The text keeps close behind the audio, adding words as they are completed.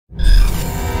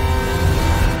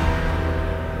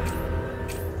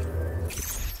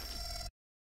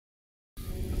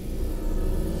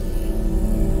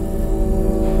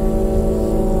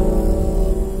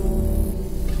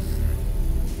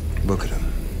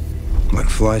Like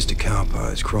flies to cow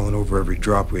pies, crawling over every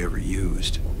drop we ever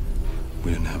used.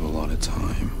 We didn't have a lot of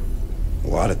time. A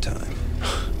lot of time?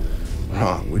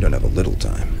 Wrong, we don't have a little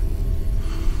time.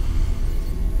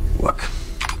 Look,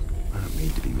 I don't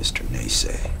mean to be Mr.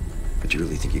 Naysay, but you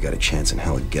really think you got a chance in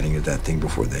hell at getting to that thing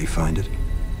before they find it?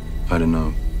 I don't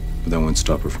know, but that won't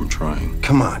stop her from trying.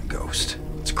 Come on, Ghost.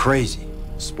 It's crazy.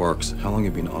 Sparks, how long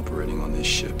have you been operating on this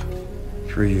ship?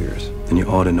 3 years. Then you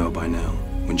ought to know by now.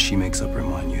 When she makes up her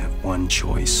mind, you have one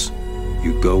choice.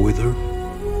 You go with her,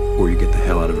 or you get the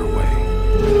hell out of her way.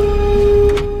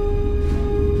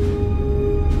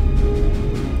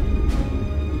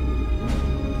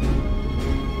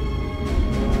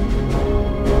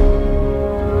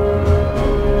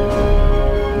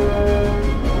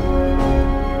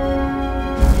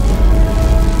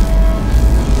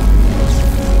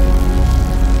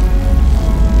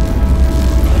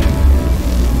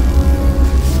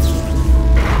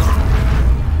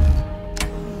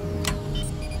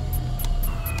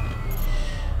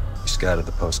 Out of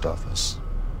the post office.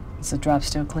 Is the drop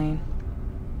still clean?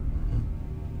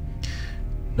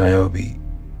 Niobe,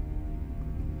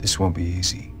 this won't be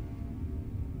easy.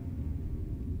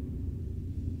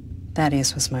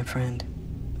 Thaddeus was my friend.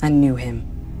 I knew him.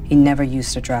 He never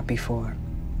used a drop before.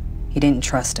 He didn't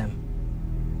trust him.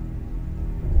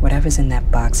 Whatever's in that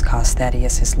box cost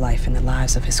Thaddeus his life and the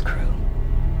lives of his crew.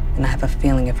 And I have a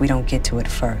feeling if we don't get to it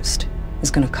first,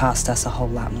 it's gonna cost us a whole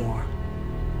lot more.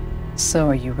 So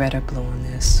are you red or blue on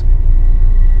this?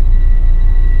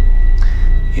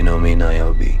 You know me,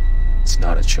 Niobe. It's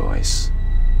not a choice.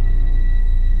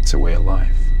 It's a way of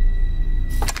life.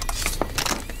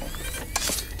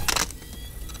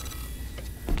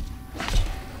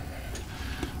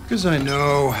 Because I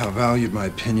know how valued my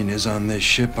opinion is on this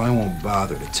ship, I won't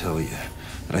bother to tell you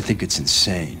that I think it's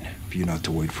insane for you not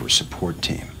to wait for a support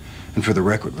team. And for the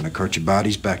record, when I cart your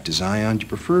bodies back to Zion, do you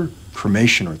prefer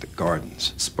cremation or the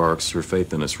gardens? Sparks, your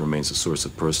faith in us remains a source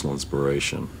of personal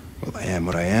inspiration. Well, I am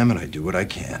what I am, and I do what I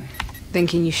can. Then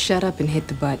can you shut up and hit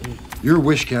the button? Your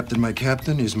wish, Captain. My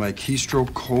captain is my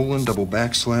keystroke :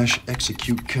 /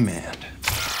 execute command.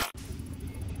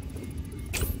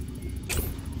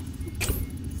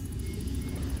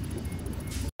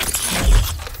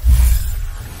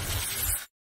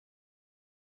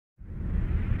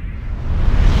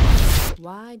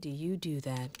 Why do you do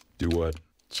that? Do what?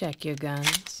 Check your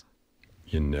guns.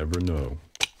 You never know.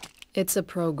 It's a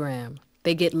program.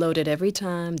 They get loaded every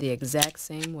time the exact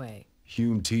same way.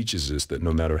 Hume teaches us that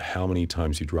no matter how many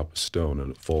times you drop a stone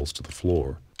and it falls to the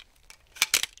floor,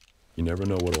 you never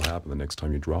know what will happen the next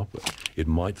time you drop it. It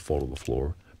might fall to the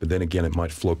floor, but then again it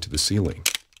might float to the ceiling.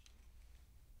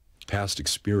 Past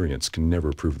experience can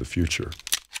never prove the future.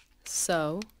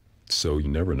 So you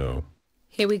never know.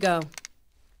 here we go.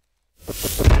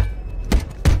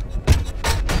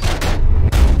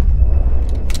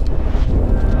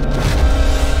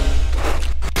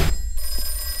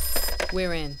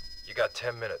 We're in. You got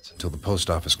 10 minutes until the post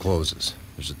office closes.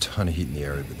 There's a ton of heat in the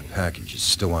area, but the package is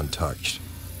still untouched.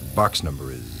 The box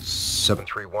number is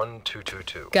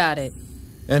 731222. Got it.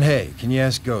 And hey, can you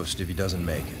ask Ghost if he doesn't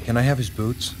make it? Can I have his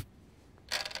boots?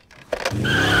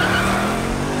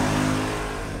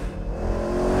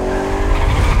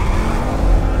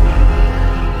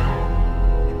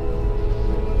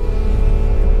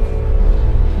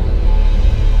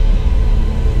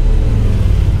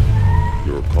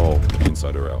 Your call,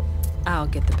 inside or out? I'll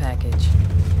get the package.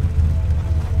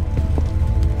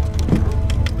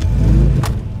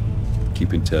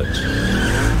 Keep in touch.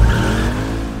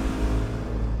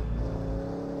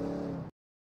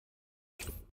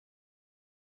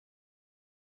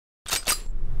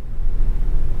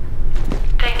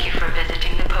 Thank you for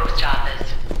visiting the post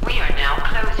office. We are now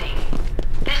closing.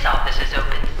 This office is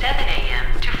open 7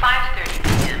 a.m. to 5:30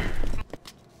 p.m.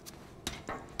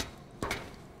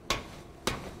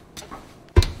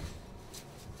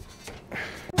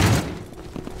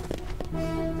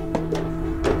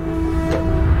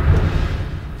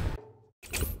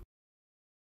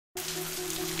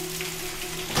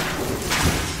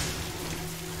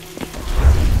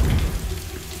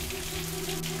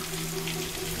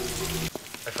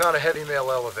 I found a heavy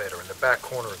mail elevator in the back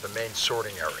corner of the main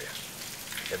sorting area.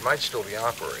 It might still be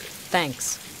operating.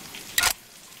 Thanks.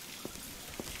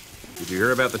 Did you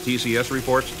hear about the TCS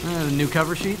reports? The new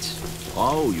cover sheets?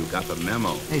 Oh, you got the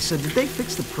memo. Hey, so did they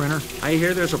fix the printer? I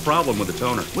hear there's a problem with the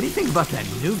toner. What do you think about that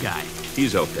new guy?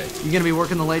 He's okay. You gonna be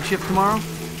working the late shift tomorrow?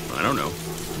 I don't know.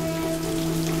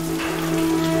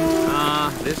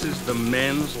 This is the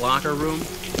men's locker room.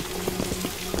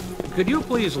 Could you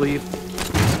please leave?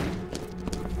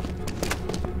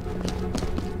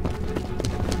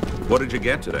 What did you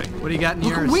get today? What do you got in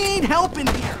yours? Look, we ain't helping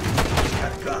here.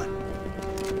 Got a gun.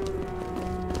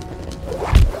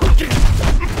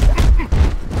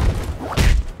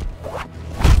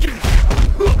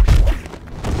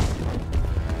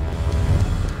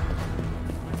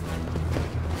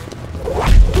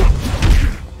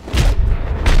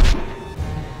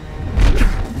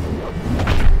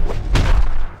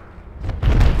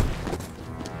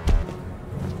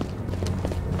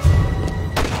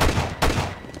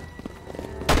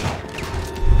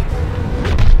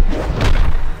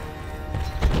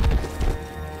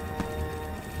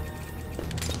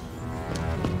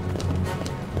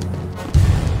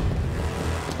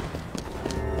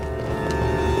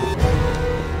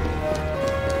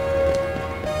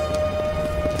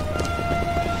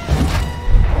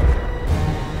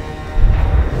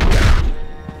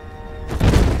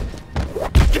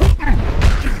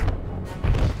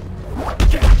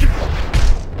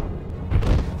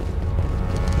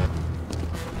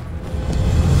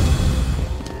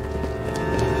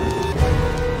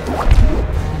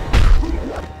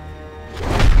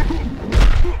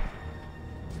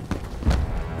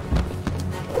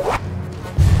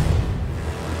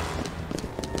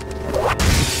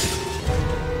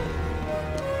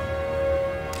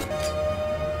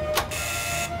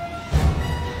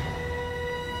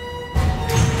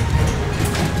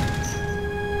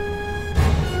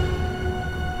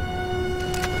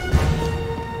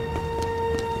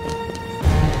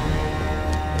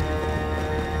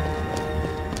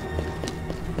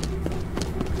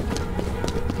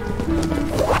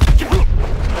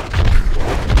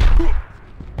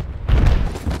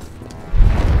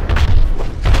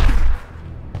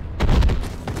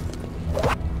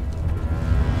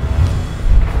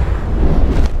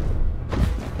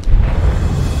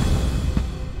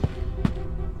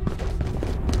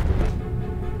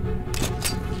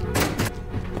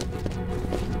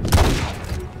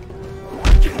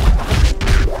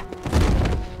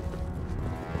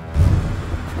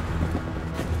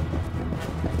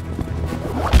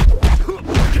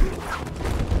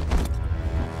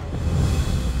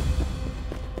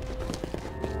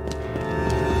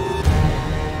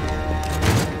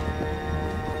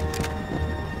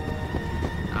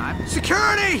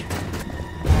 Security!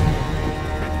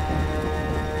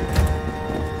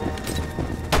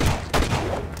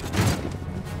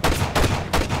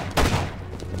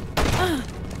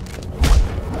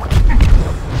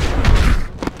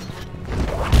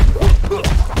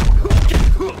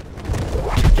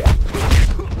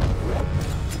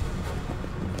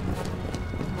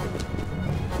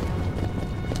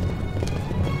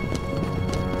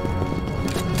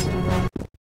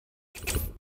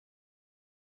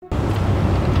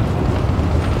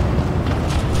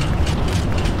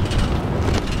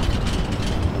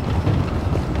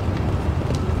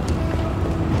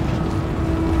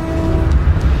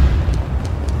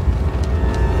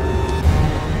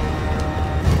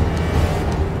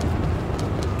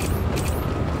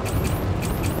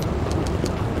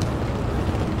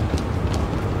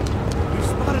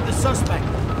 Suspect.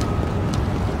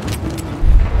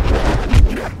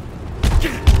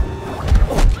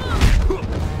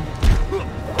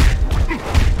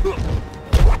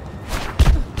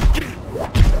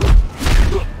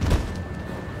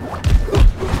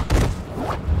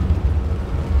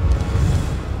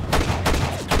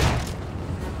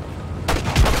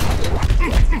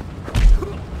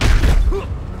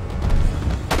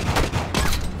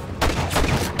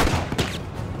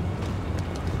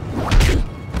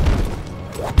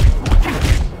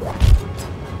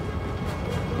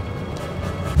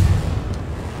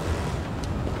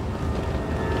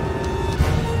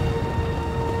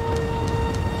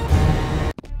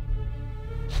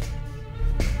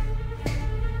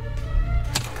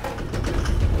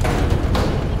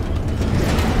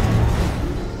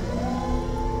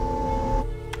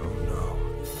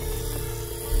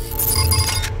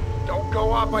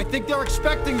 I think they're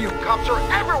expecting you. Cops are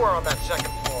everywhere on that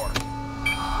second floor.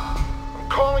 I'm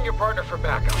calling your partner for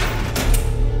backup.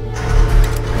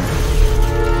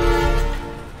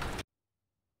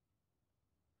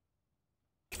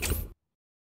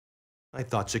 I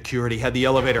thought security had the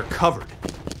elevator covered.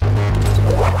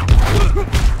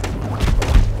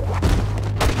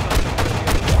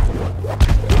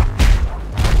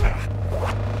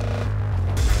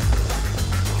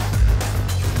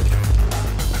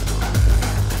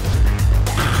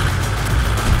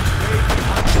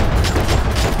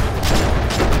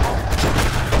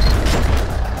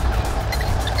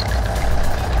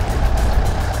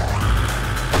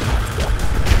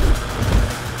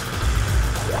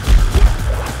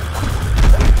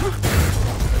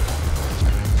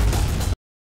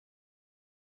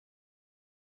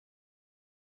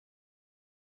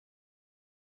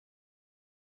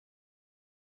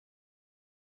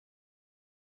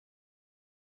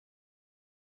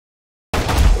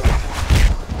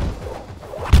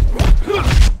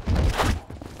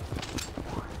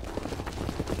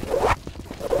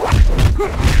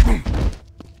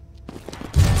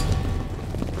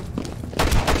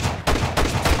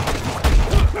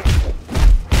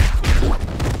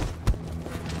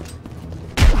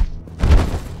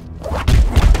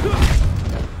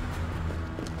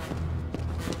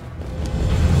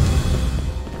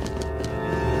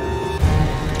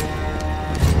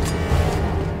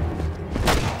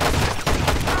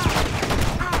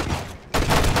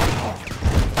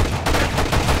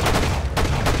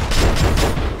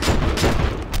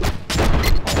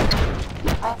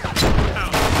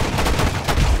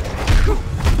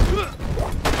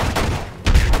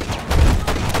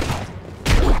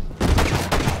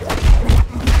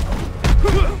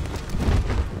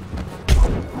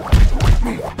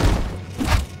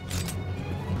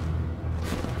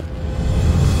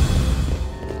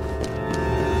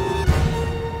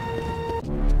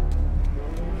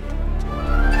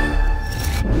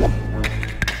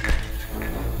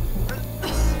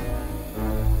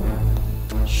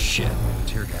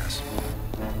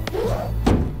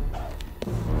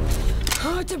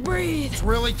 It's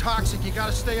really toxic. You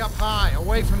gotta stay up high,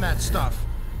 away from that stuff.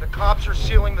 The cops are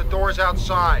sealing the doors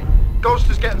outside. Ghost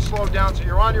is getting slowed down, so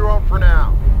you're on your own for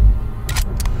now.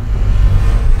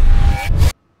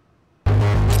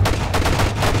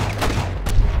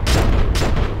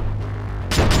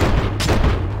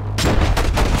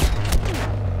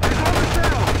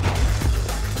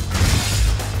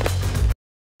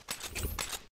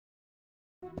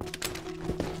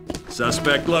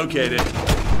 Suspect located.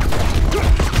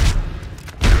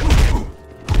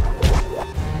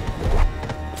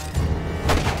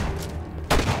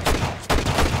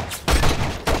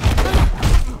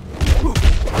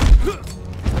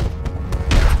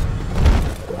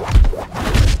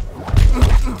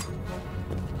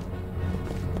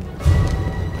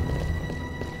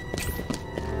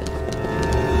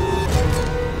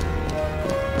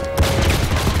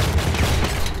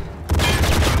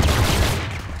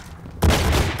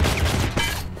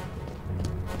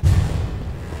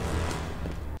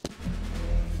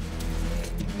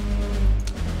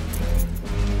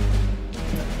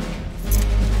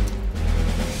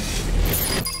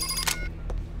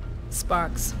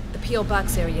 Sparks, the P.O.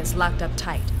 Box area is locked up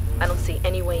tight. I don't see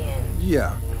any way in.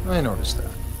 Yeah, I noticed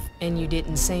that. And you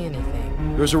didn't say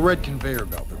anything. There's a red conveyor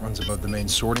belt that runs above the main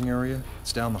sorting area.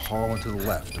 It's down the hall and to the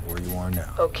left of where you are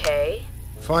now. Okay.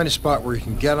 Find a spot where you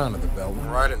can get onto the belt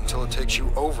and ride it until it takes you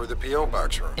over the P.O.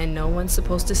 Box room. And no one's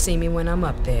supposed to see me when I'm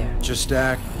up there. Just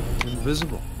act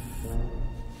invisible.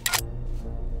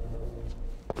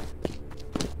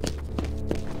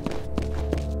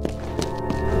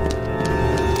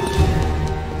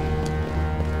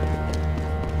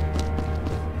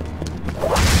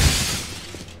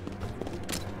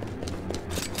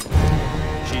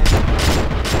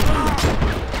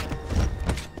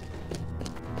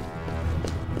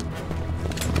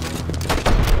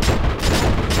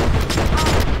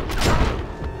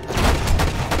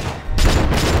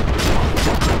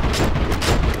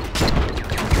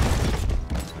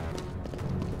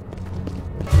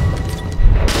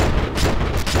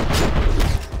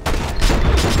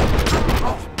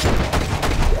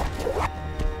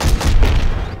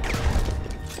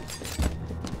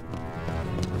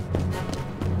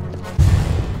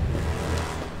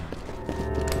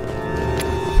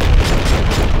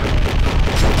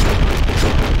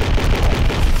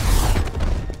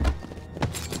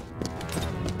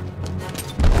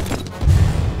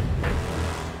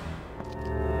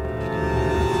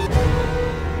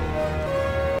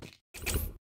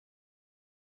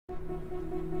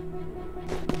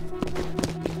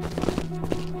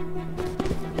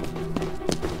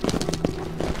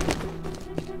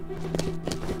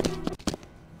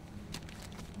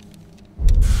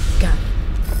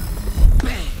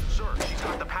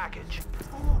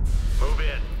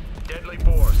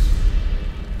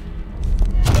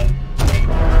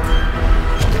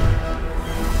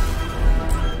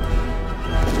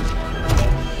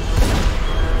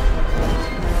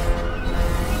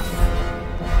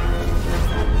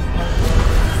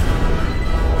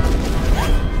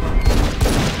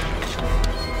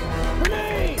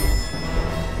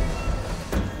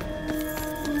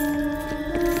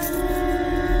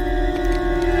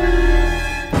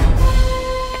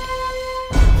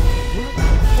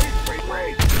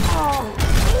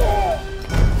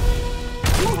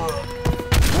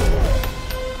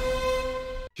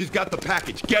 She's got the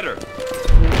package. Get her!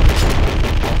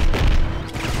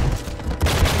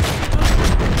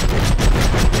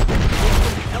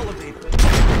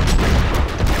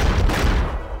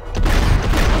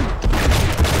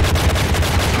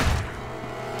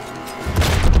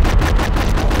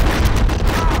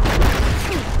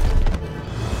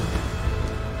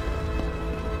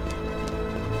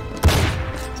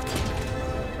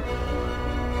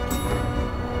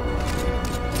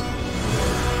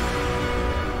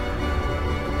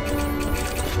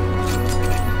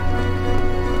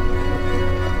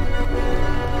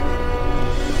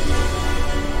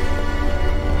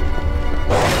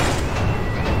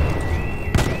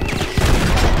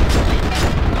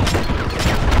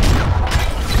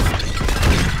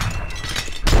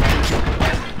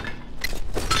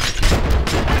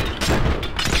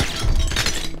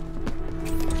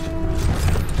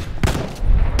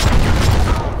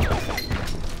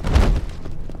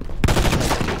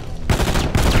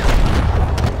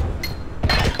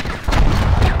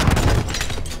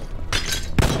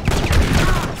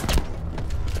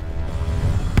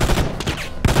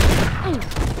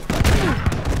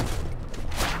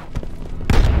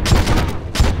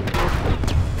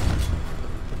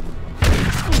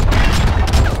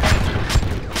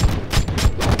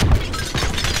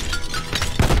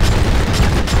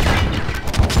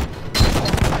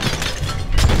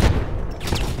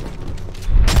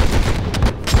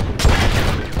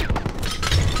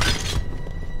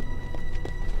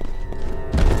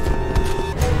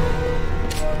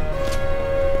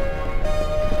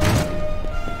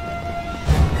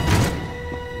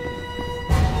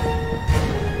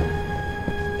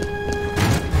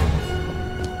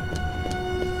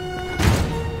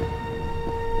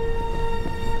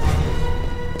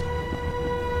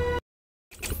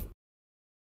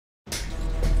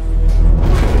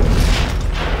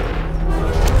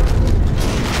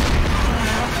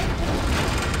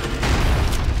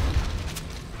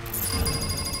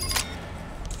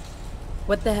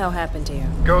 What the hell happened here?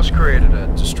 Ghost created a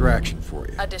distraction for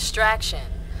you. A distraction?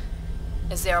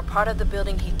 Is there a part of the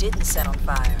building he didn't set on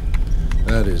fire?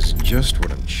 That is just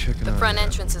what I'm checking on. The front now.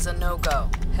 entrance is a no-go.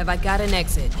 Have I got an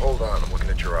exit? Hold on, I'm looking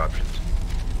at your options.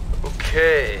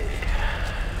 Okay.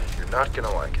 You're not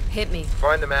gonna like it. Hit me.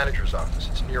 Find the manager's office.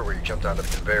 It's near where you jumped onto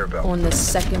the conveyor belt. On the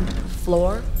second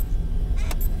floor?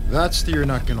 That's the you're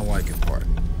not gonna like it part.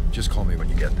 Just call me when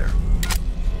you get there.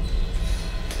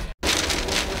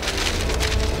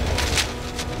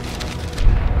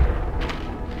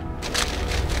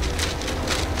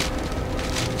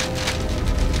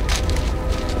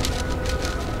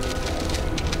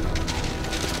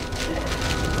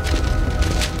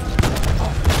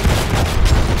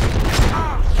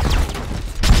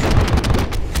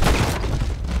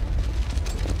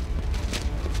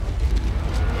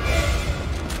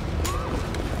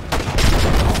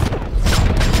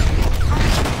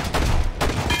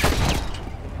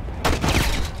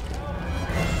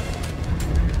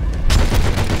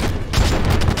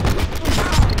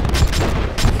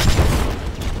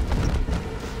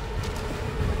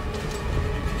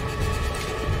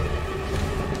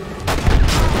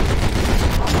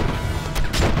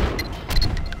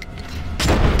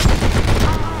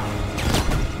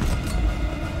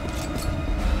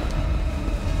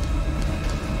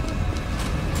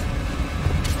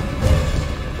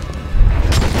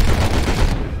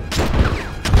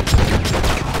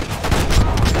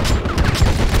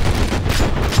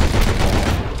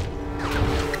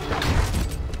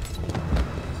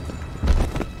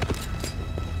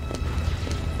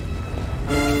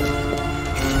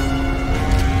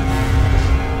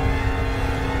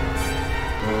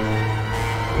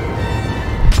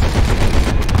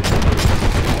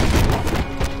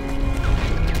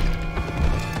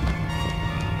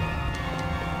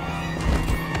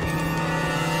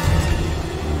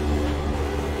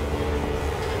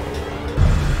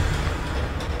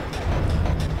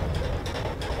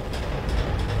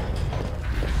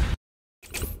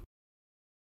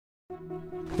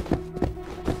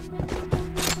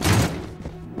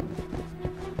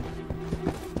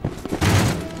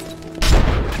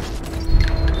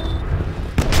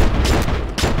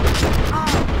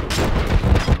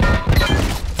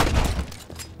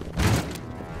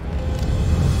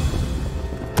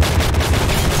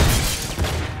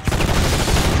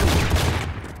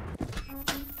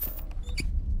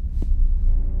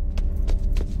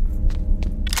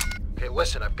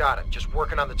 Listen, I've got it. Just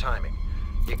working on the timing.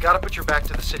 You gotta put your back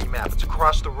to the city map. It's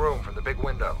across the room from the big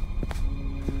window.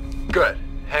 Good.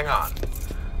 Hang on.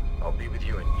 I'll be with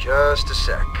you in just a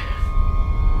sec.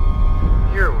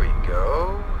 Here we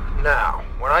go. Now,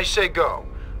 when I say go,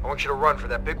 I want you to run for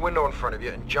that big window in front of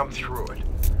you and jump through it.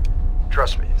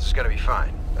 Trust me, this is gonna be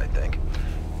fine, I think.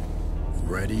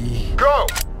 Ready? Go!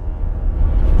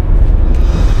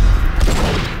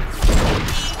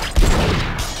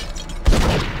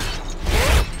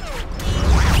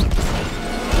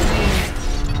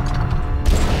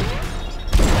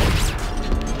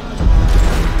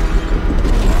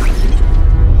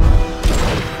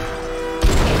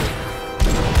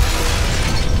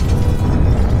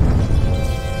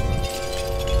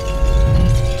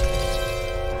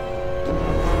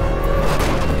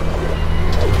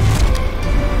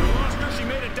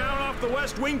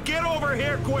 Get over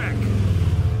here quick!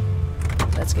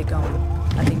 Let's get going.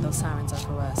 I think those sirens are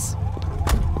for us.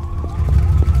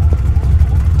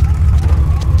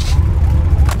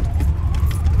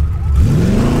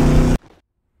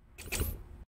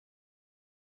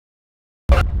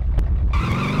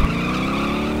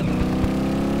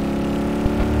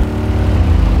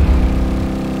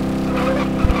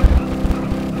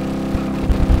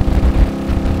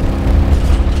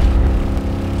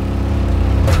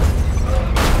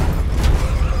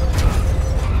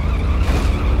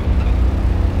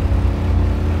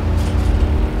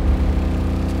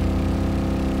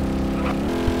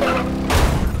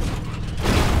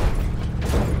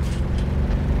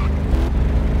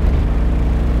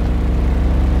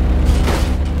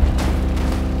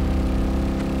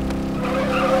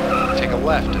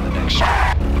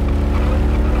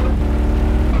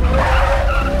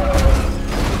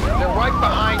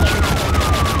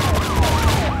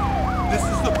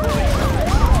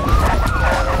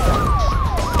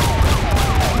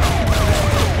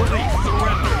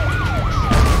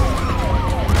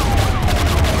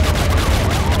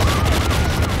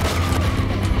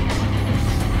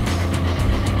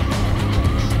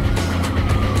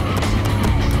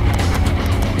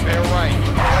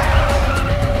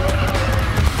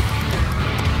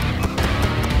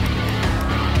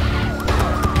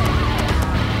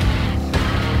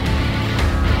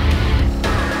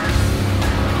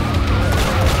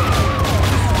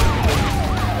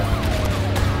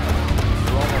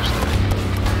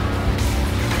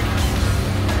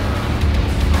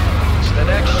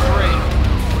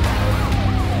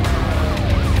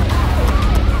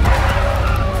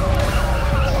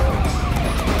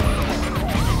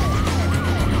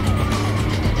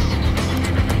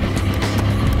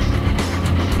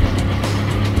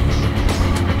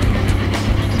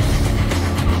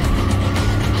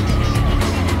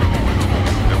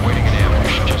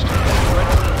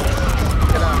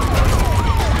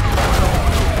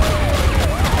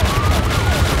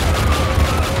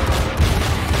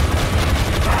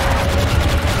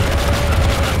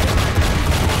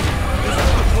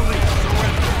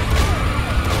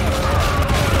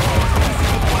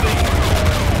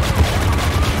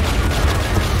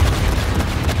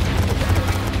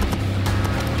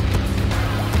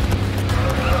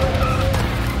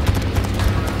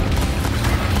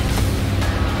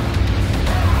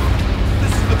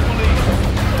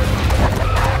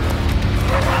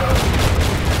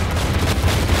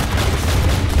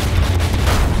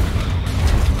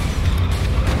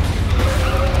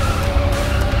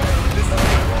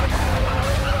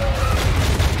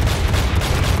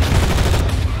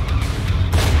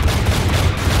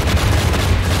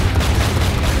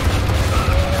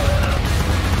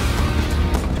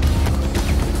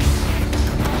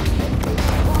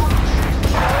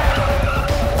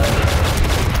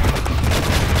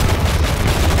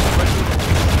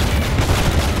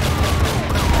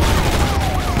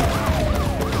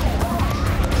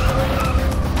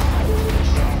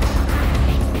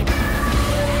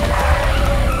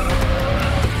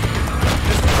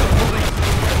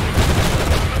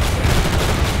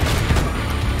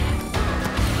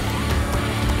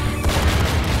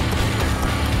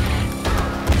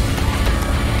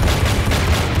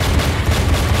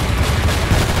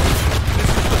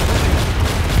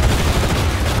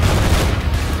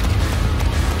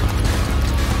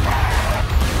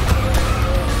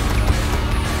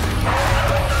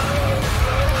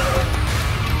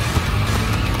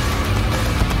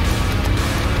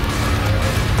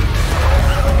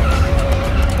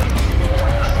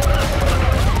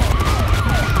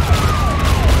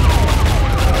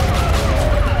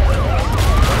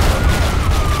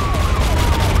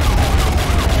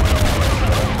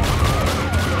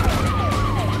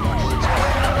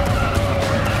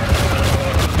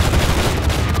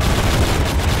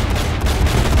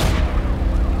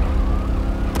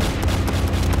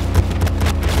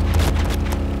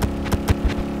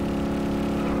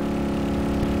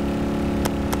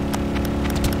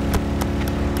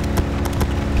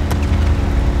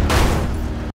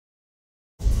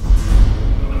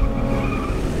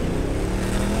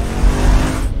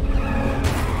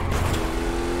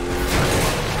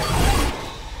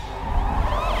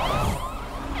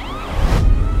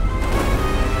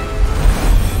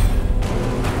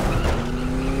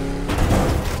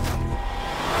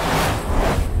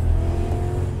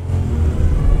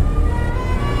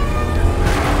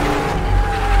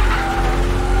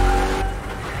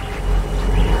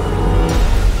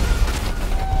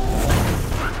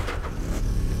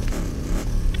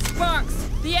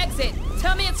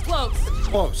 me it's close. It's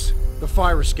close. The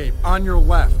fire escape, on your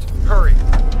left. Hurry.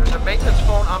 There's a maintenance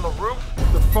phone on the roof.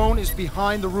 The phone is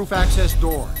behind the roof access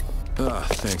door.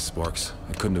 Thanks, Sparks.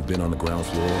 I couldn't have been on the ground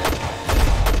floor.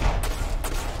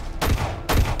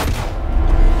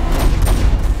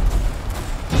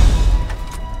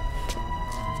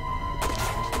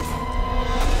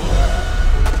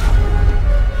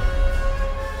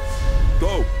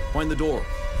 Go! Find the door.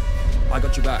 I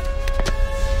got your back.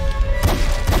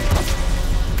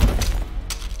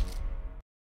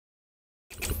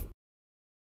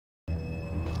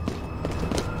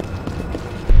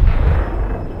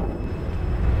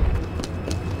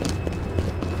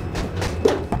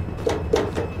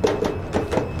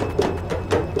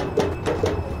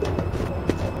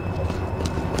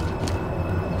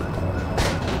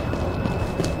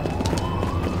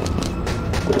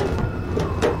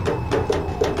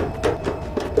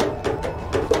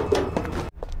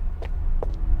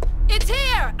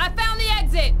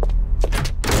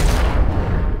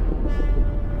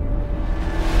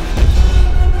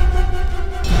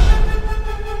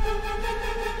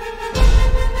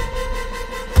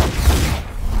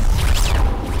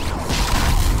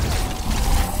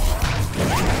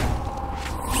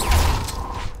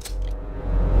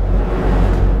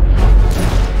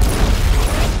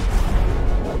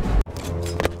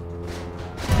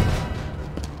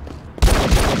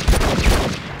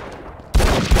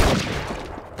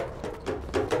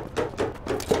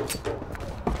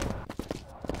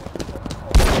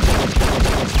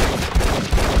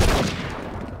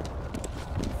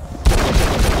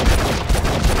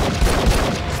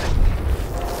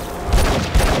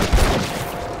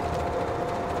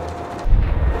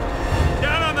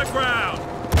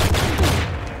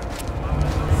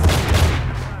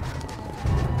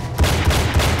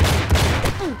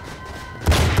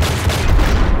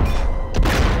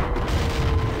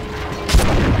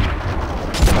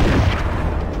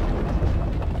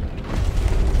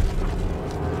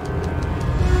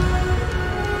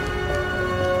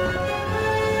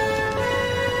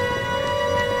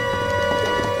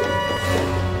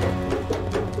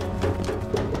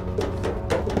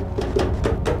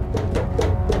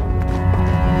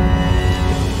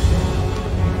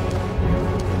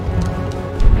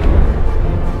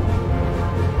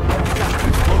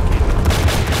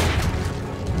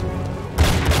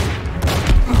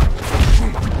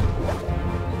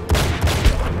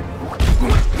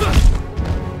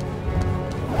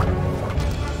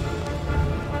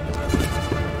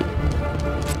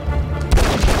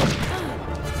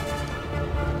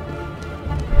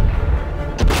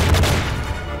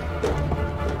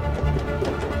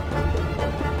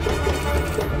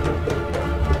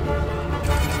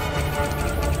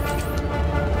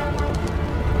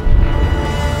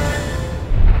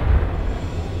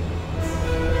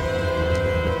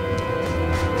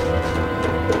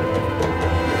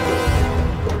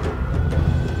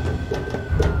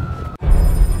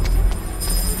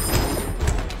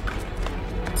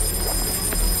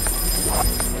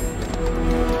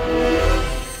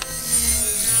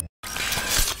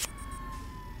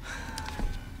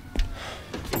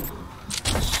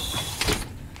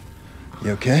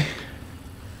 You okay?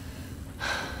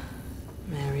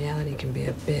 Man, reality can be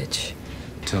a bitch.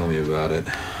 Tell me about it.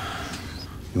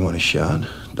 You want a shot?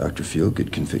 Dr.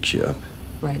 Feelgood can fix you up.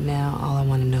 Right now, all I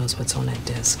want to know is what's on that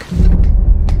disc.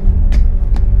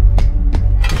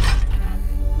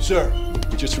 Sir,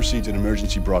 we just received an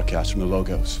emergency broadcast from the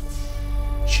Logos.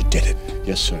 She did it.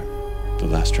 Yes, sir. The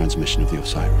last transmission of the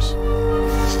Osiris.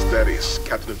 This is Thaddeus,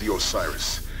 captain of the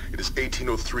Osiris. It is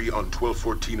 1803 on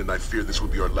 1214, and I fear this will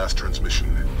be our last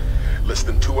transmission. Less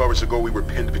than 2 hours ago, we were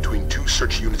pinned between two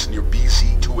search units near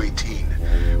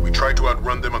BZ-218. We tried to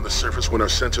outrun them on the surface when our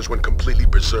sensors went completely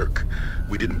berserk.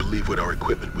 We didn't believe what our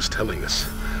equipment was telling us,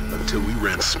 until we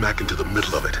ran smack into the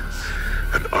middle of it.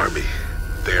 An army.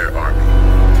 Their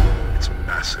army. It's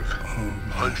massive.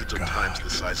 Hundreds of times the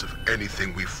size of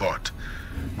anything we fought.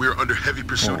 We are under heavy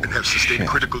pursuit and have sustained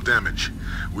critical damage.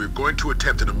 We're going to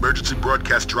attempt an emergency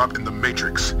broadcast drop in the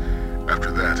Matrix.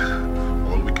 After that,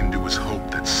 all we can do is hope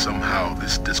that somehow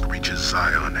this disc reaches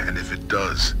Zion, and if it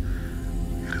does,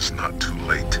 it is not too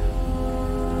late.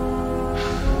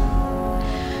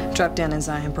 Drop down in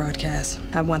Zion broadcast.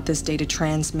 I want this data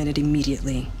transmitted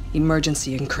immediately.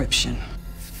 Emergency encryption.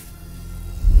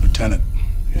 Lieutenant.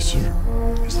 Yes, sir.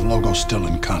 Is the Logo still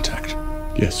in contact?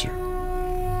 Yes, sir.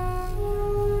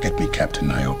 Get me Captain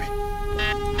Niobe.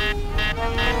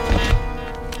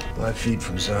 5 feet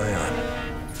from Zion.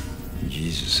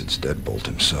 Jesus, it's Deadbolt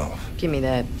himself. Give me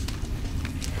that.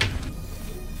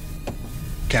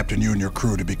 Captain, you and your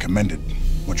crew to be commended.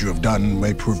 What you have done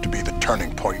may prove to be the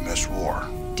turning point in this war.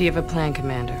 Do you have a plan,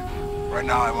 Commander? Right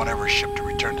now, I want every ship to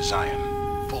return to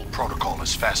Zion. Full protocol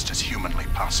as fast as humanly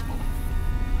possible.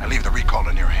 I leave the recall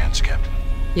in your hands, Captain.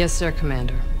 Yes, sir,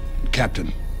 Commander.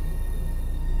 Captain.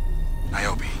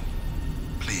 Niobe,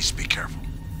 please be careful.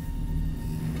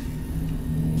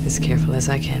 As careful as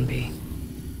I can be.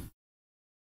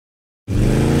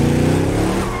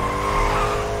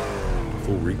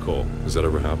 Full recall. Has that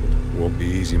ever happened? It won't be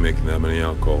easy making that many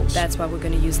outcalls. That's why we're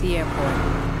gonna use the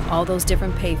airport. All those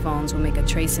different payphones will make a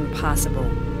trace impossible.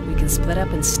 We can split up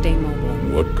and stay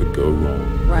mobile. What could go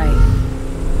wrong? Right.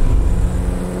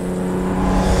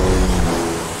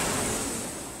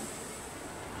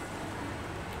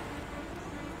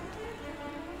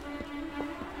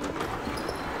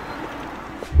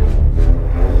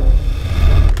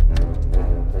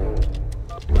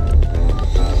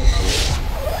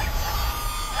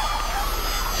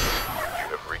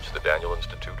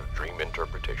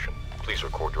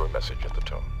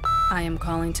 I am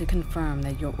calling to confirm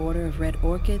that your order of red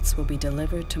orchids will be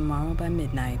delivered tomorrow by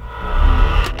midnight.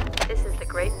 This is the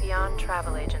Great Beyond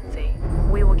Travel Agency.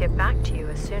 We will get back to you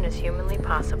as soon as humanly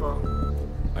possible.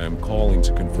 I am calling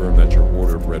to confirm that your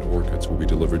order of red orchids will be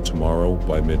delivered tomorrow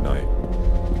by midnight.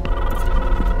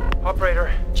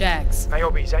 Operator. Jax.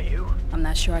 Niobe, is that you? I'm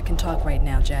not sure I can talk right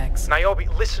now, Jax. Niobe,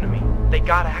 listen to me. They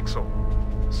got Axel.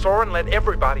 Soren led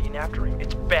everybody in after him.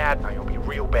 It's bad, Niobe,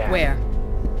 real bad. Where?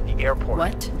 The airport.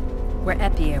 What? We're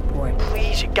at the airport.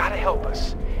 Please, you gotta help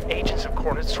us. Agents have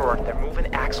cornered Soren. They're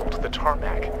moving Axel to the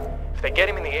tarmac. If they get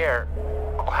him in the air,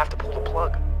 I'll have to pull the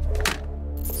plug.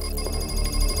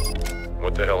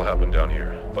 What the hell happened down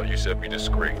here? Thought you said be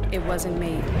discreet. It wasn't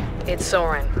me. It's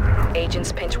Soren.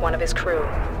 Agents pinched one of his crew.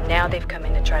 Now they've come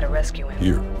in to try to rescue him.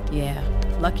 Here. Yeah.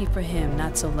 Lucky for him,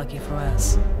 not so lucky for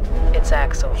us. It's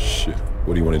Axel. Shit.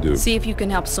 What do you want to do? See if you can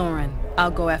help Soren.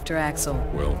 I'll go after Axel.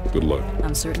 Well, good luck.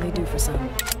 I'm certainly due for some.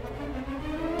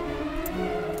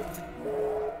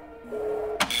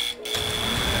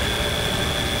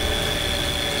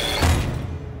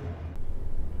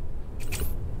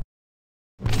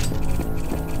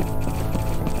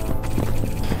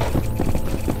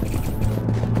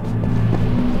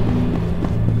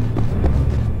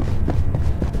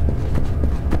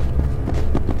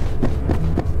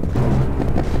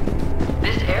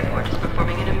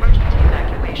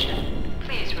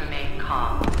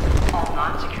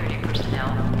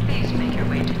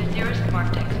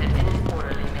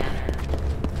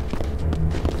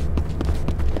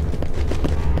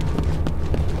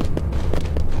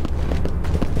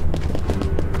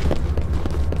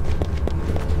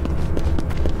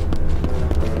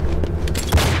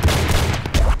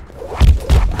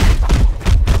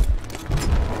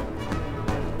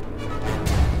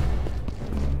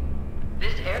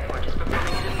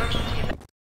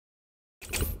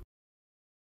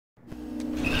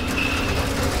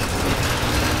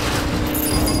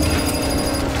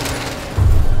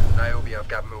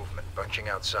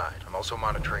 Outside. I'm also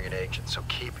monitoring an agent, so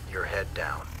keep your head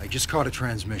down. I just caught a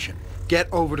transmission. Get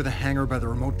over to the hangar by the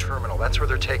remote terminal. That's where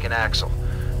they're taking Axel.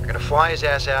 They're gonna fly his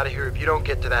ass out of here if you don't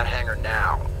get to that hangar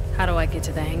now. How do I get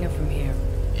to the hangar from here?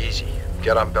 Easy.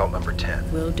 Get on belt number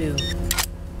 10. Will do.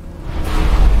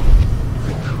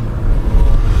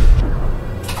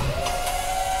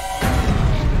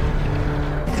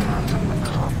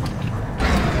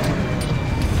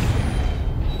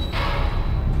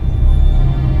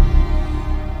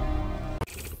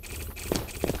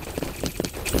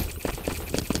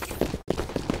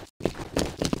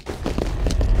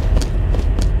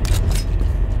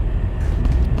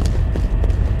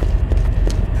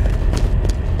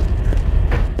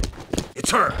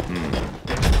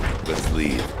 Let's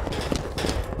leave.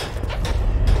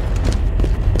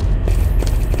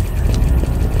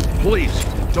 Please,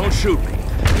 don't shoot me.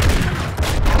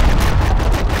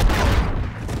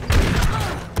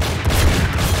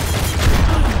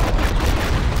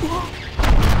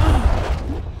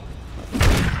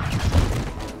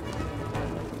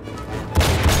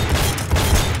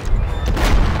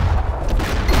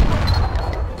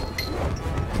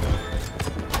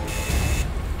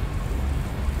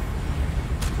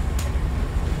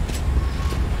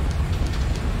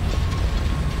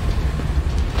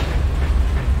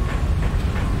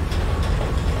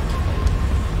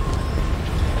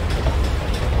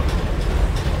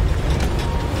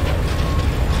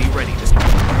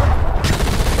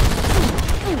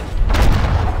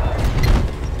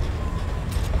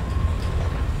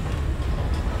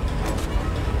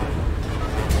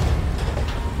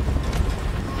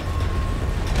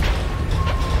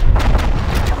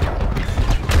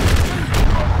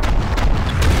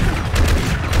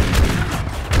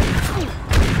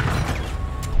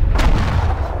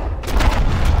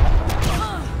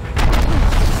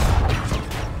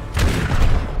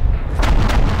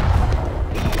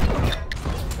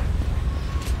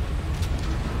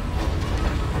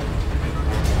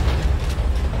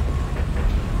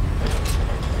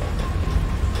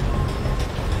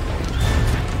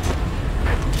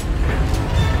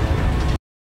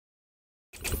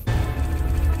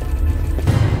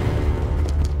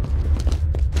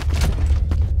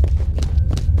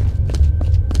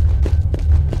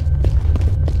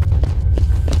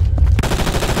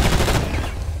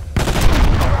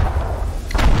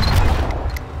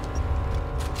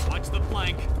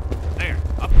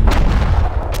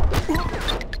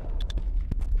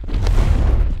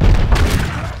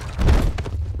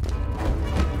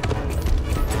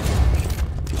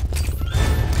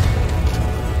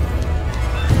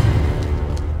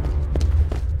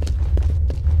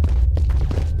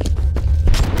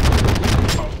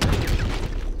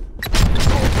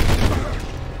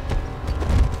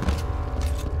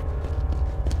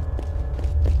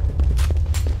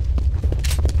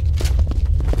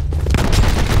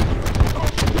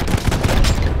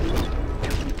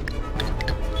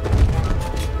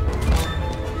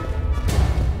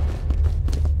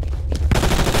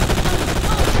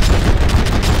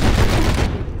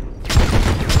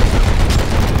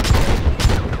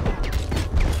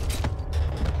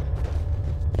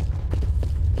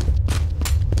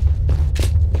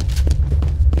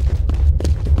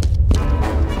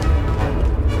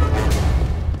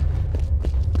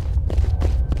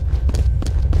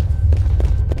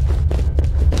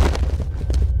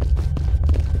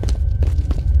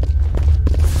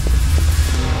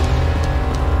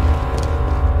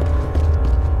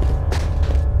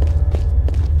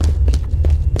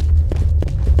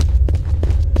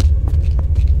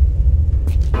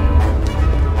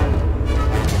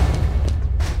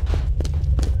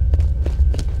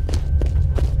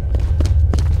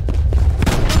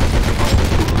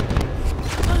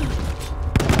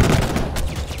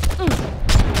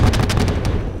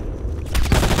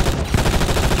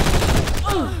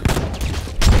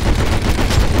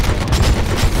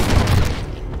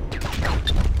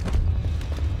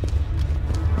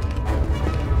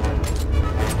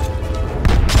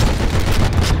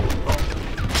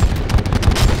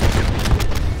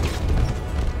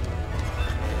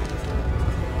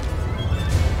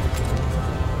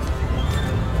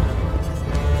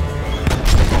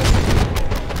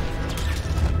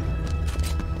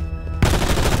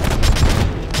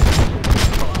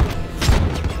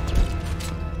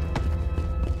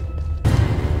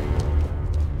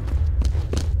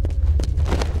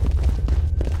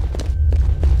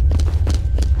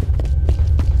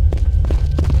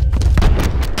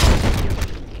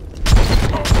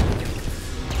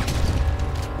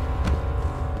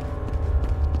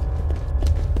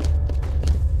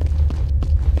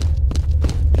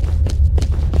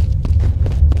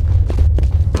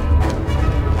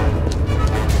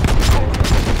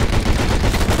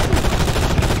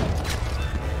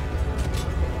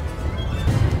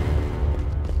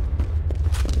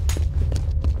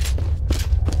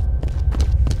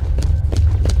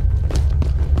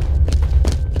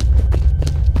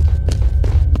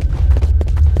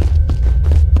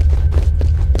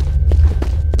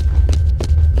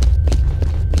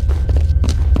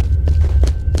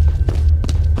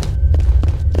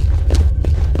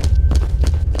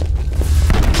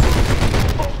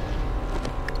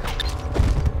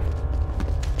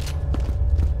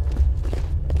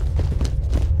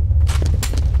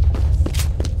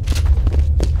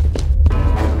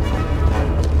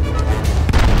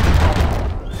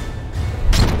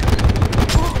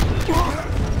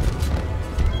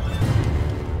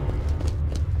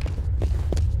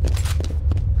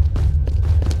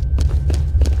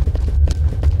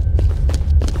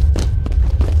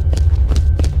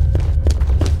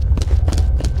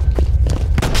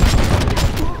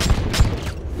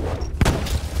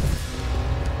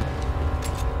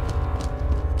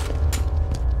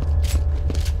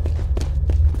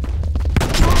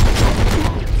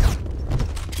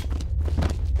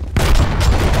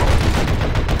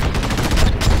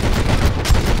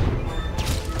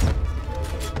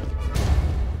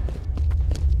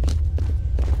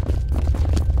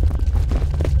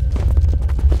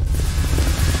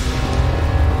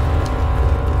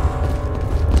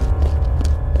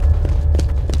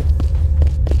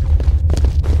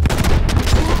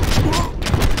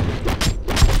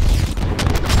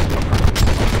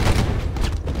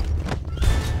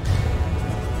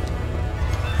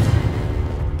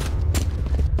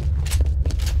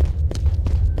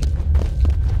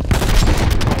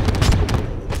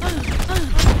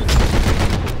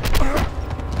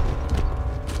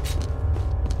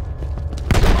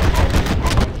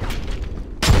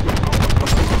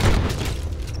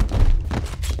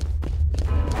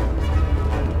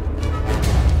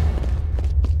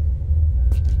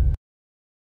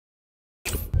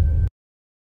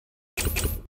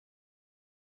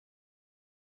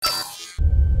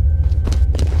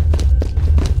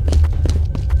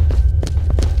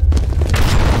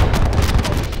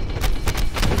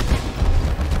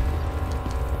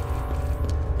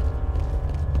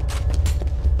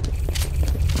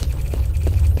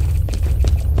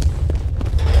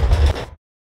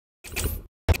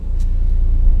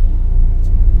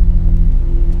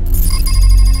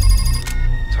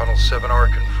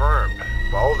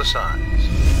 the signs.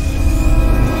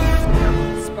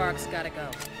 Sparks gotta go.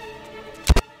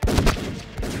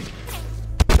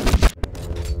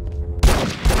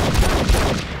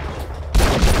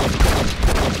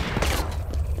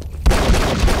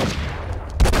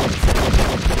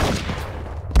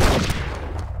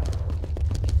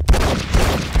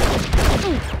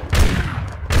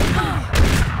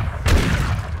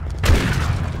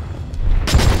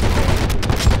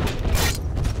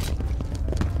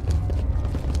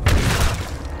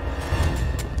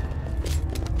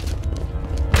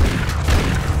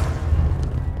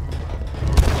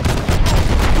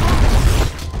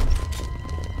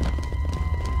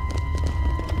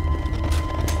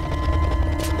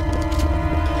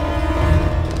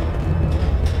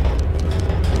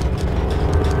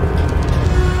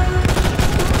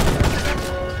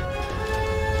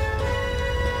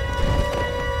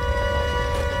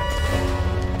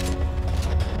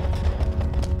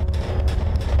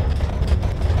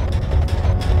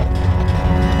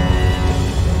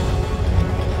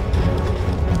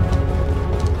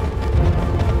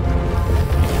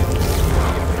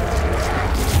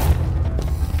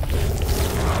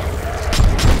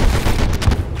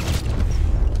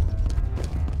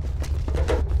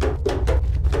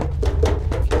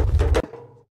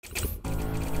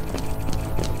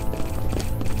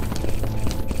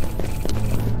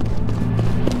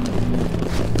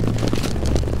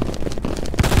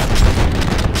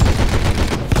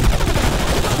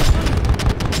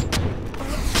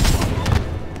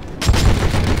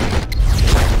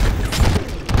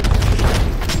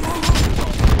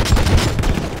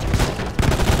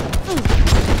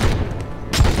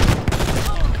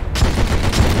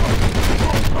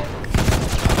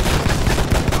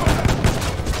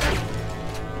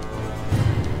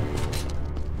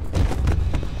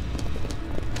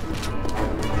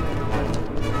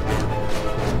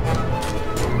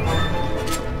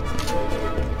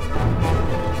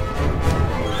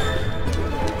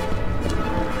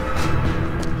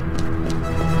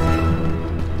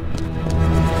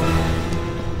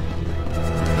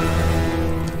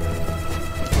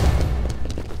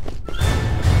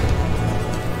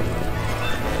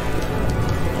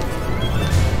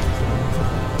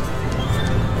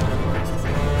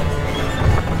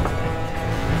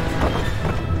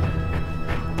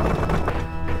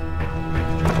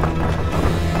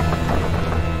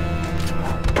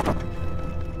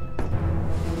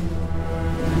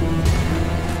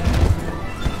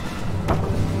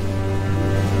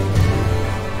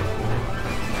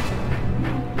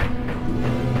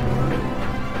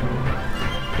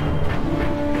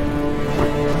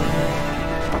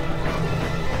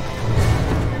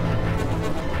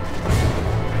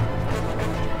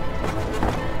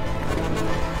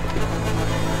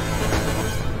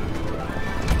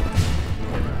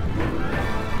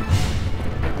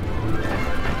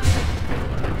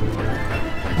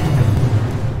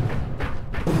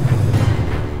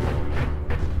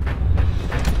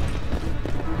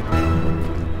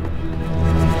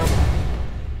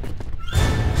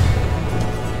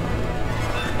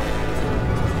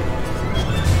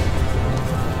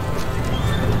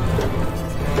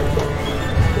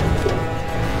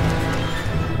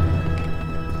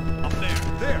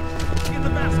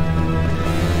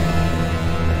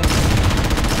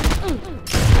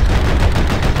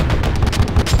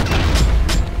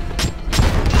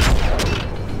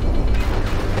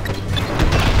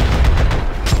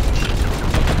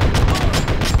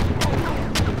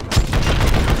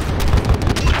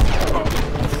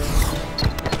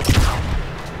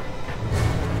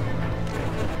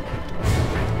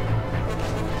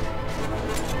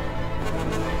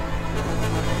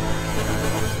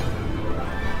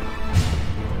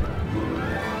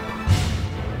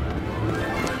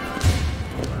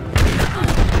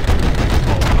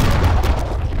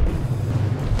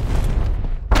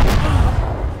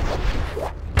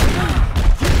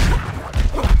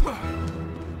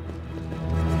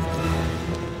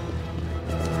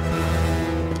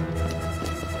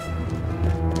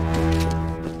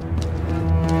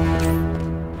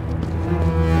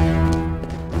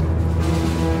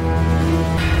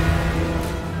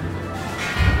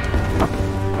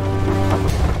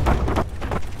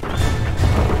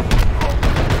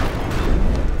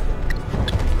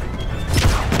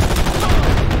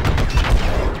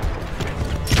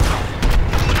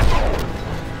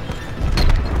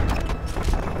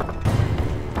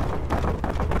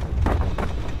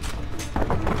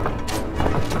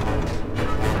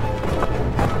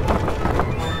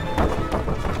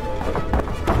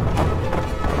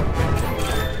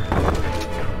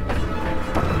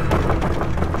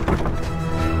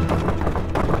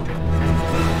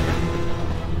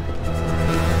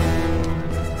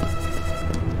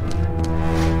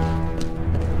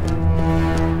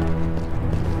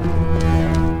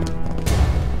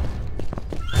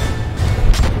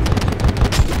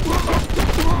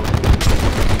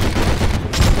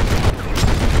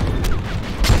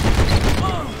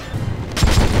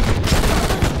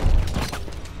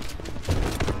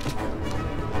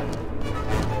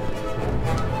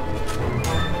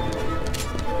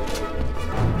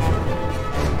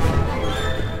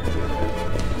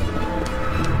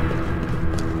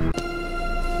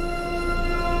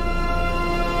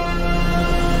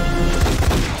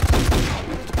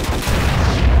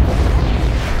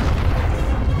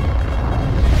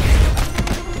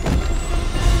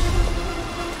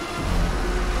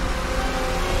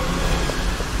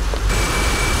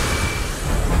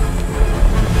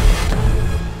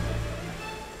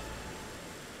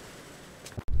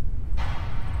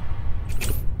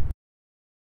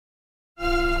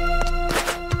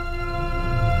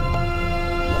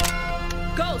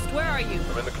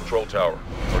 control tower.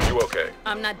 Are you okay?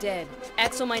 I'm not dead.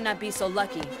 Axel might not be so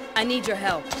lucky. I need your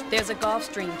help. There's a Gulf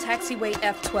Stream, taxiway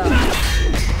F12.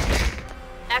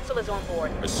 Axel is on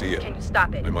board. I see it. Can you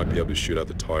stop it? I might be able to shoot out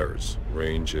the tires.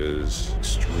 Range is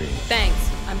extreme. Thanks.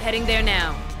 I'm heading there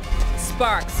now.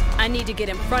 Sparks, I need to get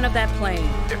in front of that plane.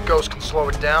 If Ghost can slow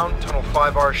it down, Tunnel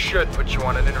 5R should put you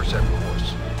on an intercept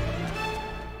course.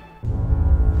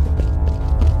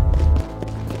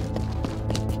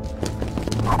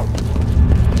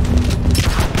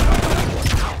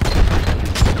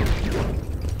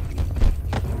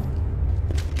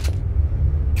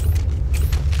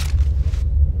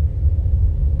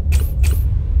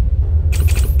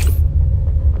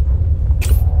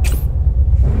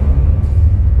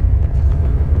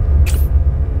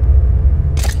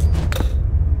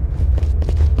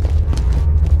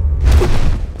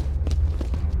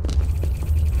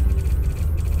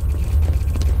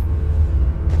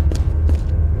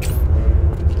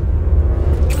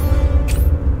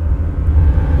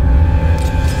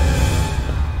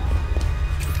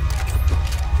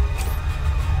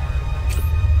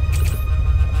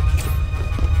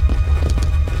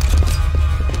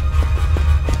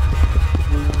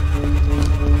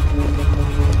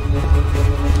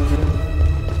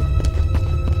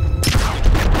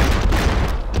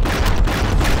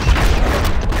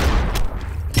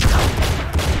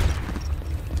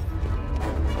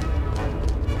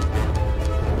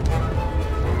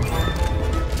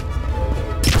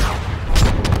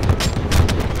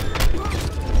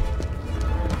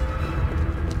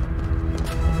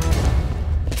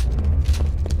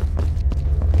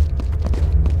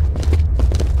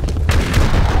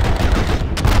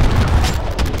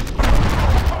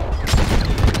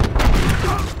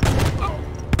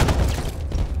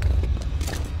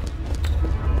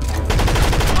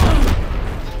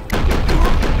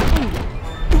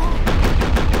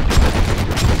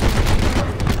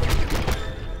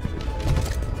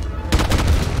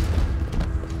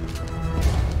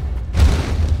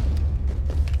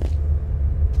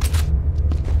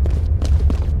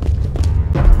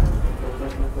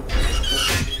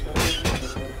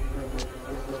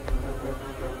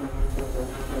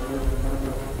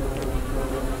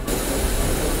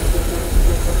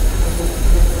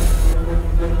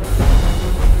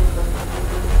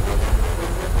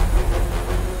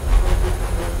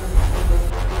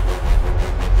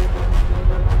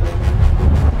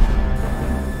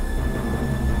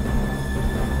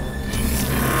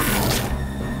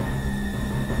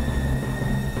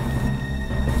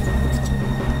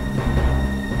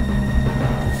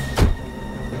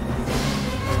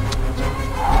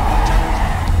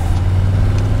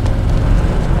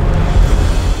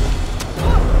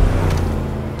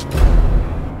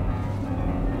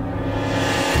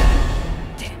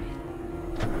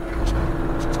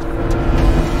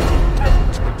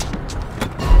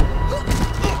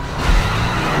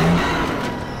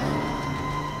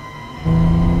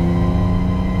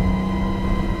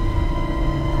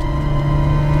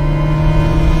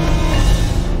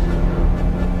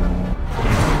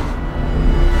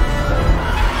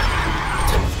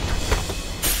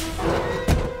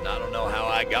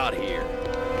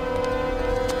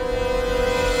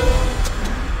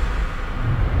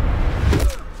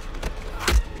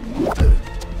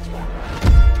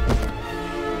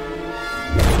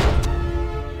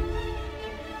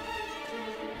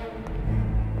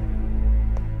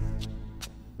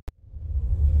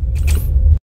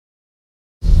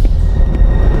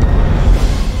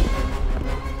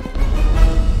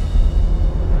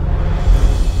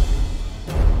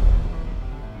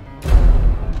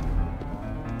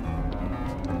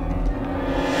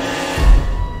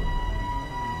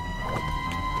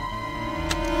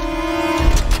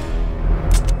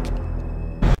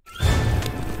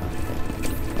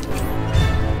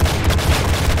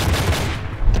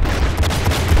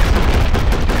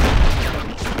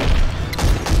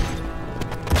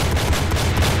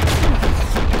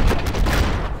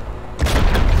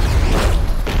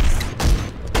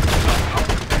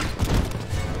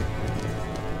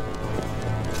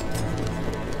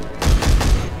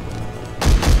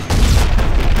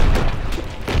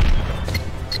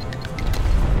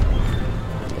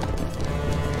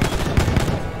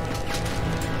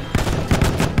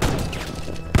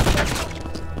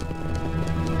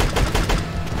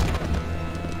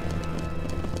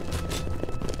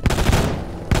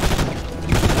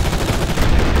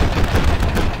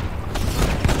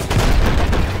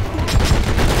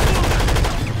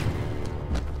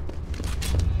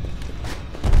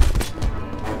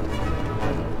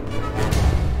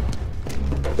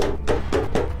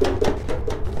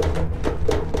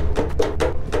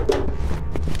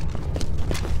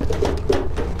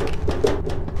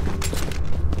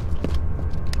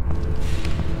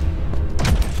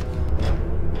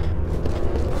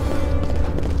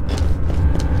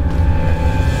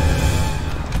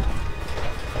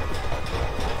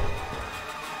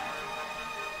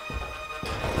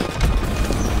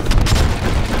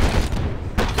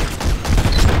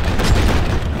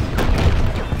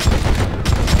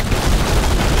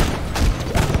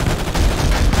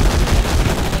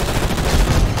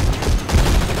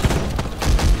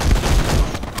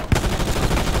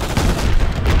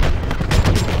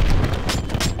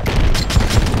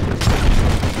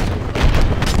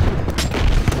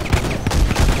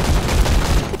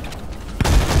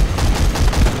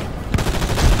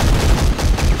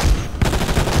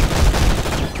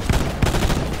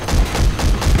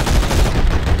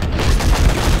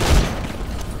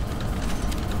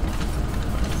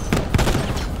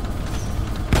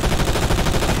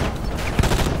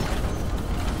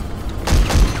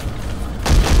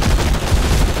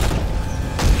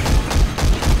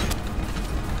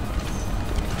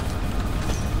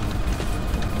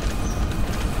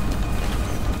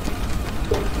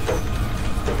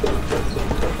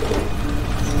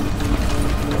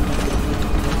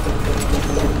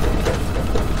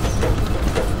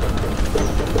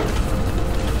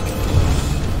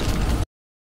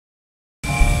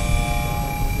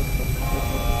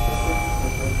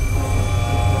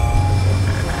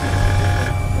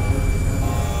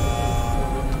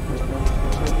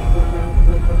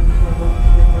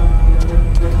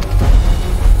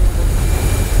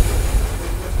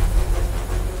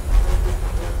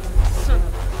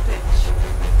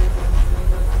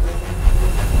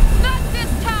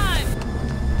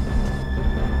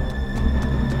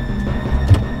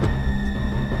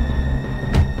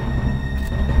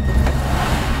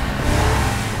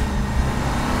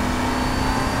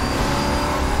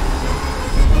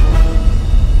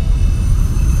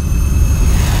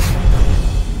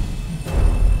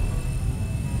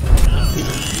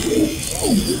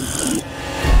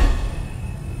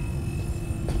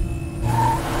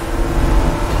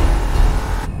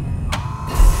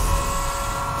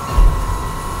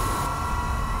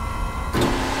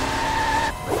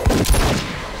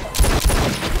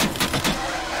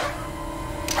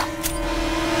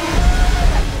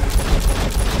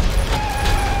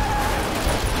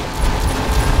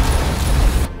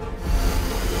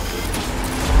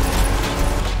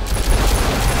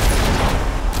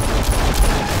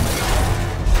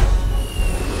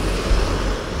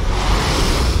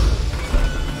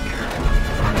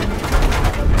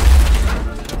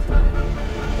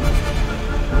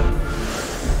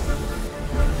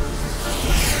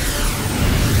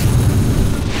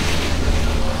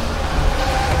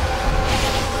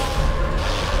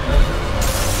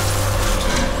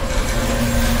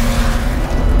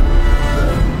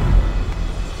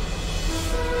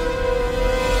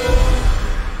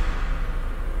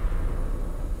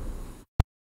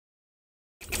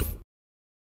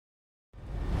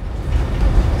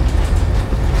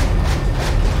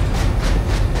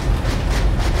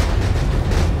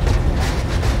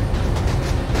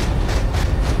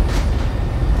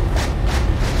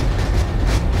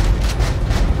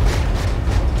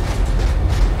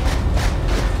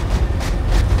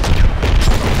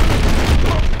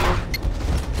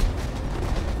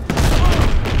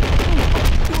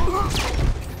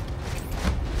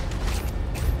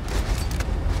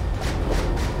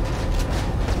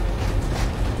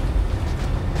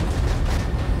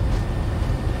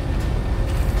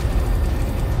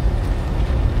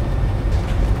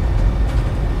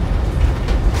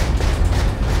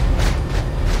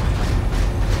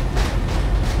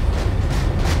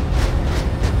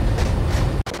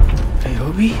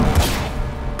 Niobe?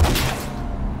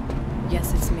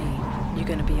 Yes, it's me. You're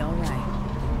gonna be all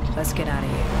right. Let's get out of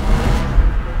here.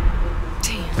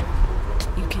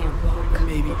 Damn. You can't walk.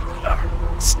 Maybe.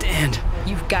 Stand.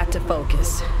 You've got to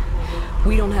focus.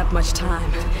 We don't have much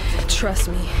time. Trust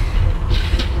me.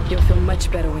 You'll feel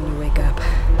much better when you wake up.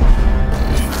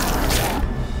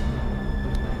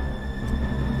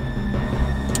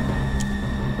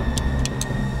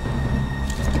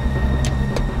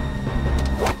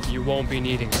 You won't be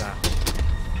needing that.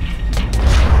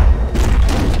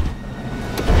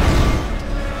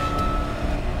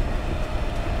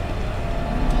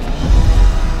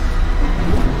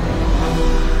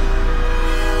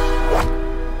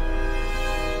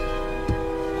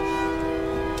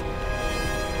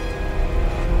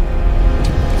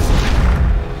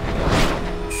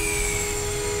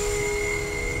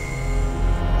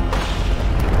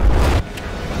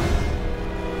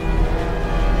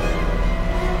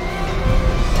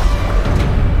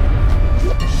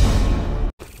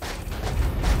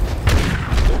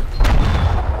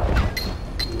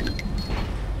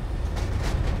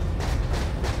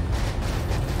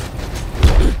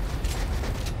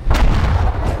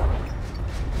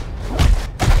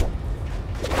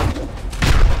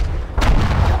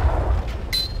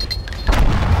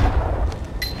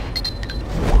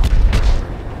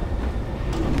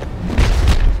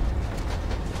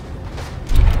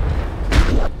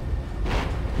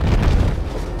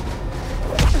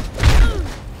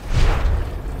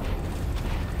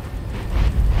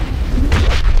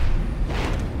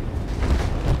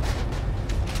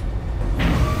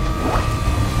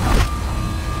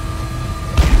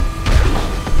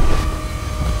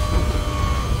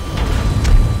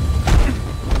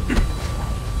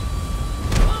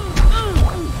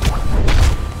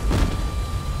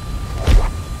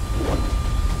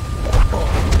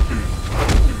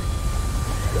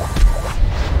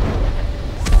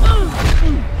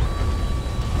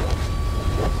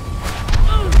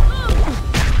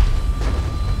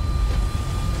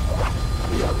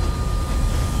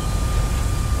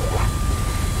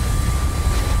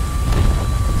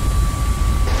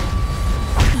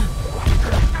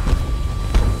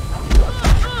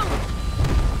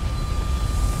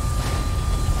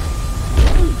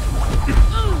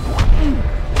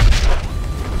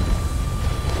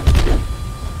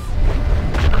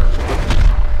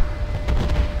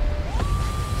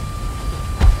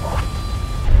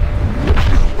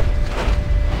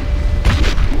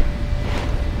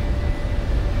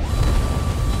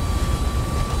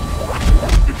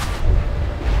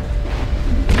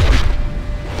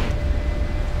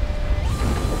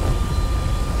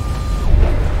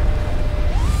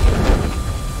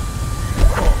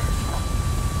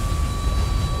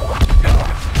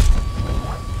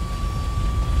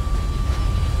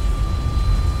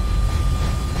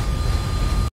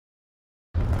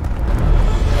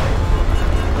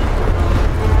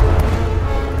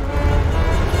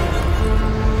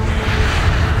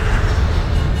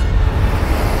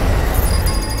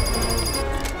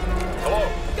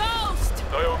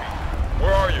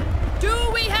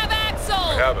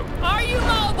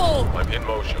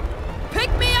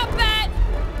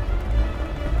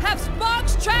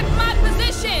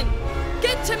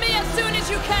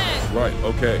 Right,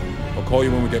 okay. I'll call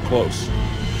you when we get close.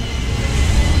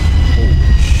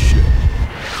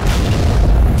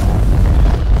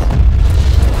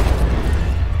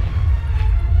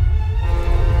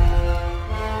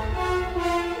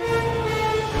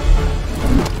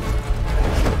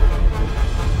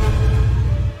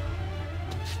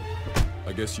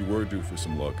 I guess you were due for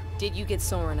some luck. Did you get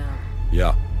Soren out?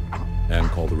 Yeah, and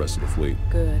call the rest of the fleet.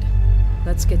 Good.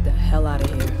 Let's get the hell out of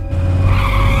here.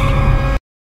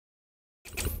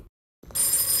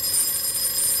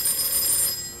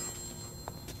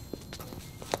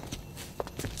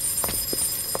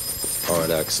 All right,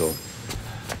 Axel.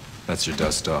 That's your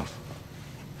dust off.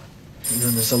 You know,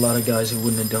 there's a lot of guys who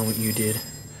wouldn't have done what you did.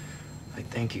 I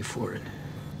thank you for it.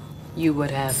 You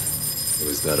would have. It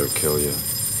was that or kill you.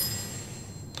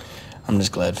 I'm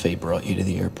just glad fate brought you to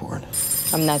the airport.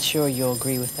 I'm not sure you'll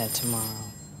agree with that tomorrow.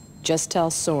 Just tell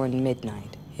Soren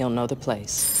midnight. He'll know the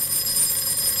place.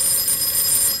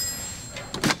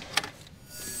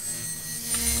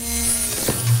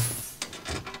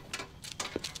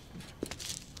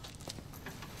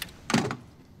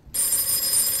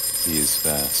 He is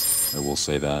fast, I will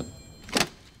say that.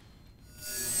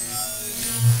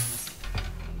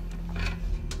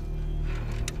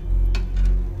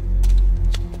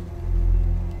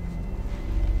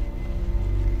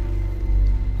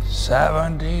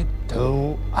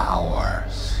 "72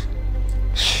 hours.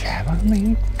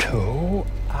 72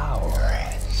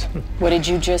 hours. What did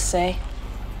you just say?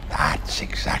 That's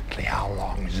exactly how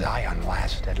long Zion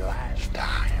lasted last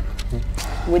time.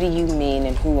 What do you mean,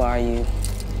 and who are you?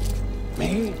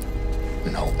 Me?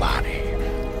 Nobody.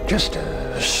 Just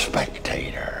a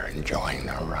spectator enjoying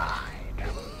the ride.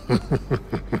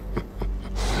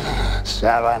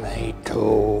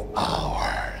 72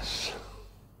 hours.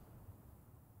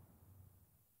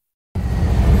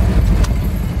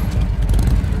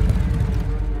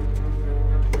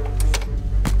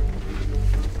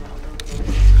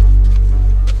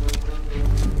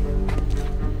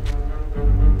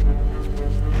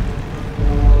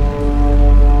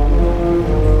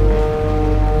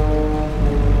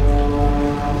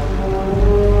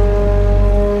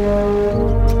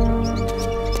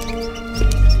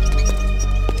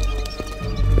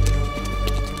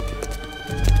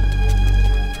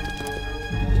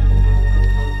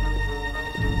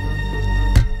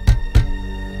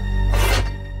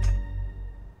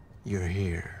 You're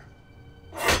here.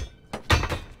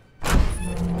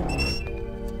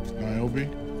 Niobe?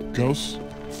 Ghost?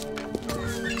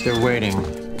 They're waiting.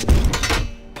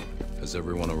 Has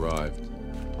everyone arrived?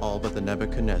 All but the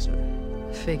Nebuchadnezzar.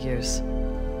 Figures.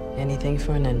 Anything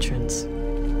for an entrance.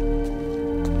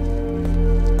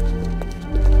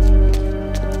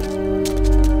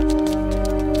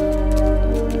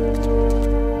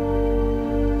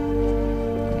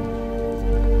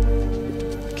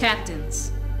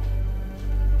 Captains.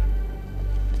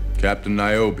 Captain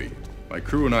Niobe, my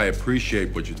crew and I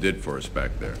appreciate what you did for us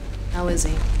back there. How is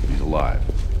he? He's alive.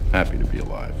 Happy to be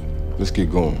alive. Let's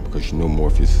get going, because you know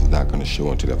Morpheus is not going to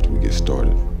show until after we get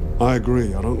started. I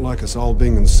agree. I don't like us all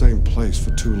being in the same place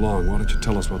for too long. Why don't you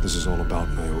tell us what this is all about,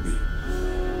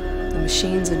 Niobe? The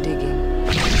machines are digging.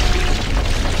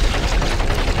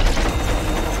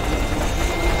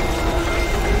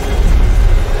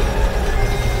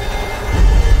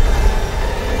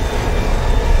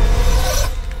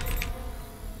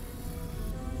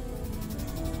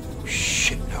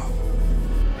 Shit, no.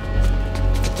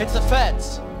 It's the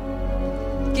feds.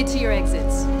 Get to your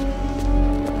exits.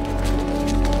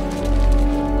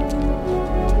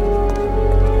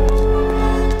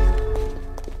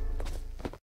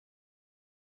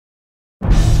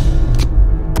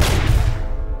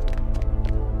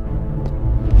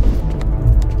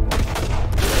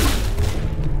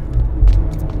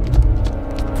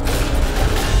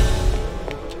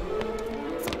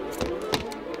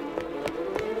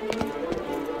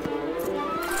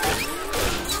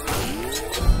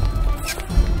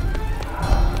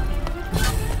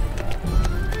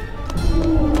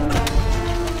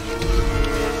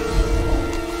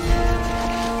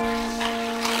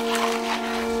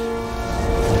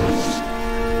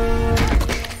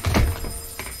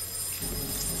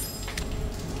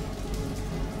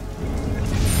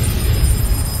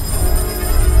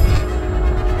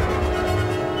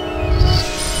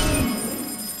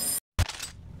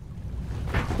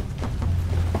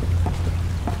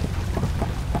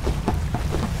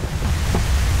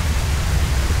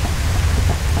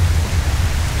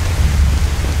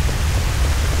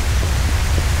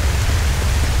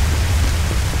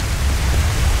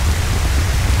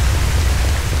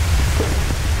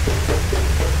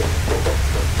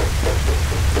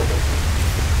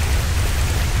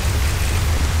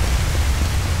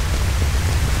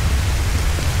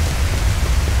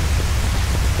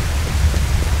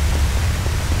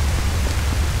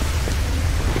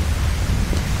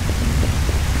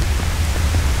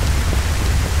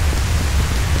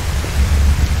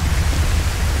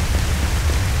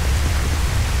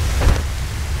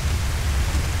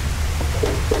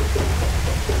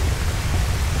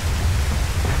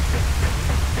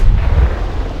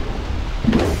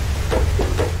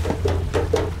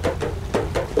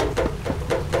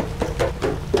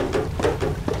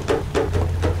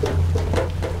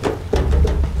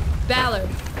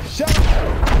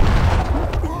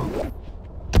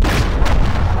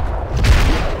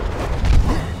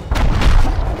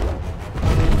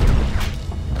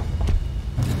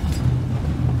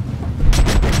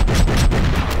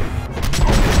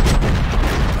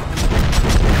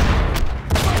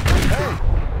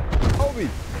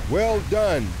 Well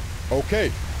done.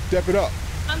 Okay, step it up.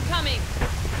 I'm coming.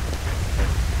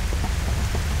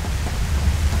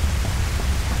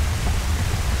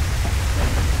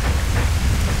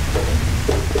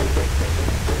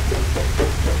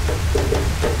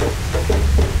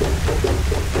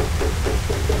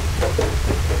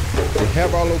 They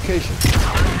have our location.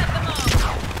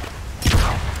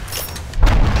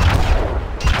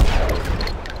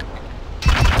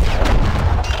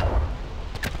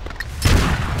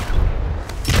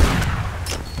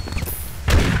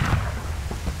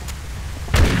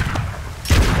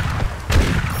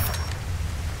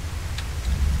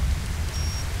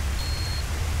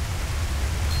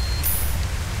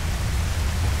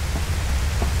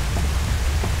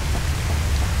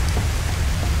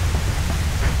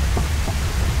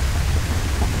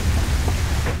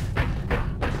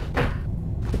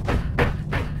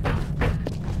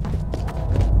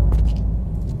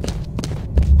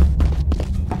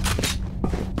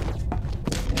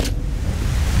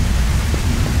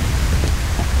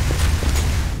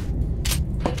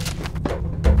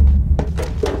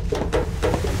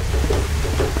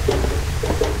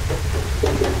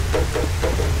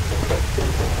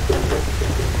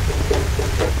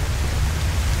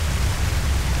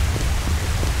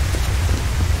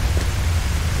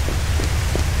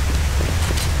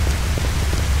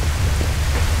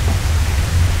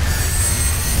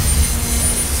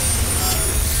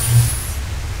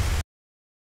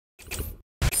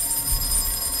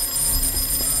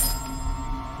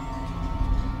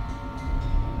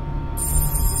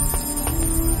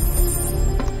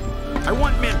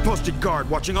 guard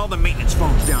watching all the maintenance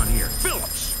phones down here.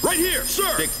 Phillips! Right here,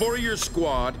 sir! Take 4 of your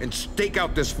squad and stake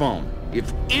out this phone.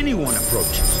 If anyone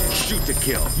approaches, shoot to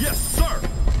kill. Yes, sir!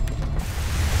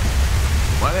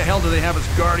 Why the hell do they have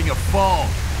us guarding a phone?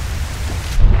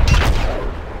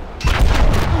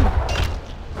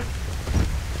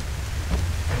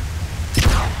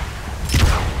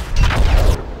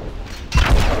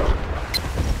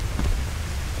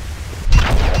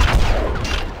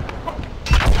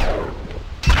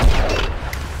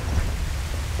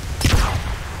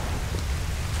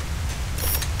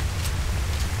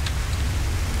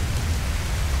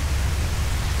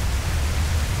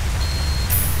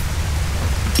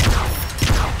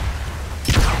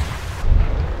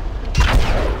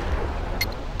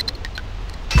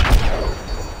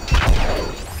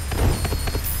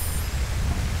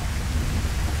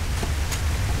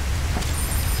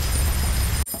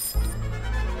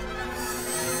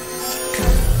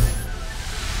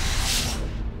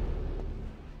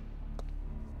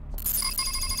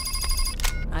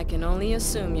 I can only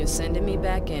assume you're sending me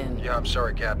back in. Yeah, I'm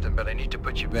sorry, Captain, but I need to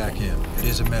put you back in. It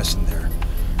is a mess in there.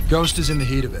 Ghost is in the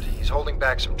heat of it. He's holding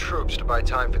back some troops to buy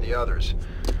time for the others.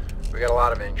 We got a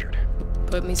lot of injured.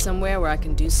 Put me somewhere where I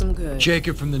can do some good.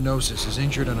 Jacob from the Gnosis is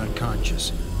injured and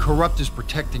unconscious. Corrupt is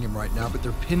protecting him right now, but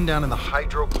they're pinned down in the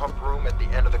hydro pump room at the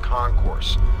end of the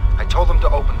concourse. I told them to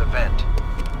open the vent.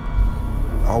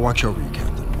 I'll watch over you,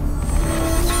 Captain.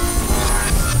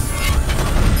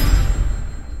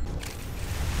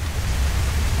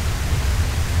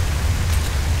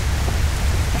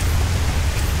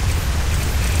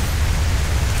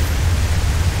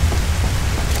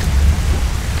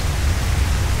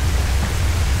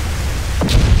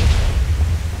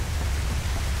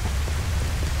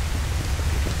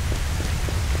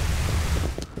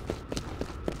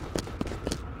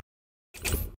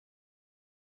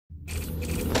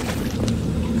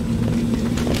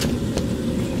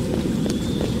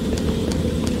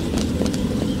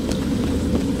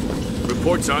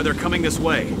 Reports are they're coming this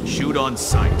way. Shoot on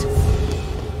sight.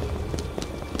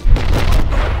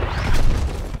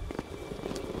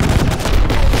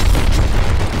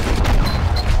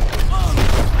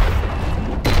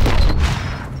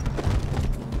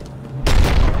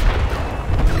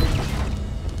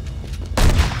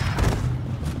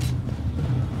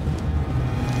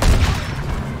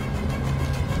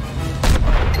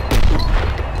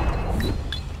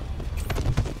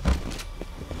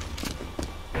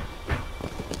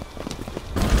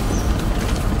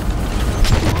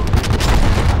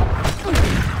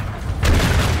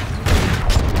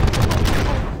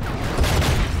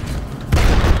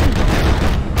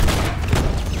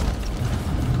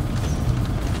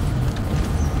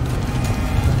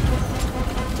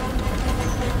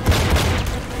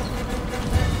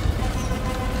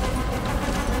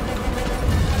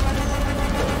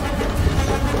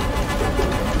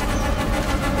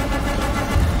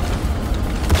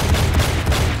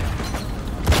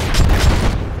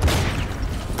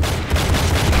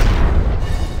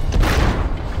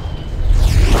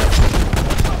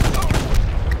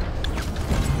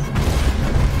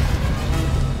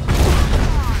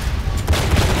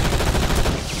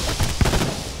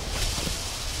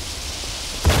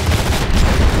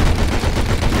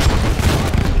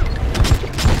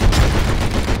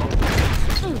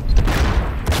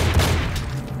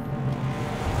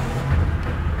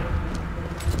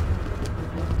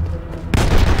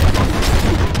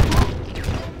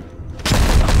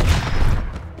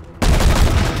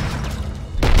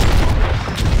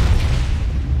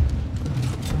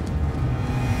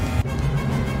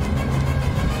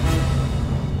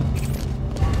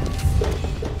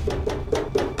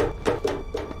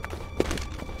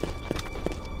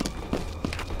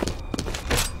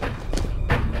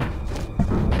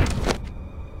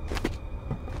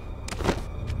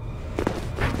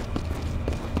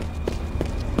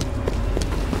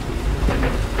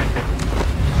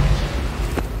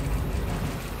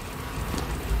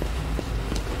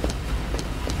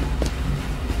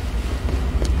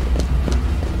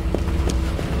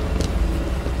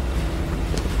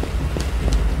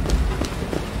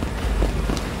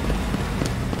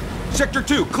 Sector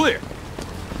 2, clear!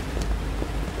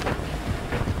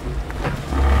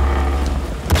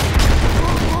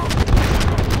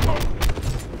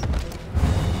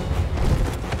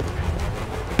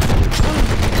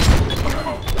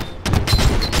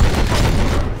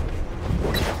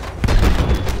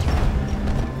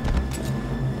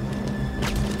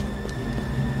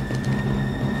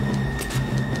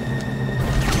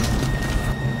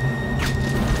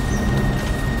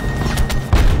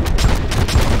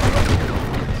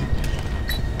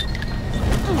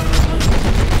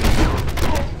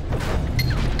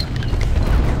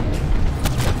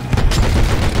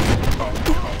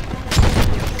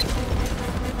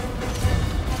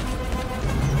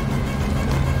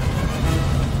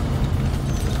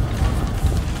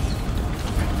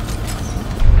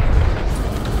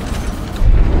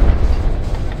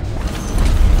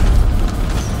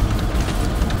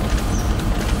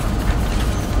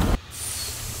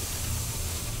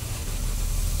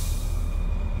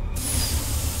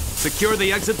 Secure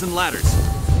the exits and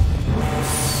ladders.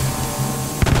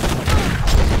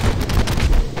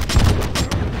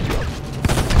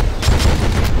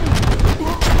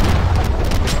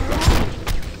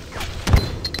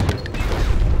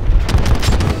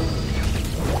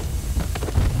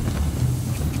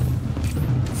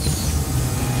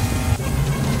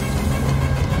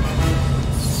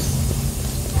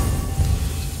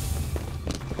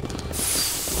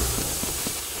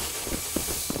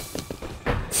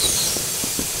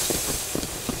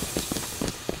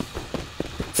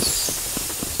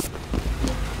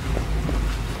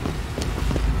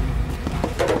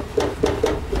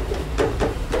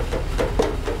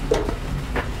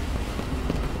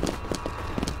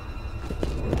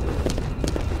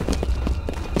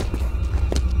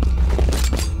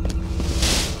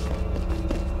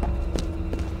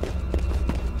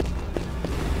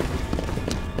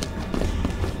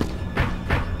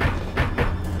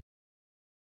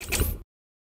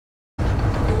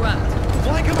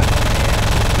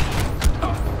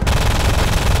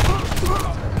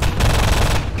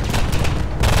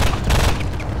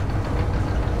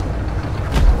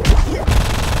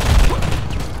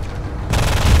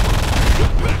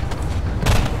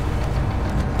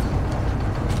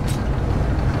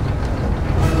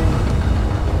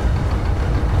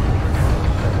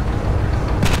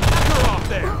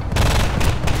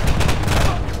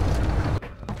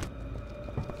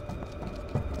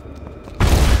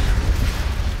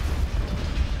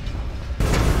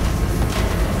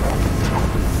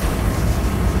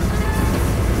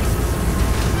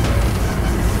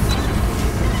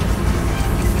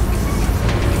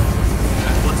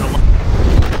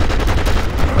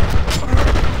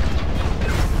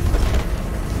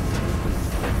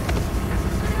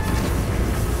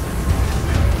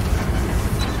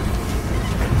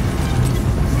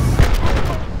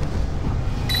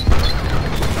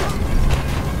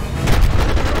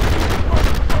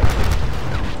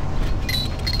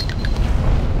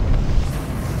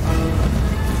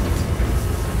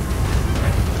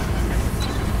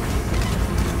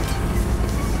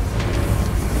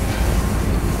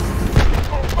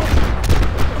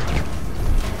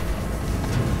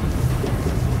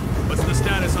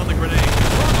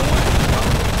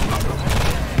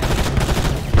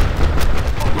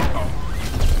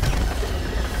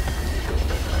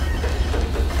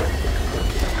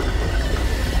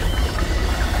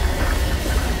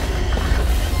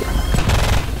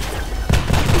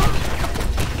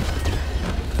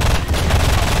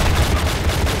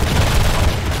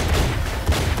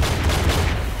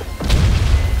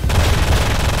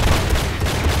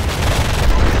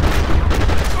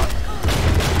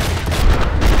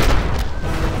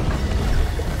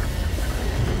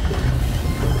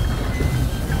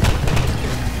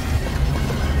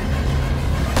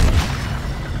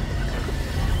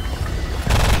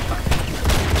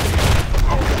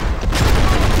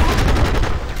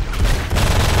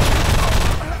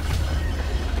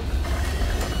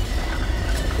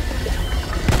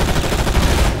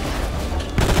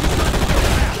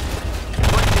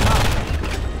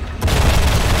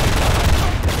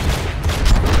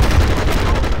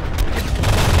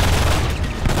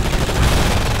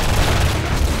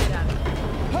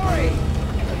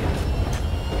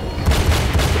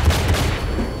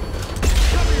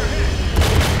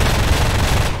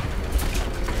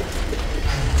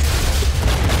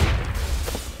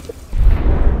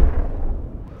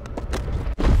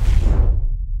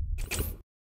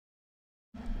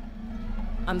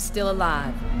 I'm still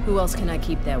alive. Who else can I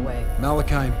keep that way?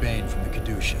 Malachi and Bane from the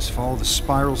Caduceus. Follow the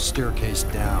spiral staircase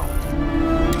down.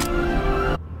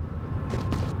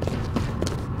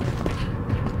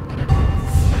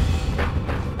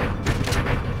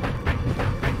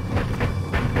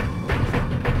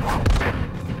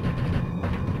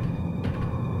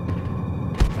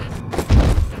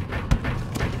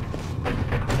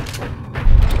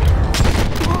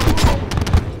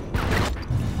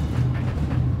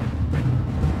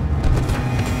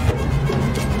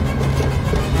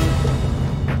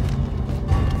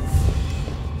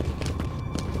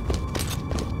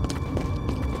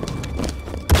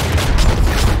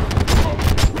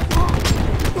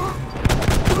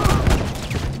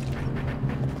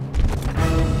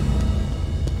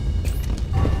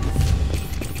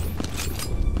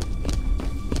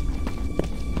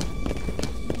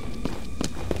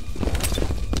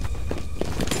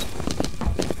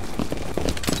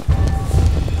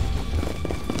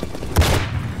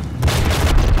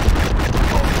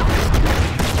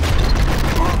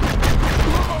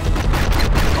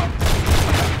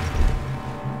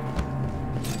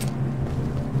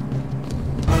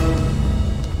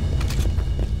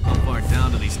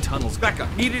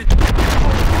 backup. Needed...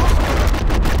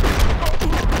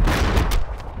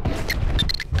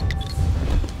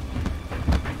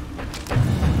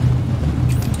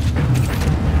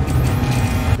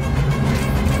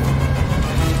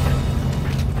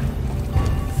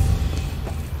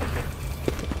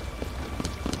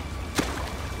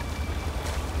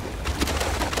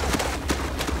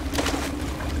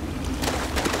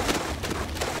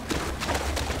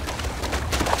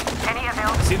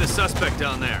 See the suspect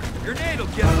down there. Grenade will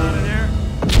get him out of there.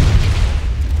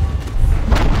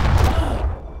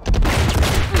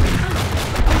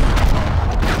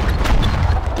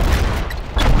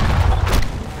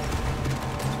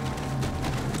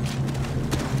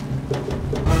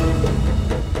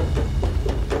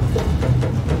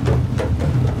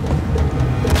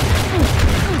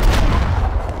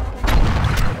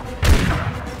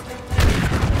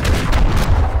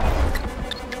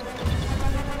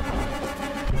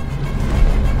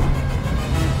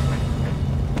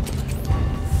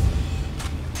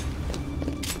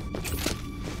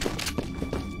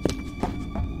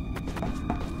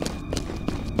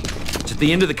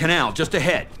 The end of the canal, just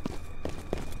ahead.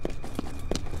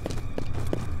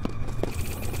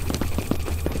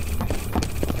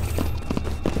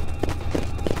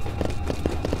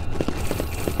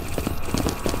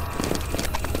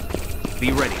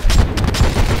 Be ready.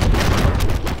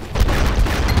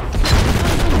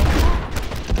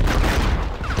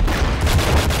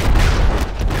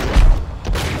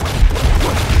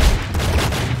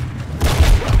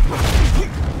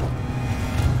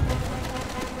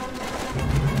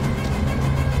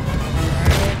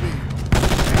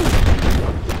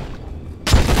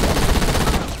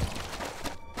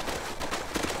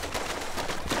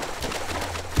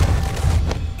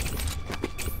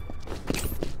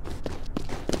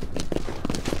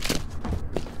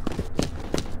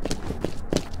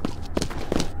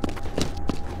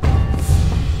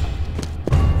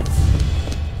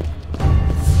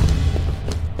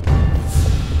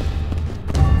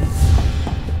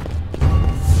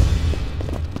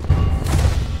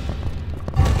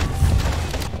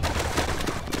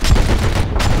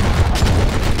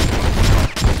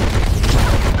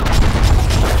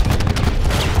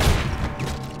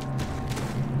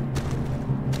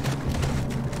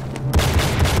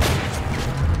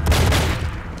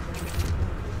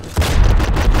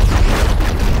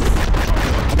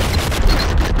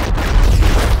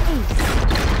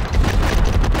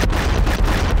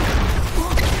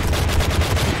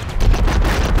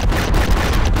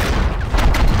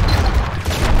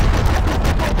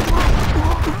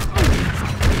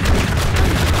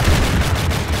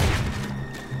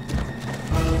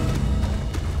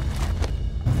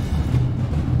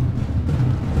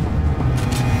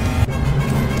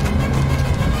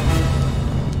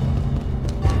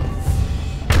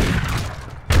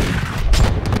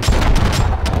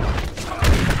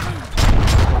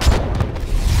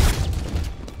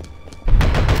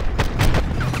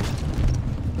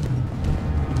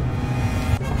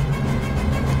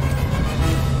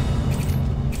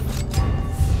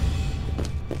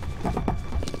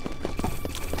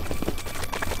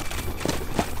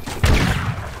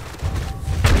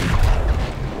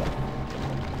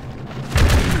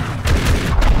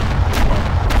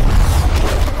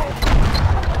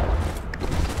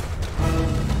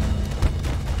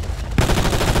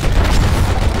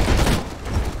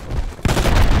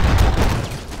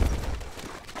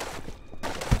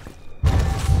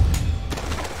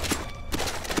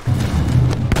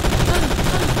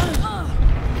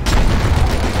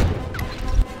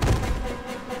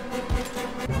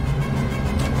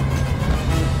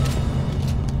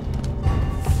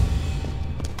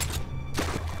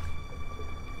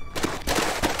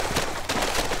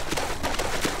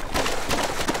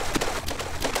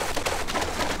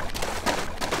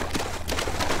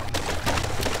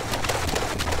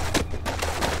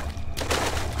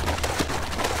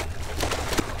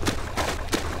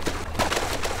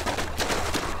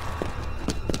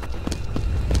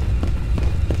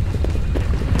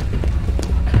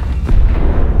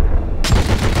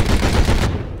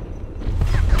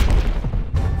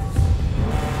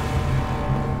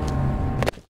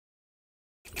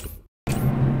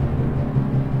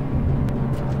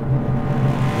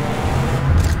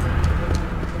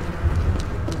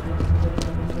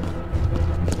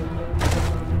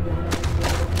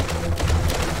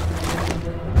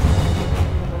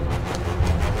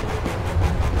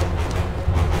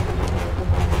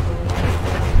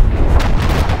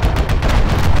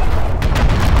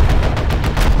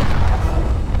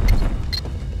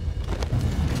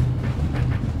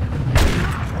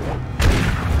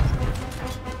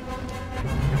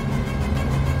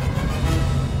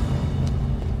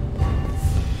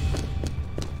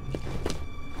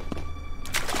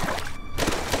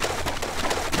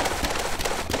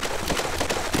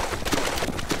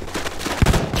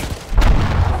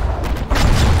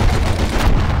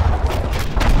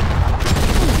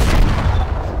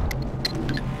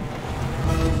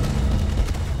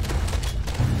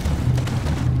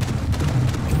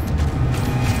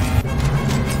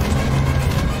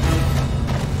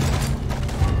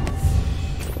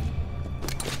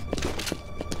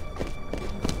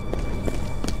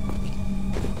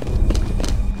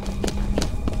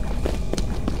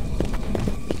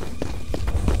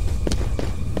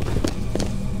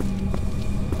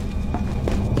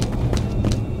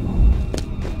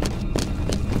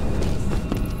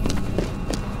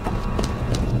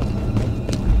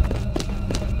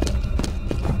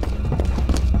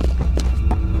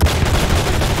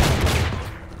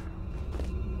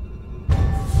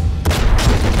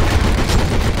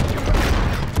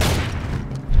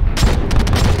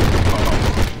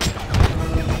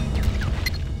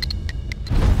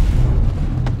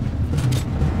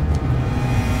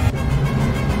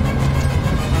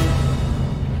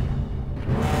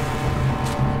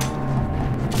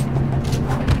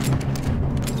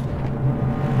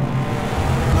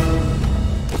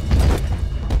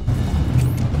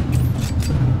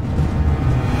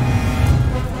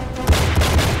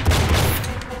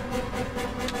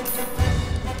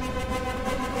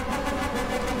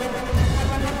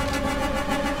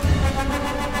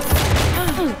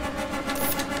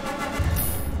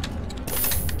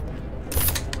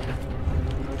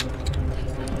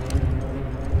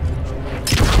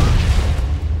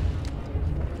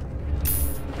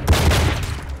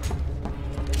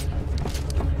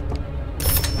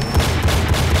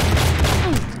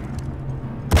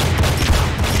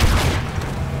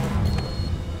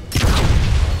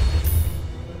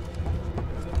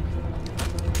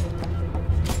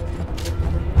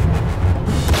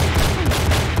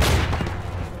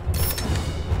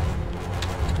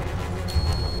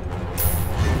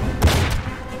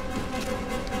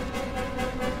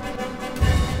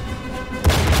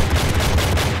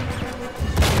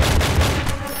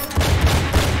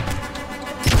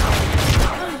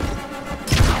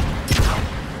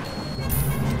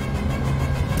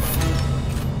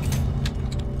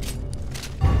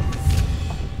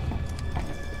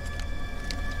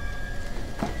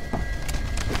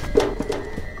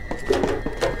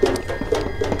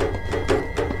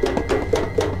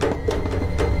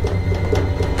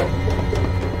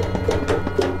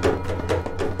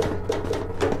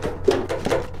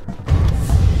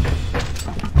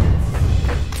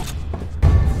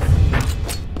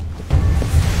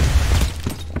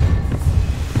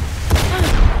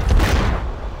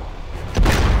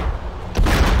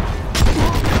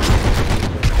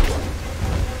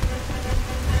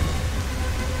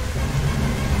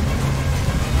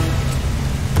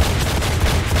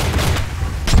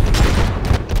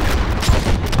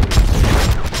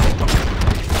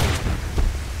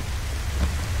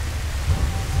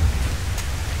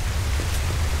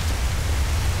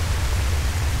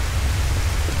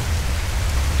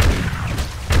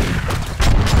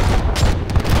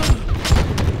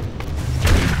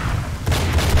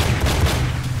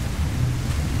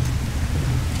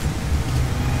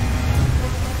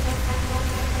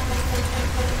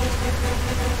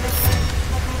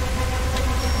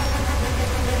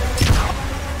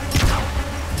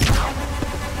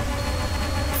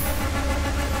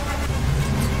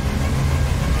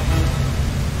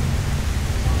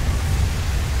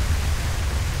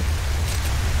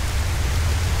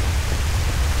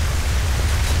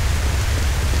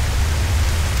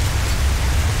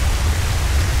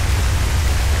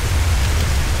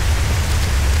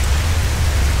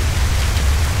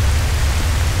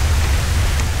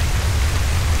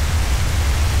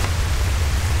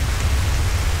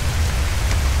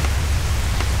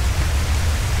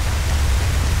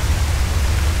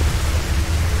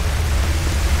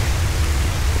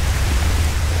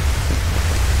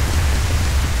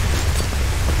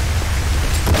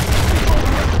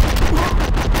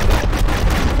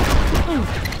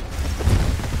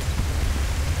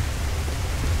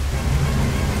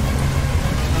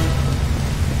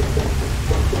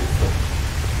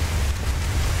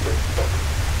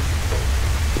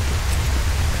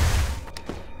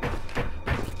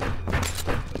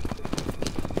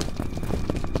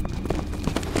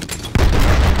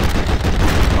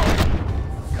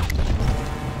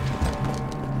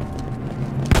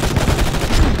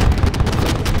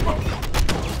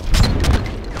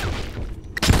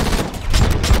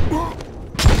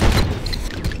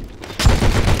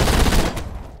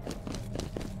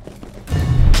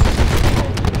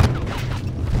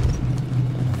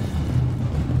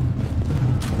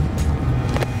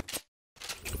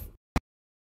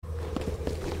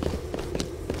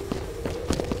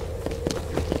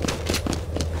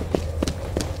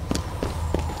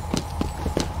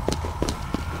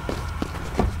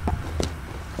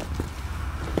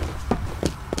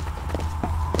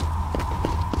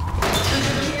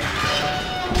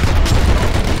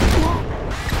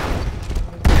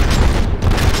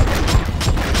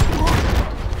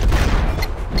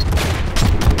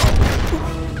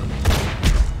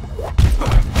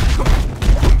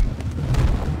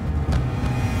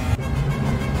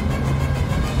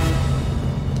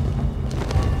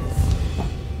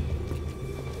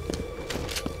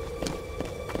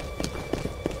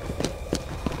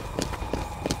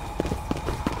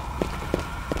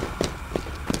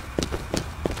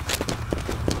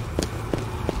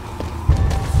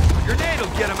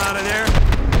 get him out of there.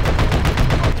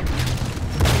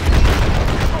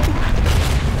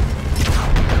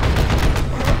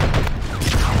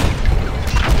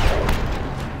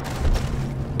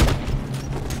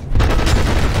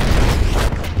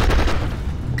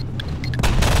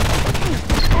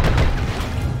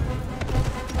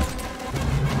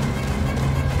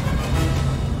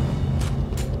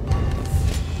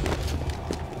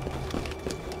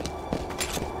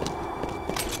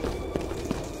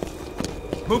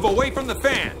 Move away from the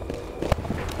fan!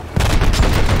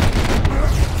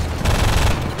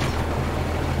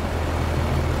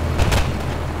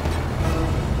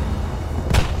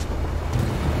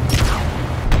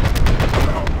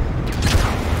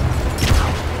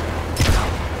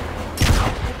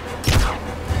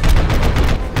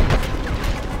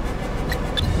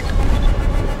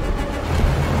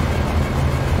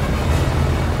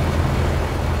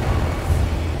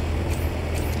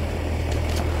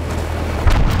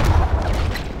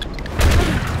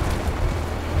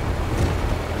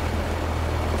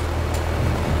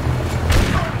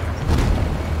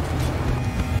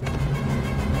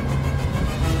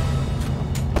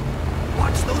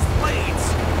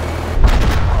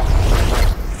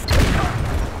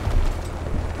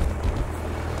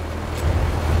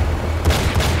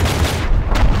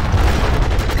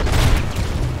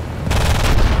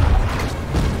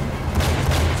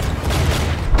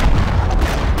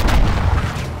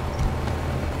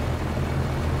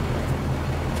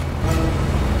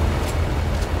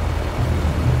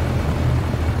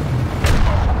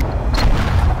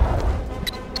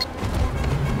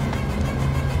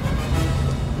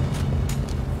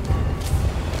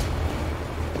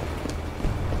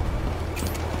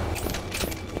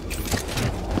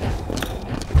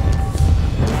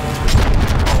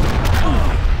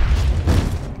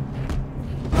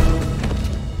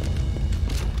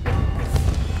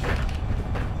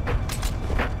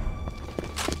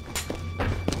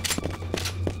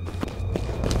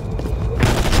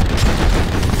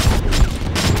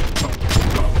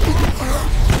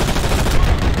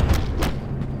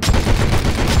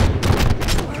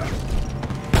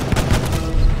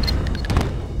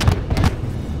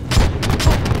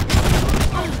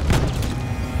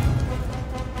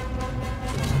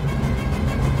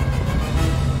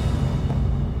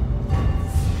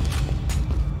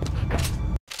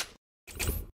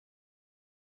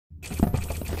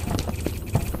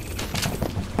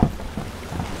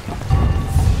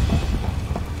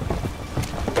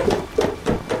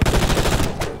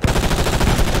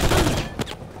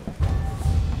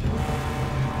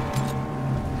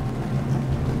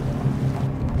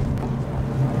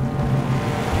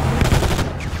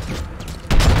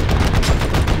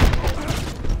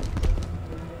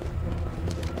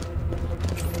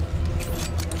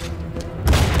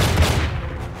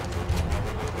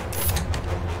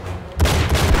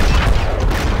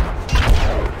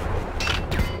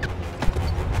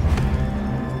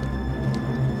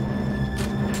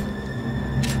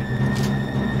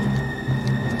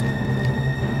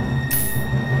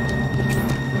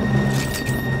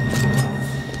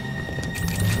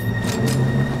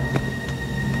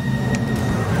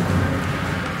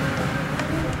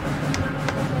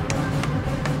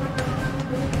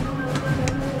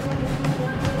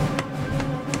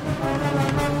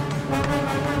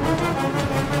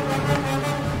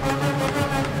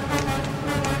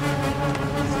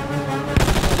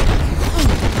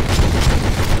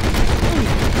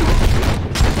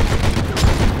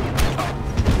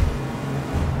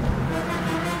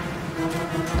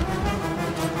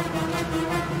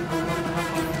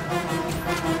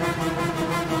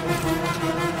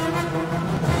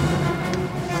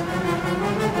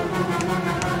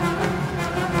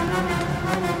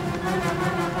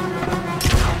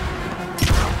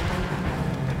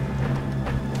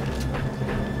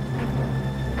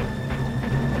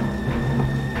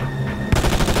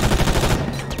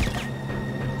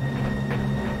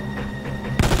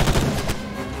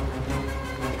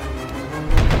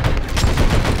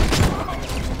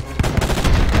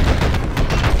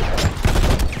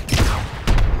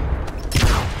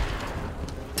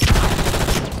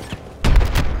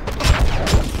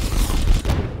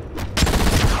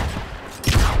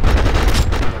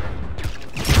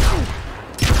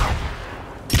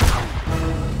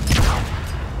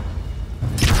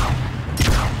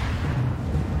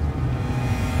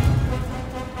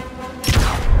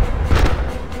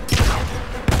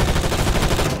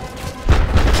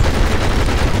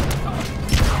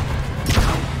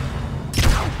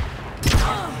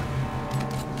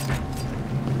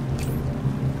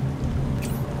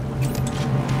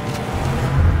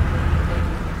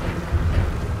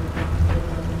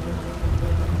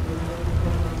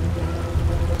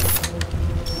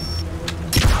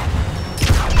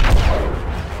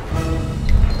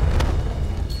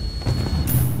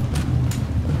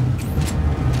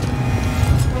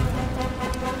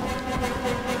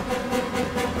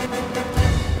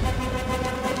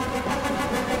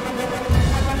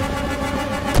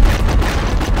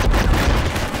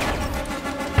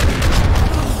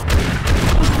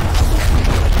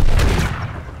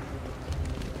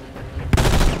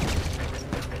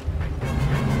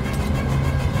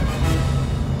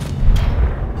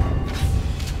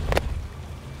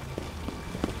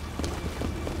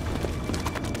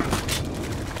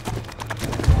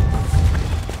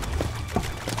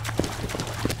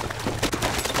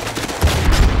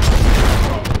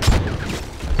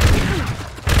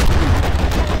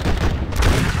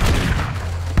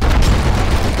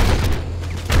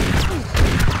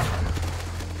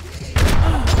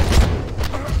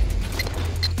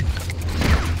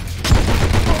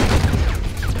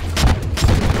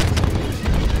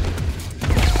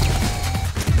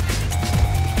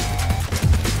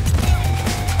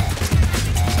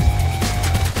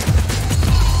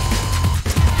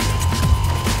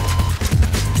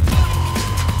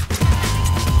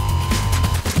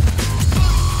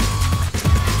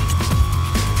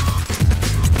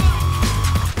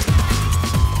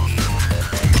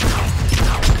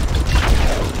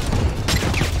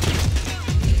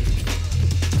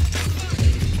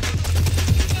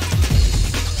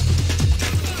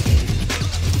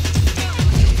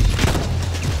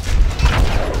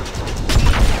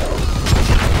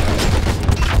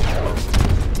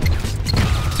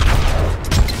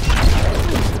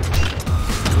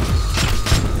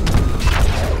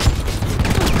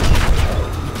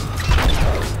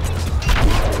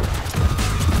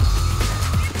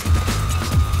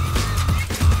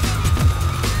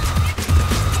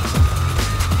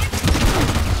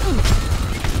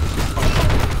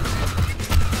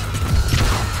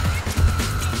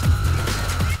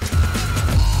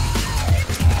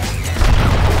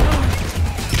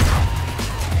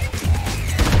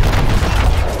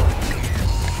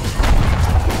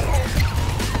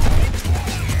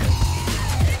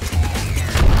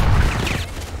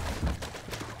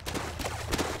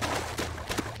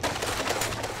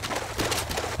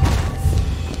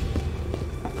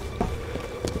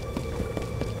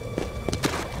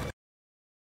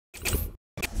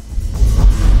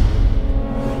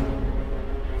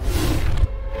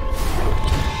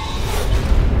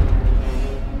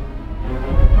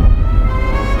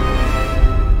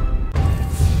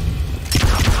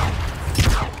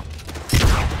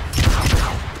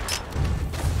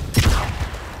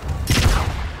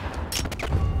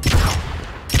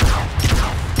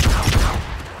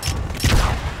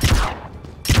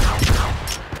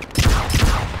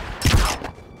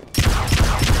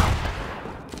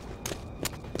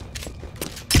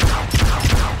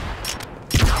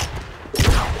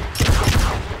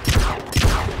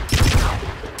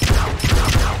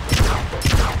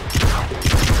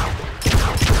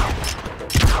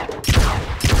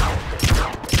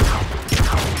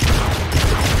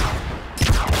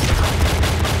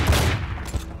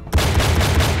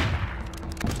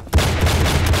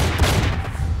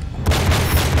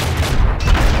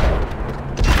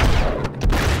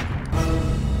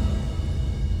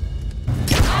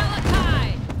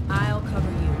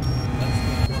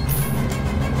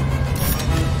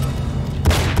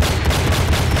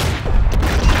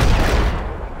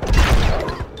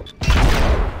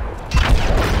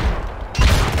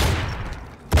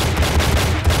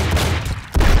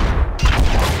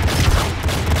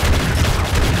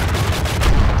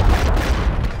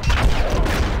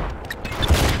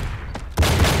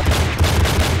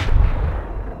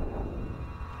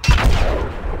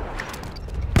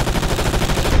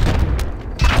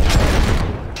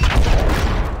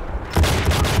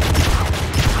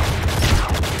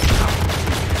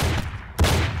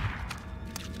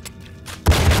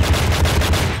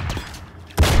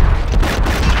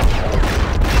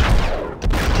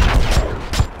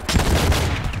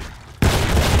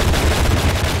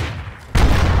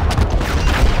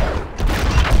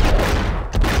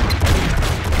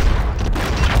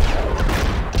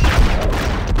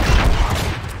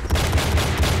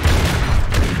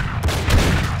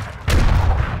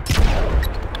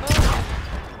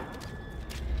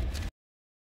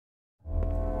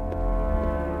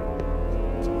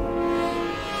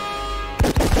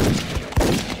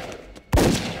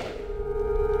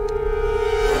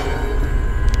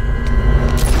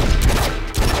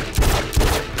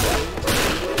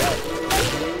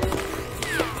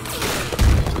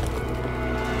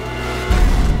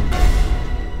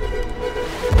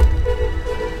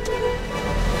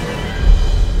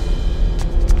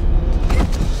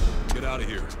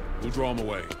 him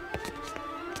away.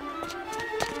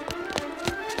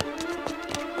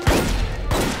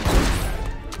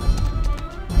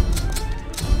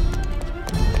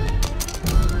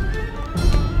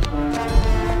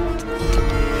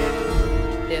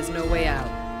 There's no way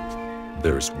out.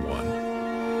 There's one.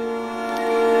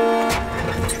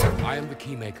 I am the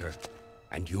Keymaker,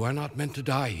 and you are not meant to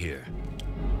die here.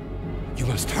 You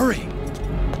must hurry!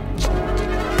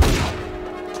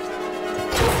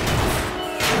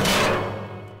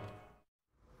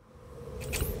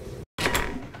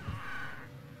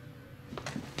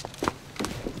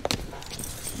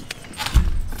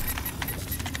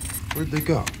 Where'd they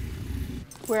go?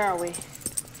 Where are we?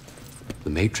 The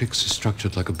Matrix is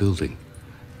structured like a building.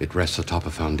 It rests atop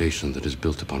a foundation that is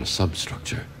built upon a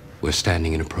substructure. We're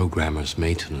standing in a programmer's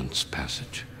maintenance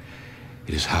passage.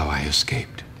 It is how I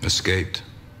escaped. Escaped?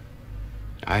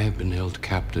 I have been held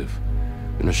captive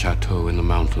in a chateau in the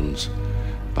mountains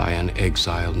by an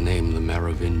exile named the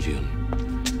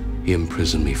Merovingian. He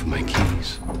imprisoned me for my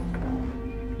keys.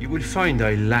 You will find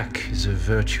I lack the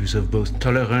virtues of both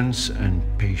tolerance and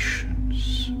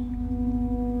patience.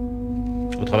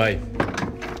 Au travail.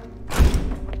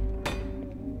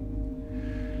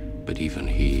 But even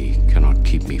he cannot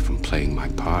keep me from playing my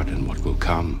part in what will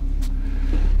come.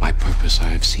 My purpose, I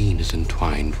have seen, is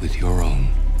entwined with your own.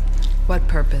 What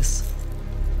purpose?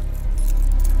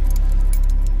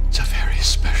 It's a very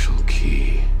special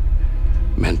key,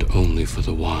 meant only for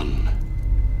the one.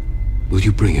 Will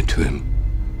you bring it to him?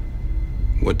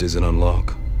 What does it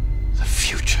unlock? The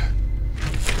future.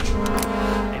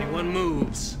 Anyone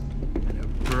moves, and her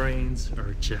brains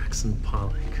are Jackson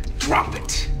Pollock. Drop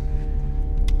it!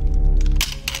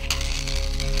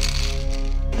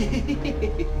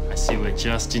 I see we're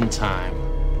just in time.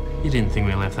 You didn't think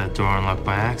we left that door unlocked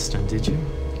by accident, did you?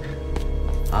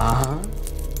 Uh-huh.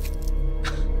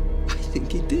 I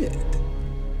think he did.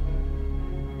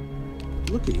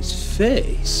 Look at his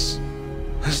face.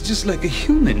 It's just like a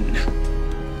human.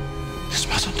 This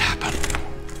mustn't happen.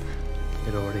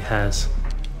 It already has.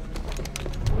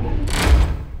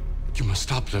 You must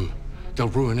stop them. They'll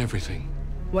ruin everything.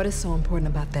 What is so important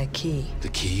about that key? The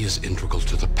key is integral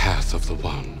to the path of the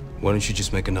one. Why don't you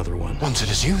just make another one? Once it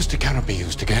is used, it cannot be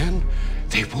used again.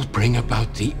 They will bring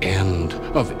about the end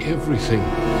of everything.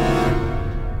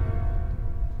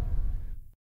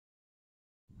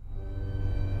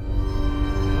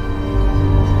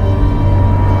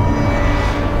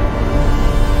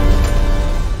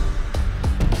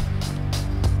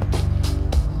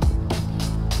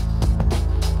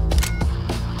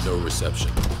 No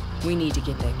reception. We need to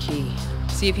get that key.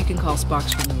 See if you can call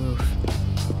Sparks from the roof.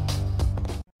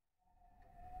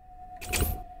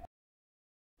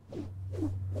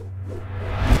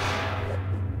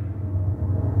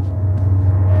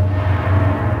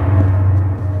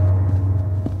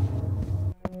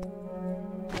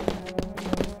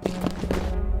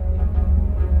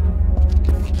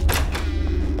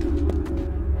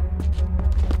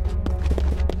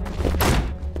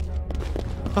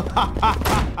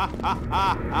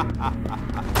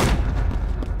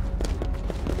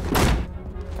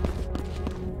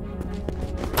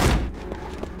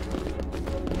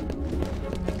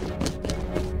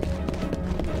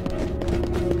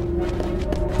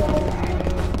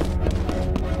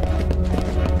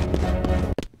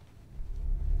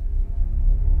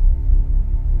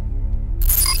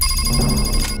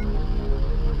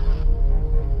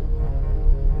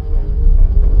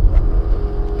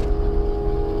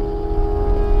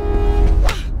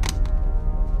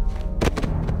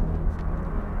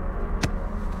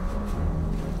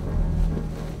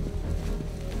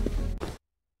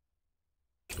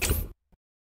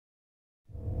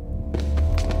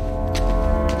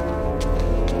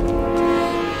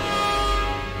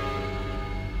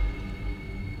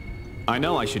 I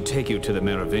know I should take you to the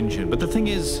Merovingian, but the thing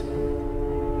is,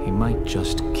 he might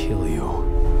just kill you.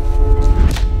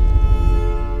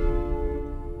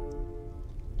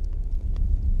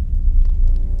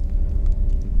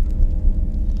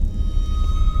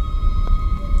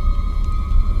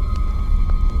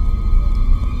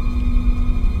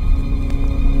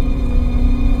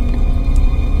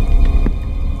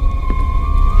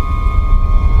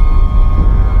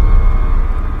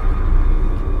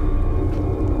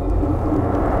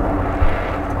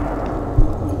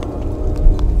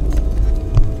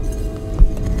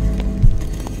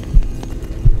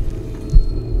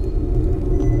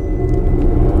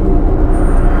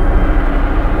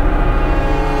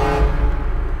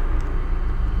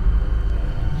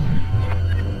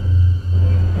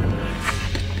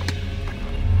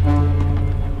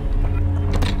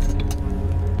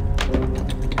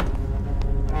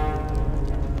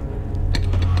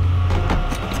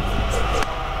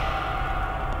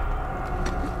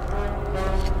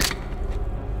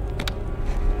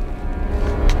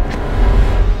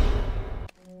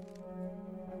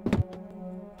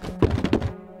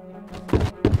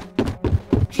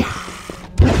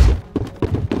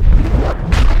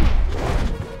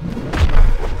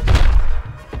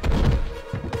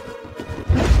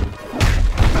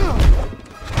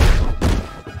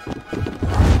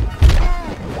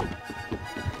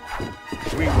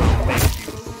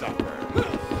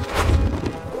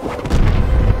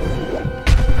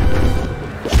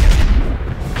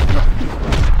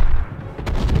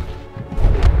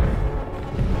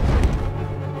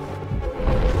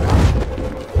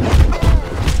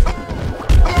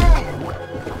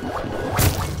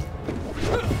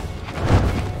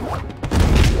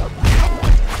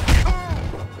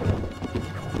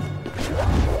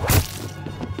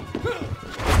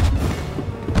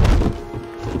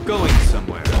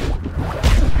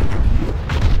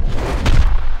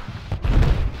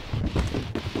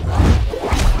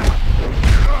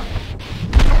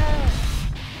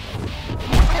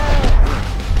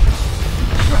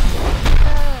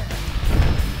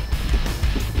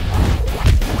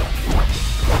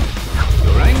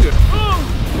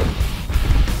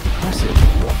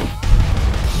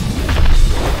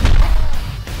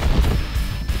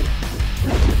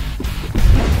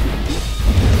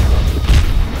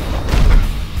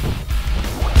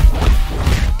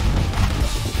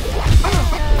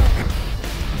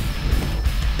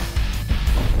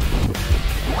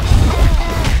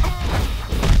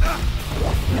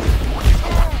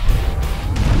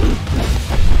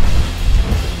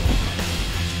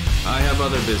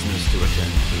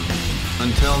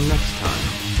 Until next time.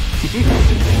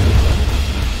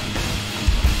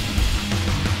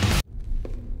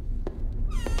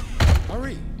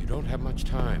 Hurry, you don't have much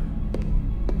time.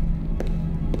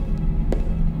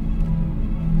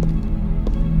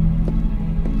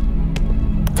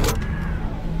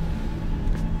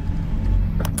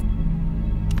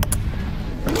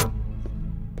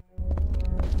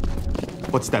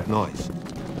 What's that noise?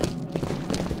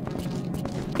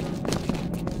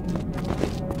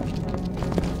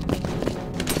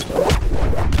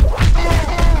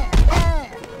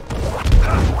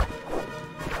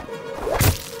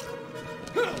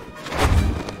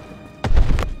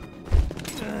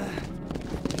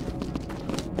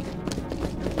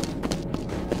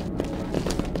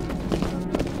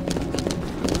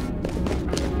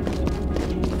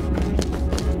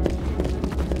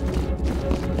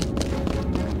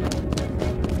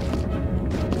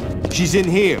 She's in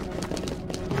here.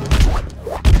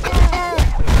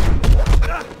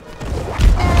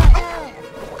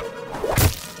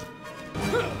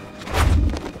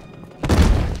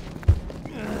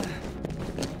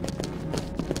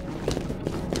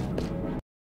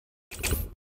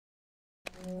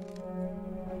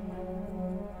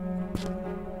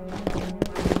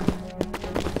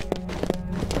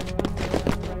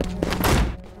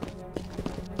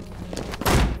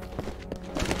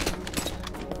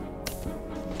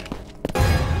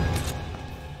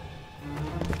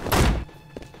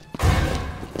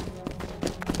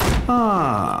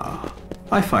 Ah,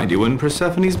 I find you in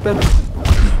Persephone's bedroom.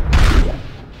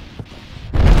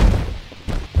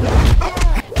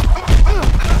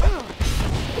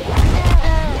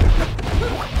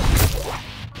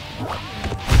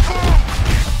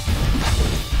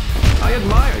 I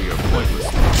admire your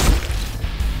pointlessness.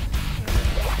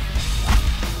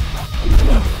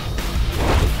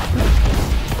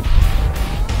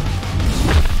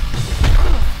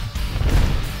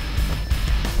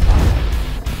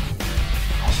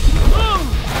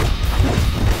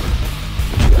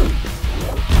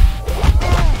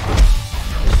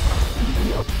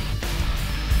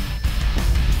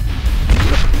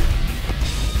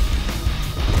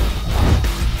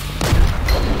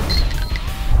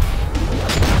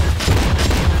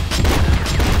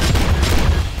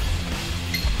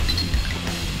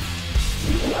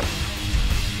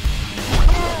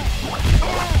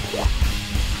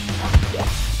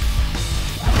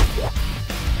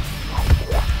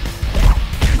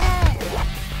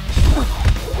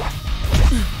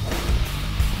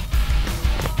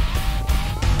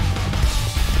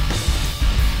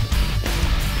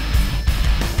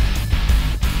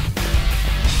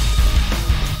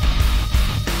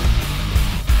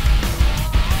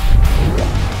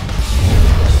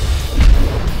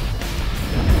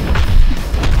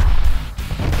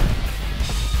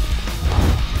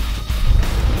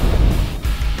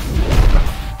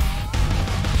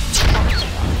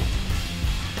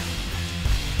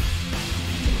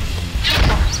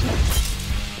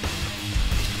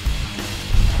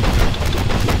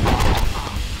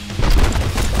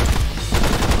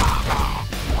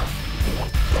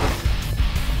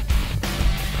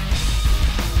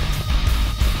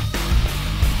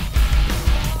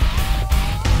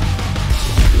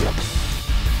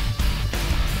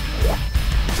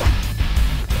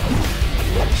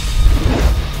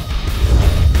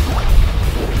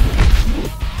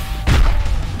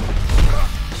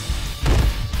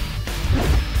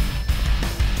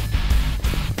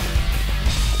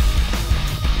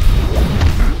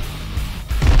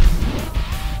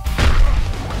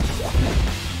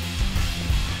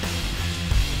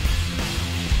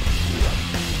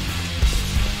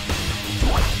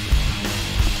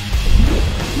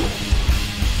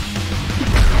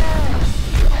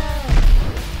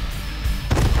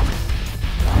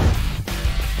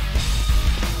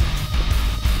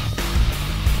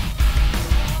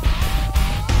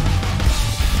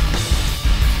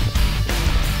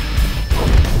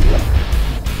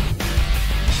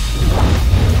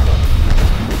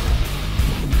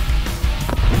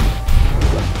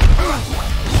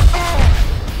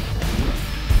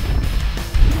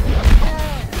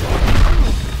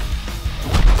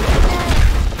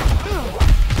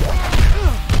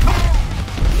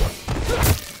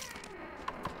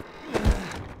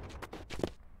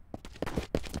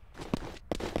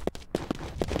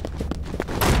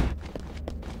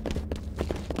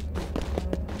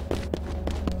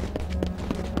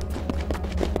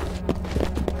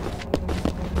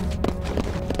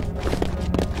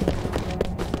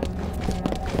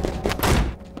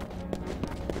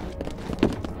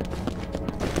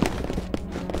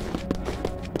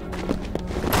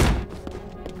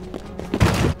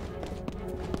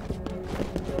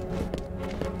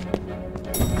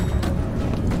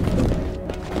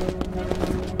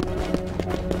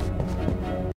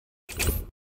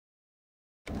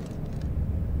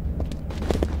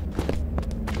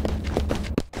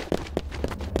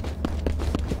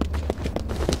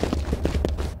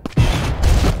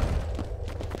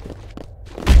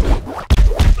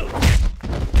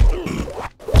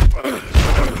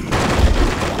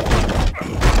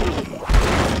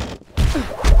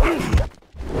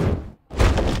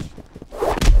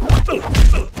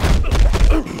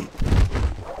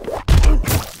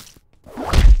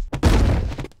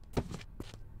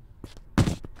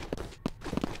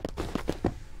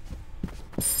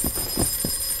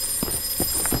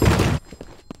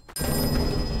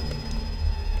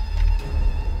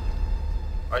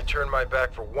 turn my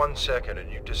back for 1 second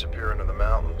and you disappear into the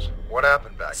mountains. What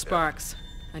happened back Sparks,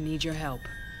 I need your help.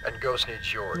 then? And Ghost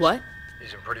needs yours. What?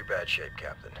 He's in pretty bad shape,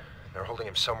 Captain. They're holding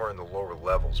him somewhere in the lower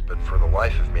levels, but for the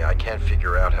life of me, I can't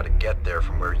figure out how to get there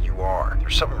from where you are.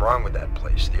 There's something wrong with that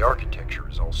place. The architecture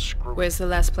is all screwed. Where's the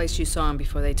last place you saw him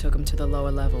before they took him to the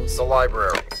lower levels? The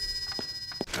library.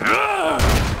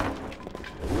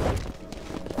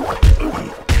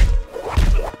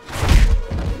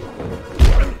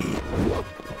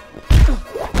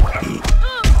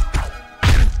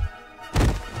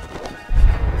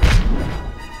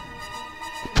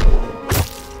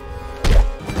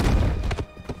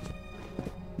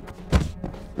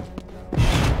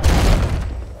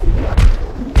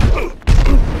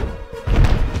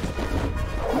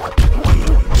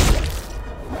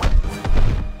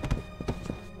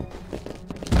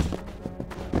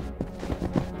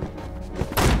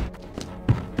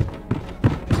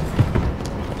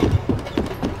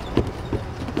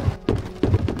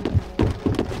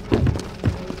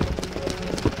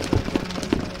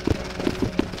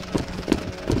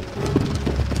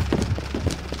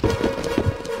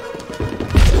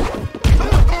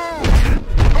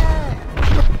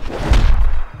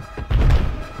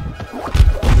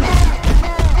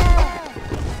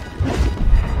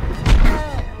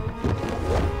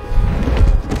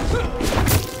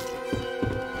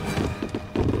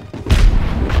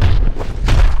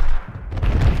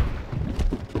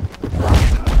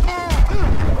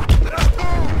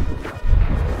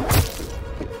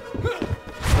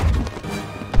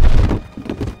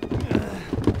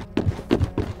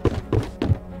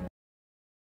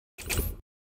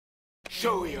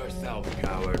 Show yourself,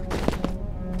 coward.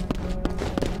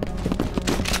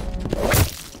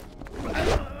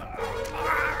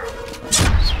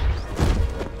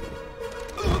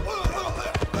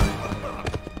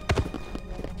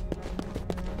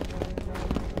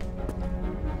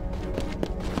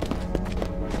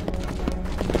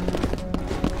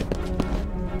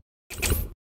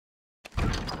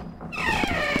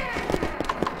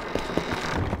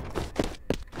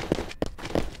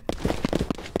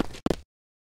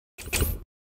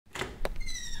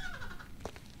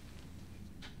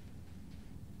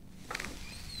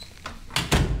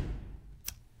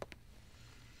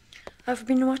 I've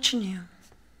been watching you.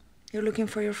 You're looking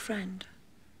for your friend.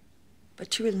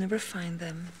 But you will never find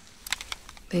them.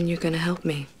 Then you're gonna help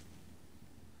me.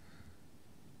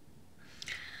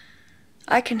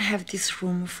 I can have this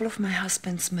room full of my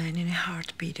husband's men in a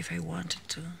heartbeat if I wanted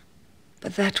to.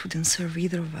 But that wouldn't serve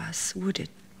either of us, would it?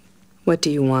 What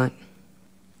do you want?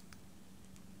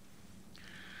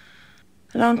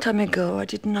 A long time ago, I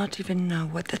did not even know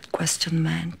what that question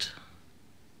meant.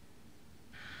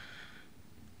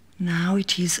 Now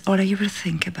it is all I ever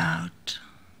think about.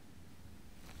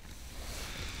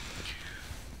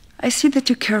 I see that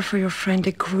you care for your friend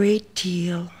a great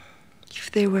deal.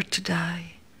 If they were to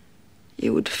die,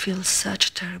 you would feel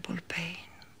such terrible pain.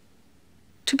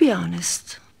 To be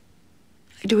honest,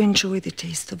 I do enjoy the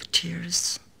taste of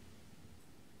tears.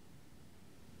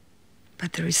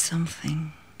 But there is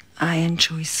something I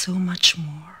enjoy so much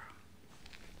more.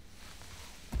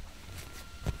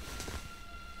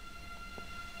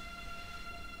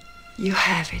 You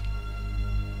have it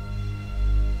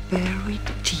very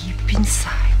deep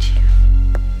inside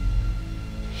you,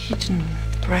 hidden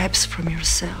perhaps from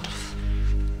yourself.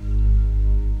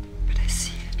 But I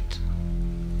see it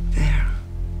there,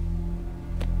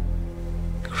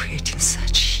 creating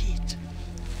such heat.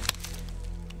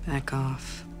 Back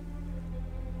off.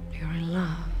 You're in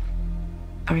love,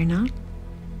 are you not?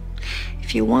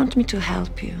 If you want me to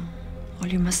help you, all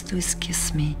you must do is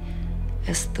kiss me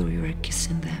as though you were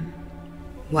kissing them.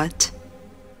 What?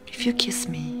 If you kiss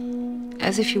me,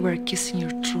 as if you were kissing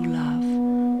your true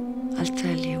love, I'll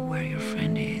tell you where your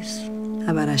friend is.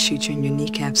 How about I shoot you in your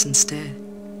kneecaps instead?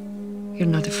 You're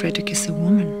not afraid to kiss a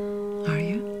woman, are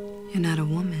you? You're not a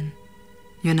woman.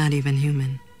 You're not even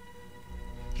human.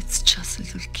 It's just a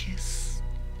little kiss.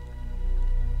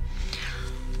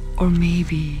 Or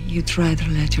maybe you'd rather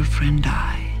let your friend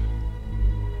die.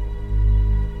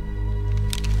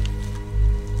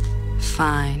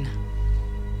 Fine.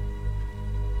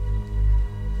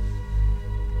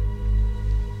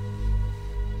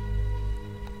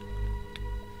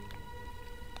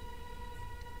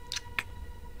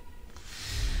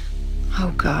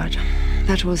 Oh, God,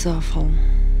 that was awful.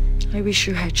 I wish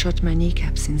you had shot my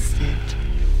kneecaps instead.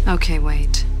 Okay,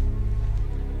 wait.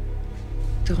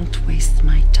 Don't waste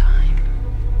my time.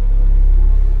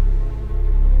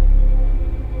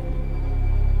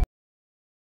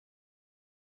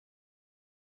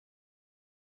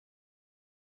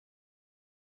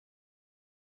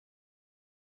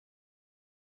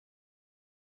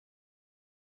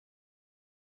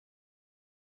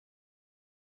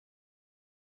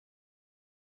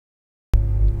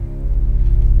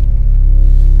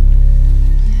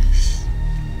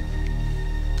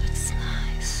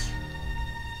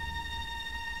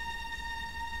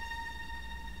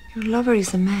 Your lover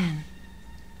is a man.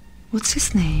 What's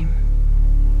his name?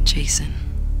 Jason.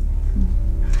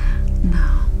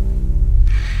 No.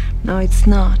 No, it's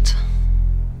not.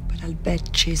 But I'll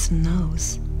bet Jason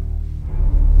knows.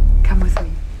 Come with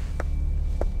me.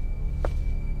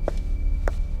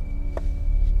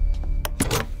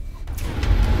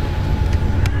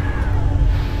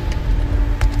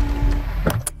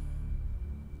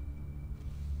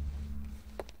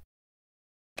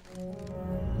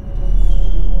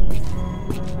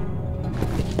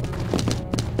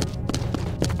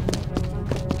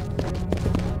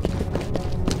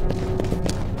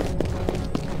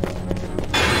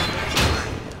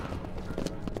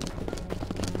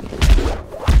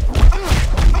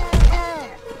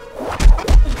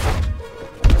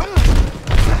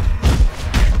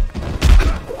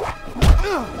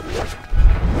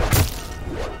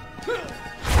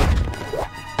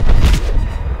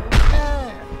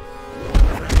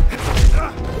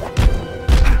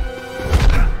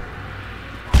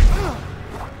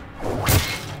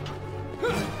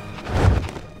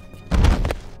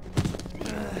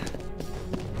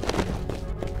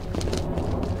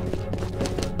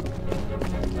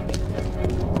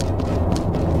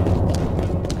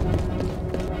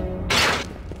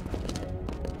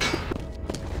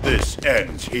 This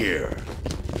ends here.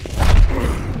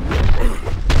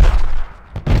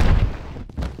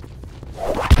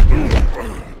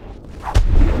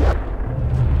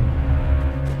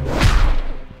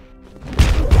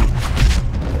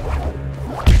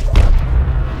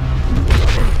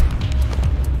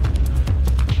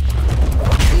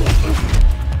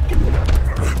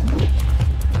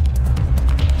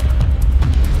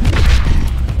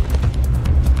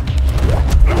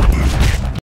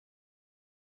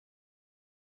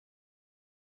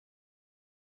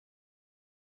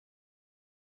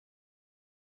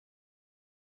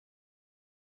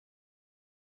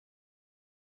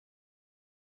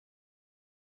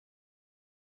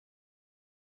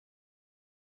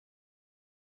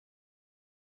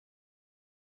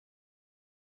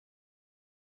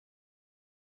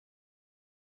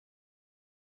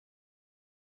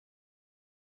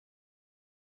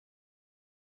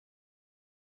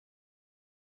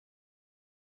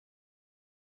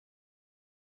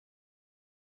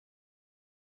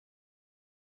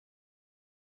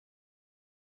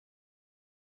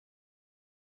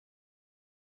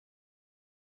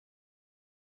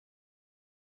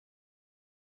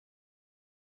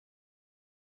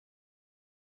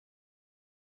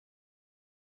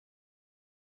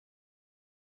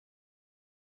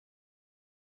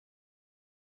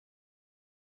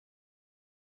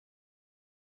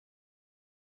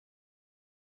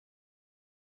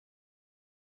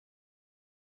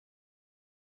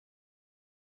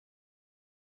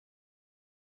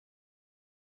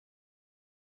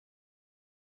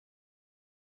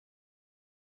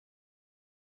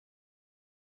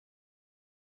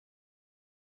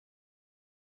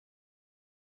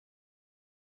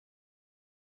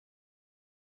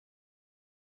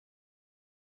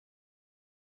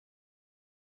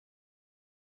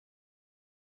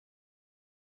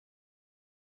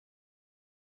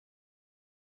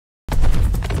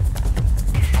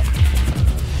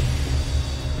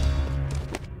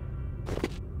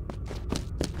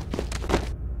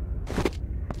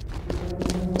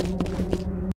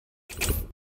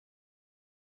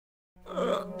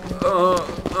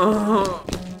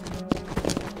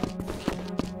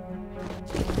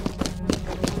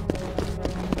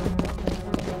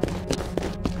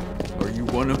 Are you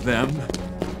one of them?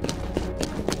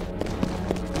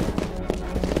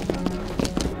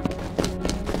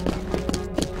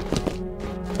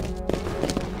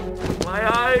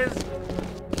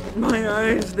 My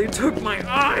eyes, they took my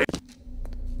eyes!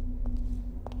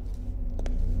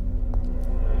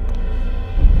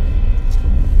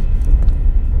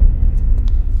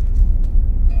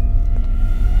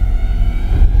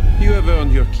 You have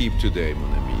earned your keep today,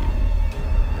 mon ami.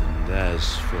 And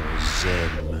as for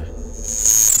them,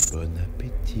 bon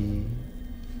appétit.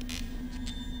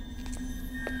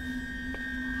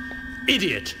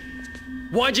 Idiot!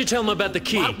 Why'd you tell him about the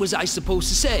key? What was I supposed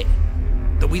to say?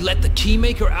 That we let the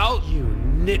keymaker out? You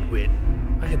nitwit.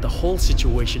 I had the whole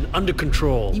situation under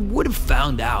control. He would have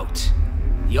found out.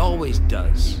 He always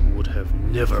does. He would have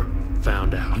never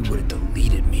found out. He would have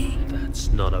deleted me. That's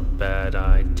not a bad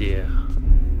idea.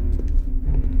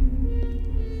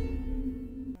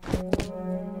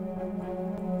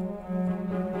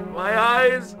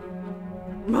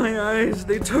 My eyes,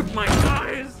 they took my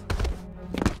eyes!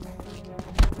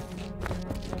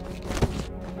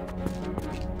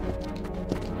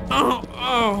 Oh,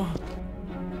 oh!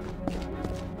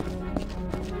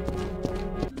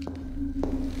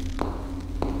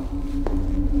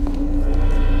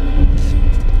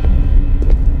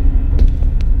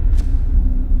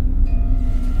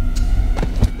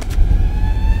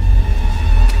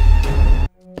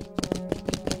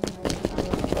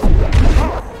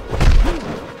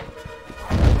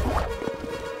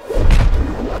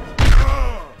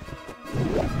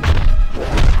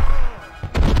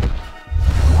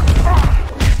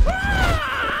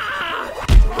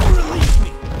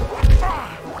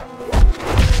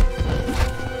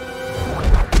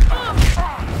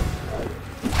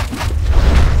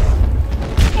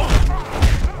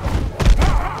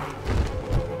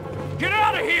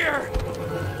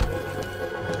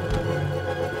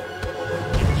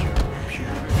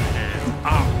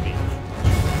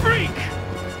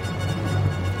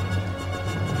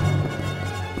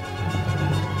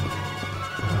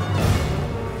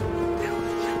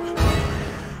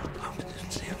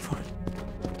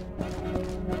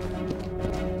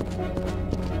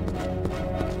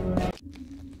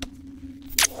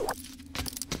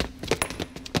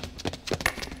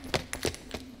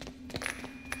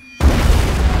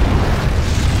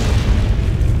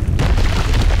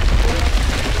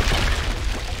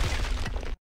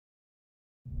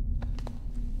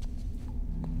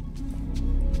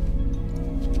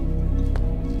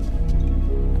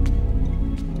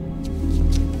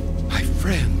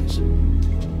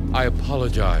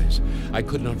 apologize. I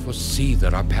could not foresee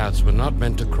that our paths were not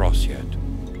meant to cross yet.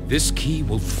 This key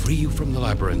will free you from the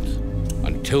labyrinth.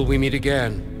 Until we meet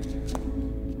again.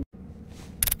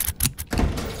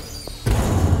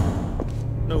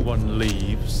 No one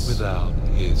leaves without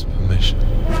his permission.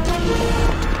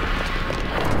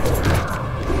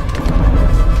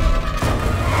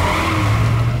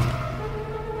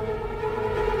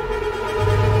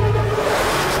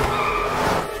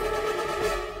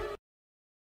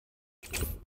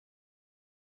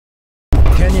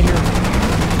 Can you hear me?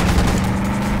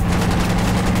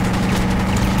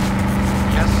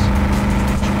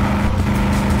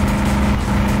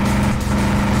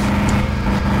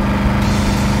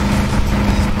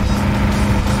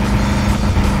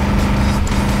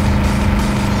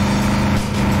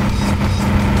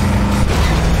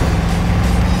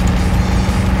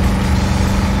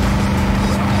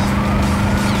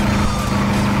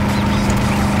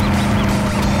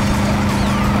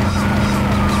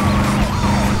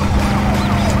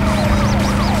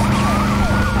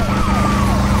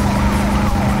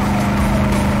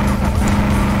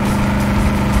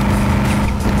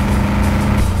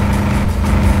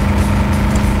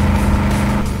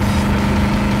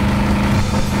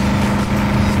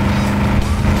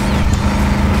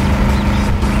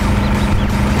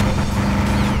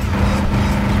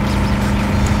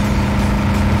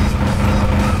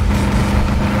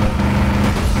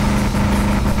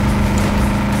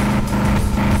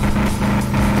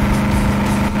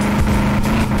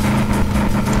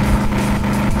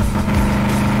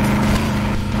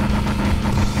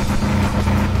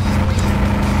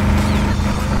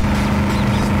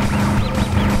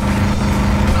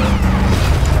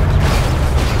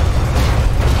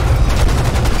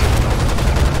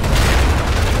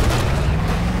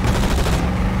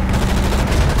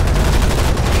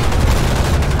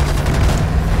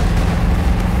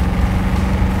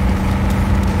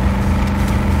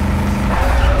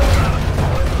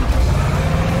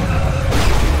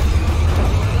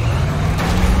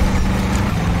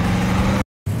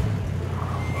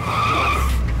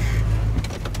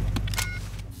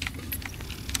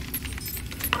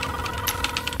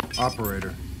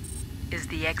 Operator. Is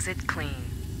the exit clean?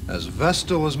 As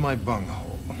vestal as my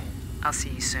bunghole. I'll see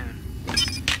you soon.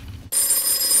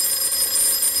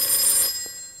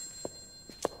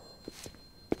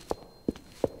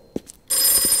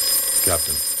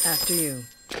 Captain. After you.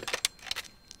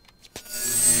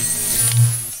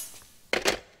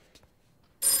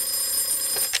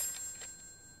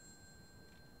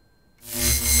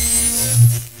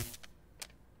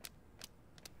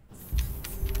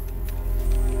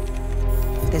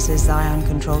 This is Zion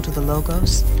Control to the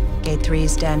Logos. Gate 3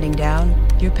 is standing down.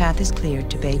 Your path is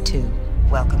cleared to Bay 2.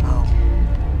 Welcome home.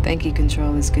 Thank you,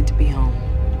 Control. It's good to be home.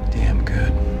 Damn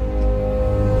good.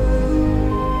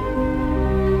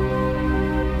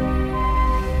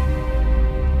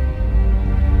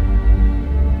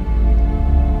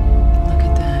 Look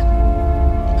at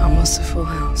that. Almost a full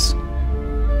house.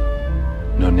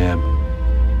 No nab.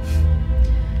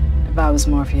 If I was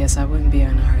Morpheus, I wouldn't be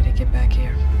in a hurry to get back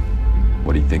here.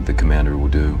 What do you think the commander will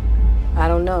do? I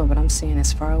don't know, but I'm staying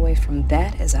as far away from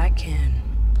that as I can.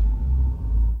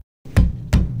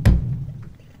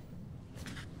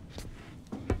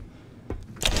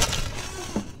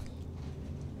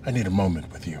 I need a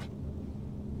moment with you.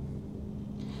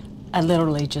 I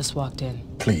literally just walked in.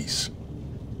 Please.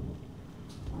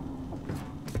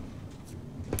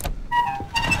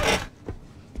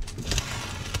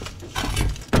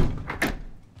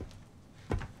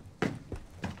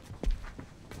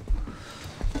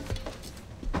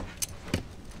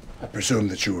 I presume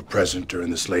that you were present during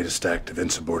this latest act of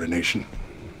insubordination.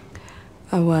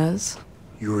 I was.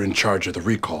 You were in charge of the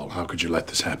recall. How could you let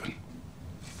this happen?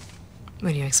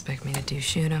 What do you expect me to do,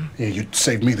 shoot him? Yeah, you'd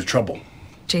save me the trouble.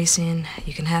 Jason,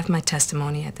 you can have my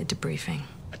testimony at the debriefing.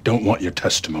 I don't want your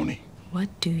testimony. What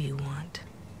do you want?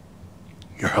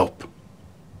 Your help.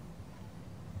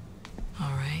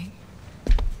 All right.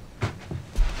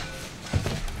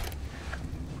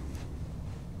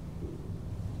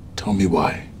 Tell me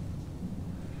why.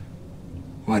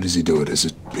 Why does he do it? Is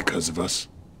it because of us?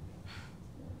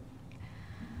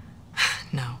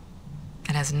 No.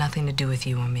 It has nothing to do with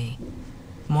you or me.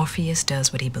 Morpheus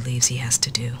does what he believes he has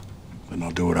to do. Then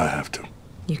I'll do what I have to.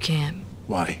 You can't.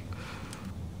 Why?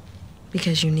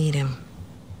 Because you need him.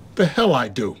 The hell I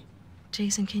do.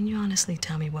 Jason, can you honestly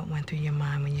tell me what went through your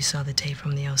mind when you saw the tape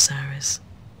from the Osiris?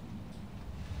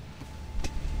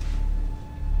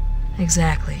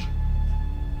 Exactly.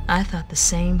 I thought the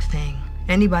same thing.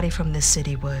 Anybody from this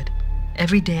city would.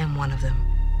 Every damn one of them.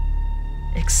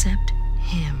 Except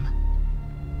him.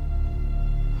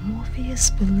 Morpheus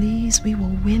believes we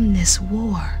will win this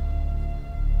war.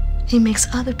 He makes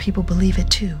other people believe it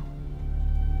too.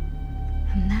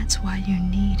 And that's why you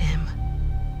need him.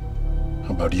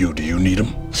 How about you? Do you need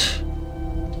him?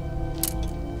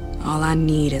 All I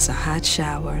need is a hot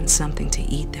shower and something to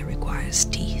eat that requires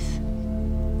teeth.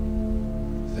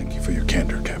 Thank you for your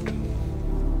candor, Captain.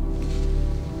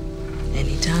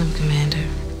 Anytime, Commander.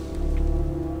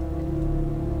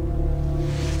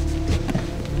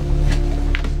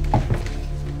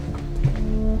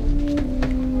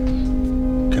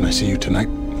 Can I see you tonight?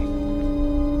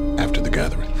 After the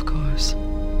gathering? Of course.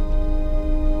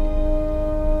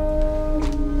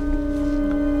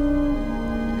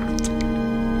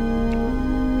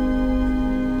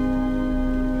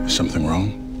 Is something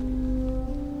wrong?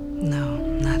 No,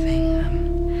 nothing.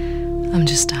 I'm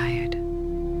just tired.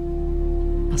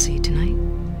 I'll see you tonight.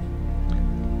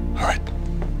 All right.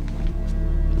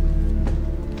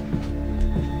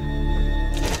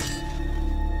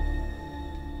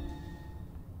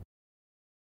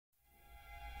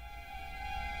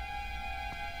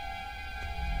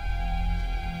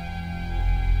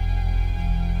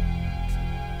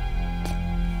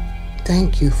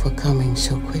 Thank you for coming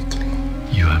so quickly.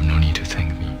 You have no need to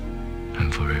thank me.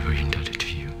 I'm forever indebted to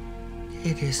you.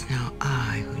 It is now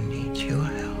I who need your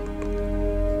help.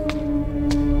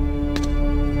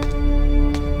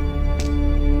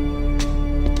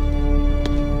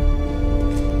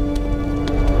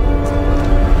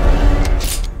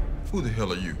 Who the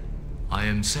hell are you? I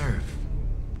am Seraph,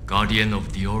 guardian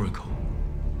of the Oracle.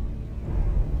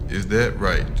 Is that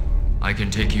right? I can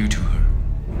take you to her.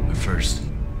 But first,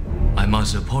 I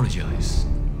must apologize.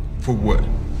 For what?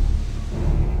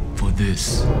 For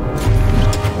this.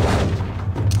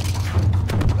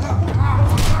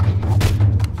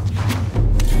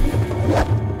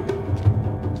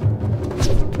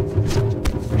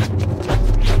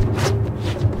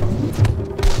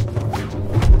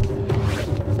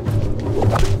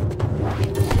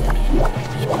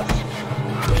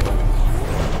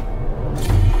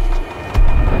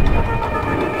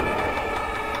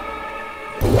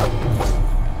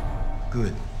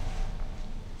 Good.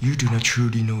 You do not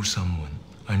truly know someone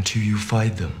until you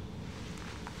fight them.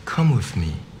 Come with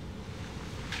me.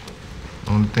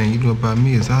 Only thing you know about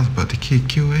me is I was about to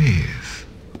kick your ass.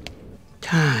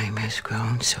 Time has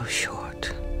grown so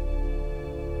short.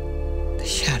 The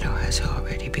shadow has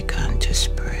already begun to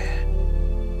spread.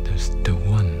 There's the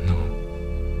one, no?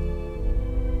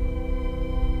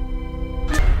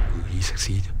 Will he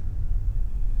succeed?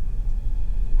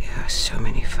 There are so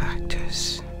many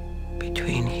factors.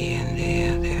 Between here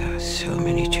and there are so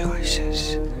many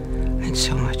choices and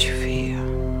so much fear.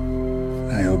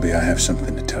 Niobe, I have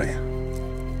something to tell you.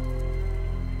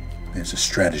 There's a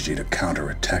strategy to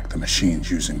counterattack the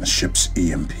machines using the ship's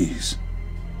EMPs.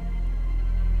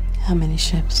 How many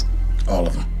ships? All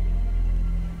of them.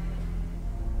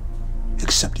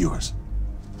 Except yours.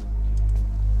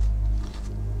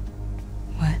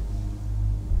 What?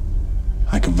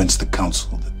 I convinced the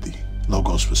council that the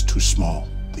Logos was too small,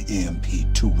 the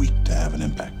EMP too weak to have an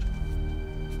impact.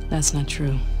 That's not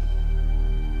true.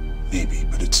 Maybe,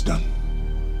 but it's done.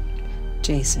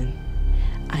 Jason,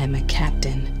 I am a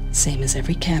captain, same as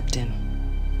every captain.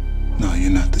 No,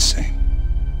 you're not the same.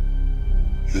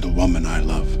 You're the woman I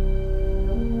love.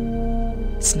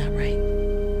 It's not right.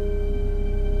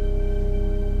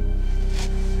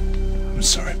 I'm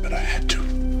sorry, but I had to.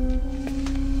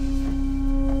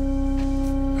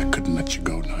 I couldn't let you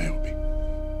go, Niobe.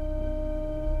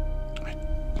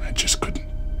 I just couldn't.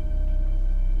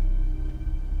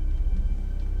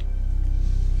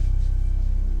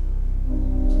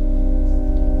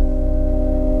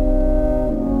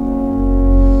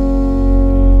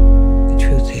 The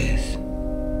truth is,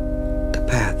 the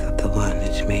path of the one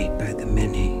is made by the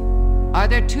many. Are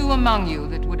there two among you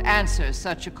that would answer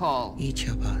such a call? Each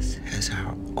of us has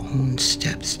our own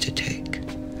steps to take,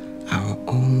 our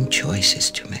own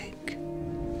choices to make.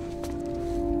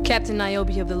 Captain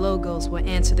Niobe of the Logos will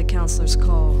answer the counselor's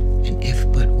call. And if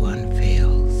but one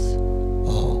fails,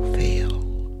 all fail.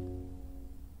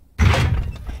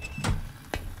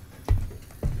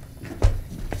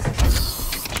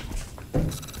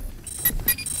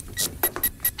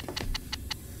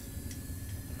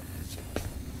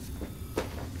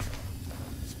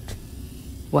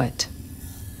 What?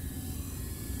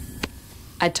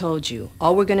 I told you,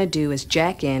 all we're gonna do is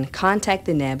jack in, contact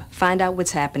the Neb, find out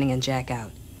what's happening, and jack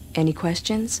out. Any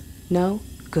questions? No?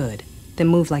 Good. Then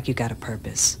move like you got a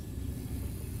purpose.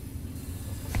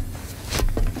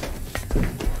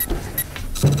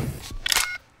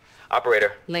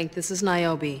 Operator. Link, this is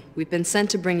Niobe. We've been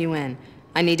sent to bring you in.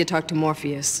 I need to talk to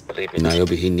Morpheus. Believe me, Niobe,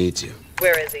 he needs you.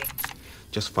 Where is he?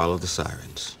 Just follow the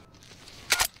sirens.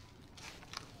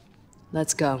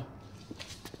 Let's go.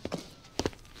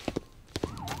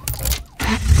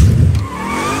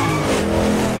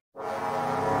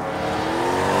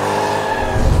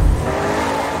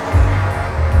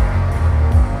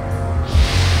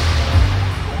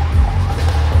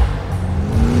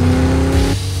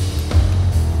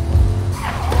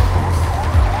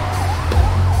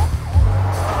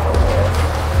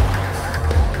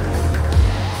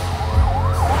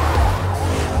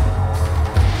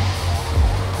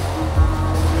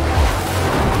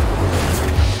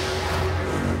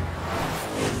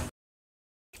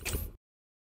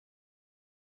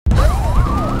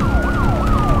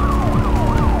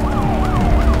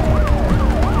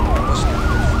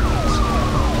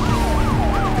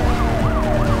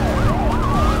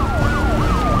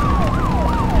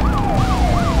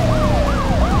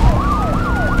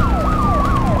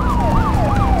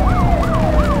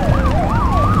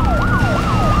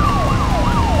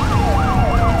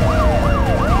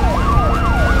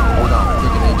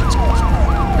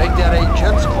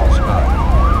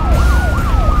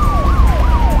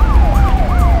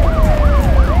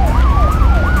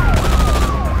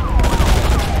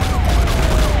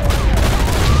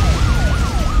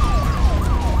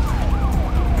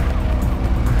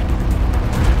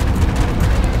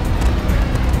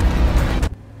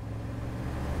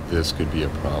 This could be a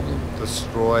problem.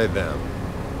 Destroy them.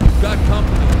 We've got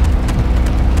company.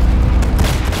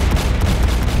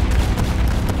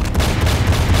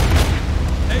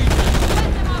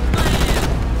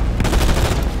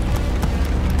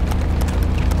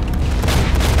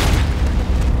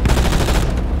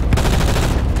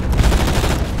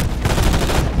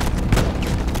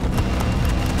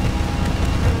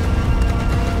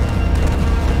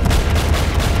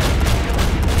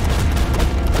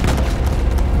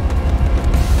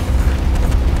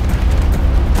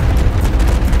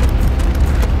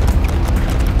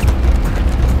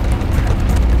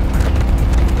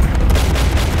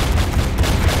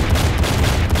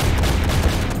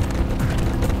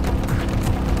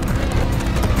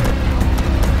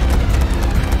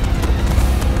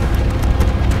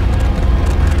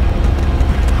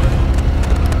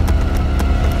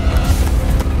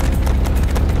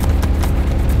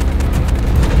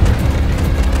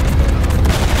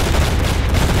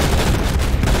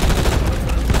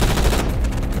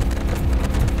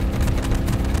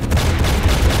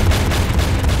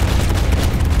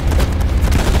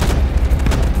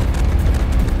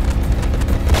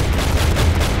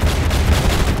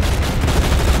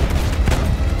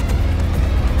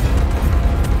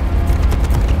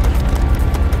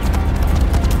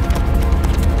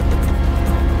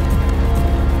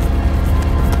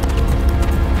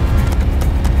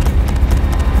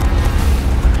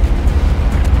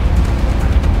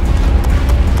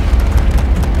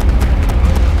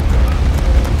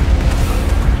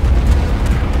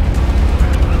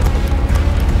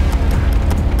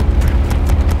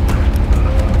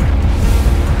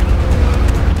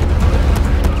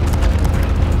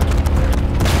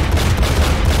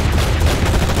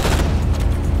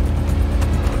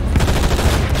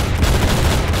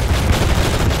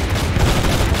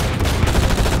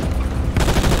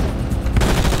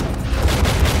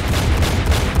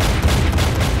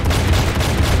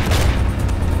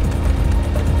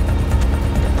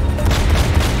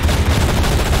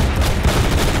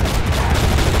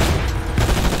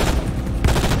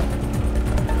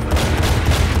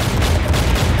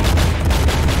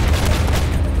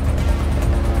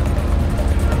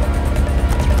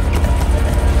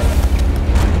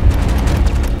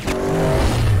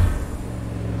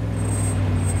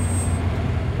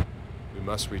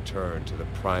 Must return to the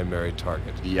primary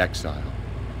target, the exile.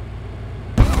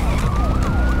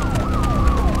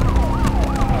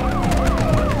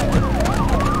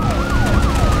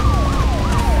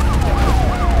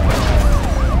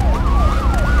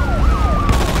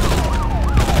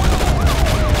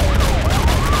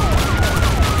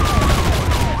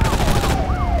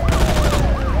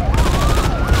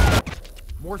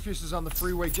 Morpheus is on the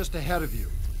freeway just ahead of you.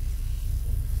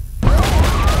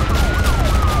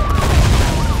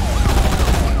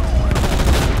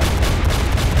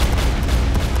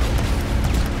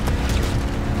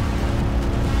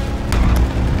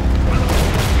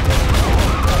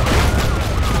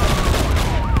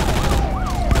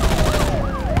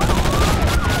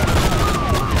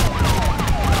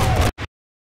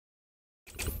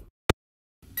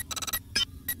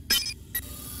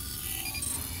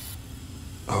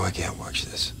 Oh, I can't watch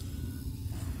this.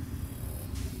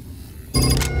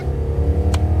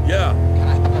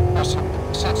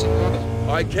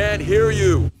 I can't hear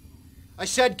you. I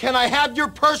said, can I have your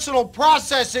personal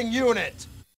processing unit?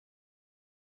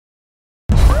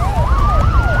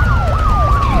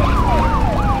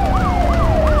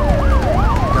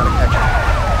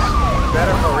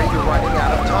 Better hurry, you're running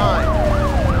out of time.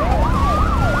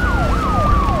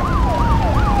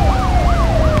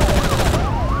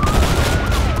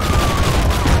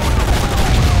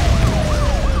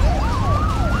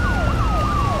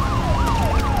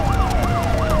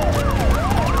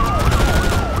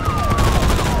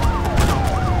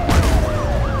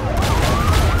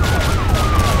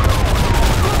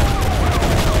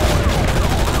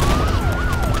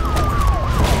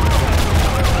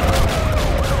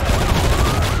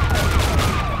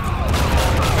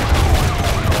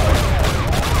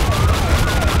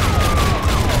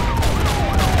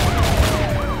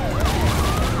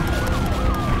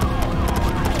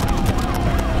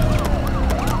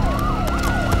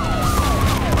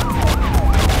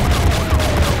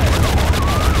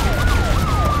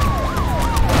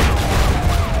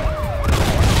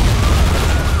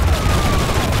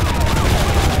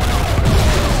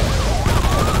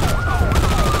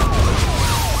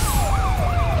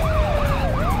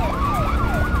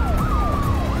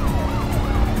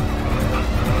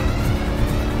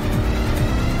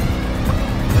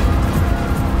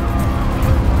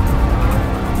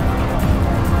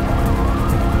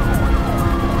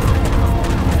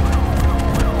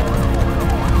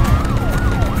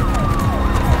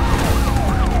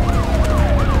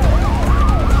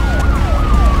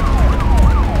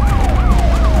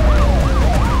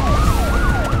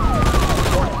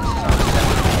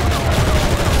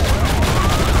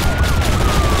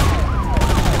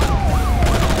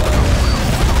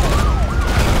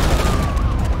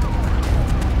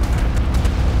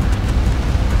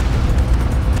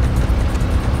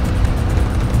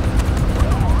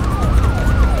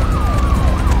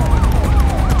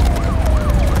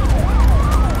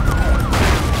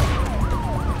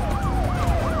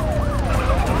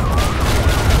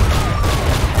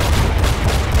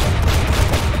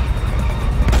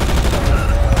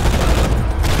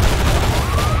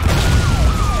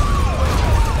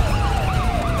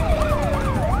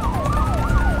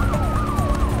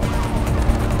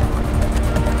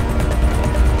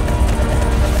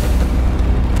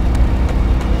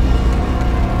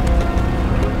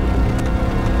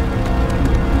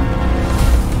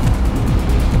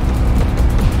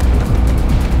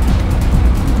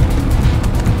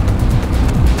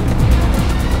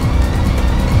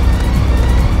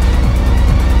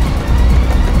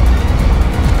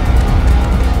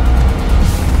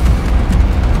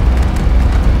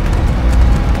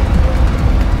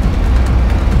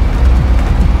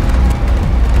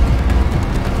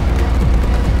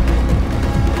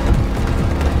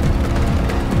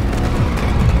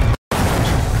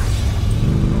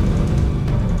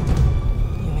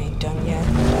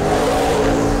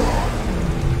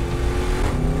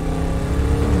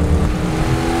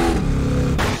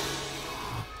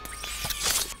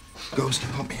 Ghost,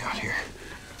 help me out here.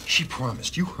 She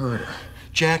promised. You heard her.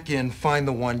 Jack in, find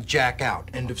the one, Jack out.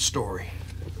 End of story.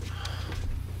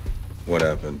 What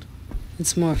happened?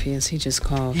 It's Morpheus. He just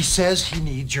called. He says he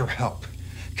needs your help.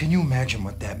 Can you imagine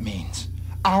what that means?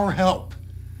 Our help.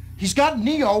 He's got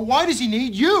Neo. Why does he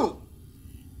need you?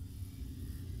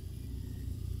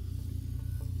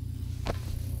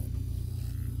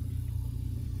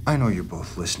 I know you're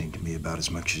both listening to me about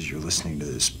as much as you're listening to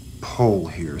this poll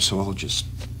here, so I'll just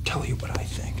tell you what I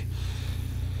think.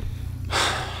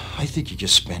 I think you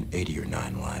just spent 80 or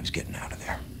 9 lives getting out of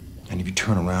there. And if you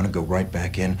turn around and go right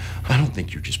back in, I don't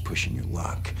think you're just pushing your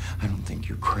luck. I don't think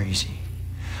you're crazy.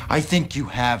 I think you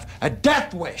have a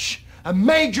death wish, a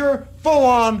major,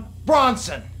 full-on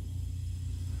Bronson.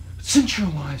 Since your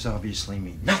lives obviously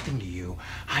mean nothing to you,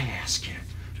 I ask you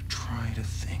to try to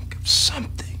think of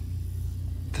something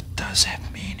that does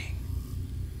have meaning.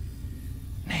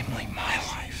 Namely, my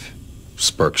life.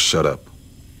 Sparks, shut up.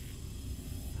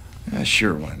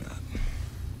 Sure, why not?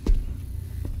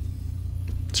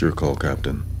 It's your call,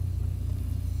 Captain.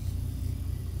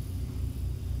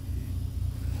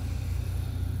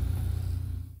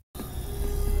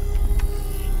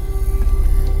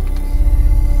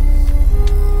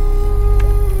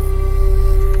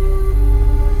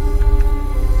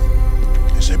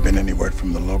 Has there been any word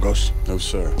from the Logos? No,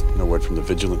 sir. No word from the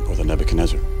Vigilant or the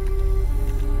Nebuchadnezzar.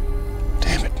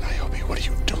 Damn it, Niobe, what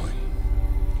are you doing?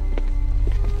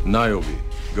 Niobe,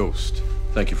 Ghost,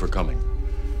 thank you for coming.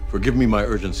 Forgive me my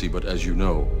urgency, but as you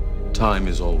know, time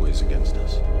is always against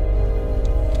us.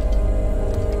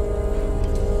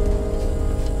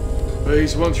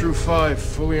 Base 1 through 5,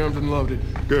 fully armed and loaded.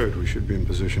 Good. We should be in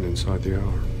position inside the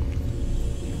hour.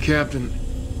 Captain,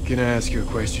 can I ask you a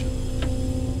question?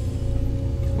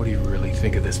 What do you really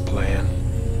think of this plan?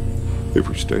 If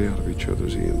we stay out of each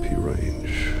other's EMP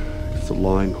range, if the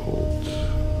line holds,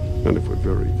 and if we're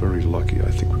very, very lucky,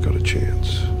 I think we've got a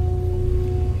chance.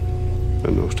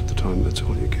 And most of the time, that's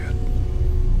all you get.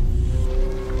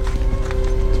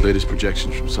 Latest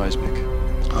projections from seismic.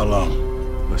 How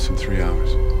long? Less than 3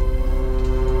 hours.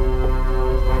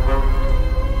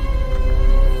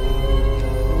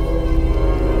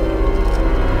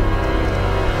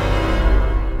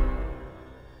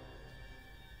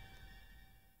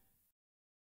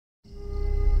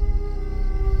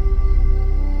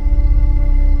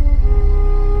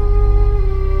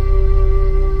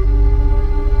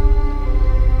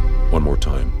 One more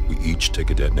time. We each take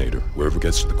a detonator. Whoever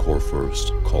gets to the core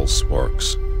first calls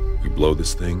sparks. We blow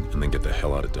this thing and then get the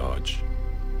hell out of Dodge.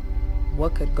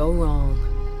 What could go wrong?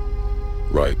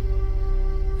 Right.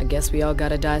 I guess we all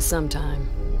gotta die sometime.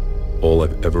 All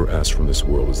I've ever asked from this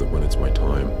world is that when it's my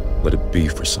time, let it be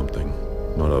for something,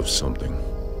 not of something.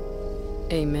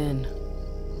 Amen.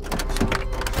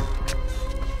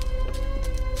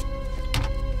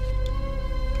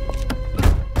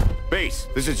 Base,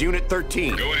 this is Unit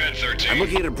 13. Go ahead, 13. I'm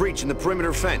looking at a breach in the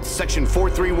perimeter fence, Section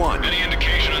 431. Any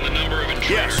indication on the number of intruders?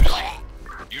 Yes.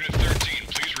 Unit 13,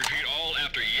 please repeat all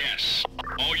after yes.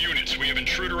 All units, we have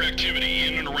intruder activity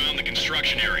in and around the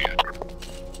construction area.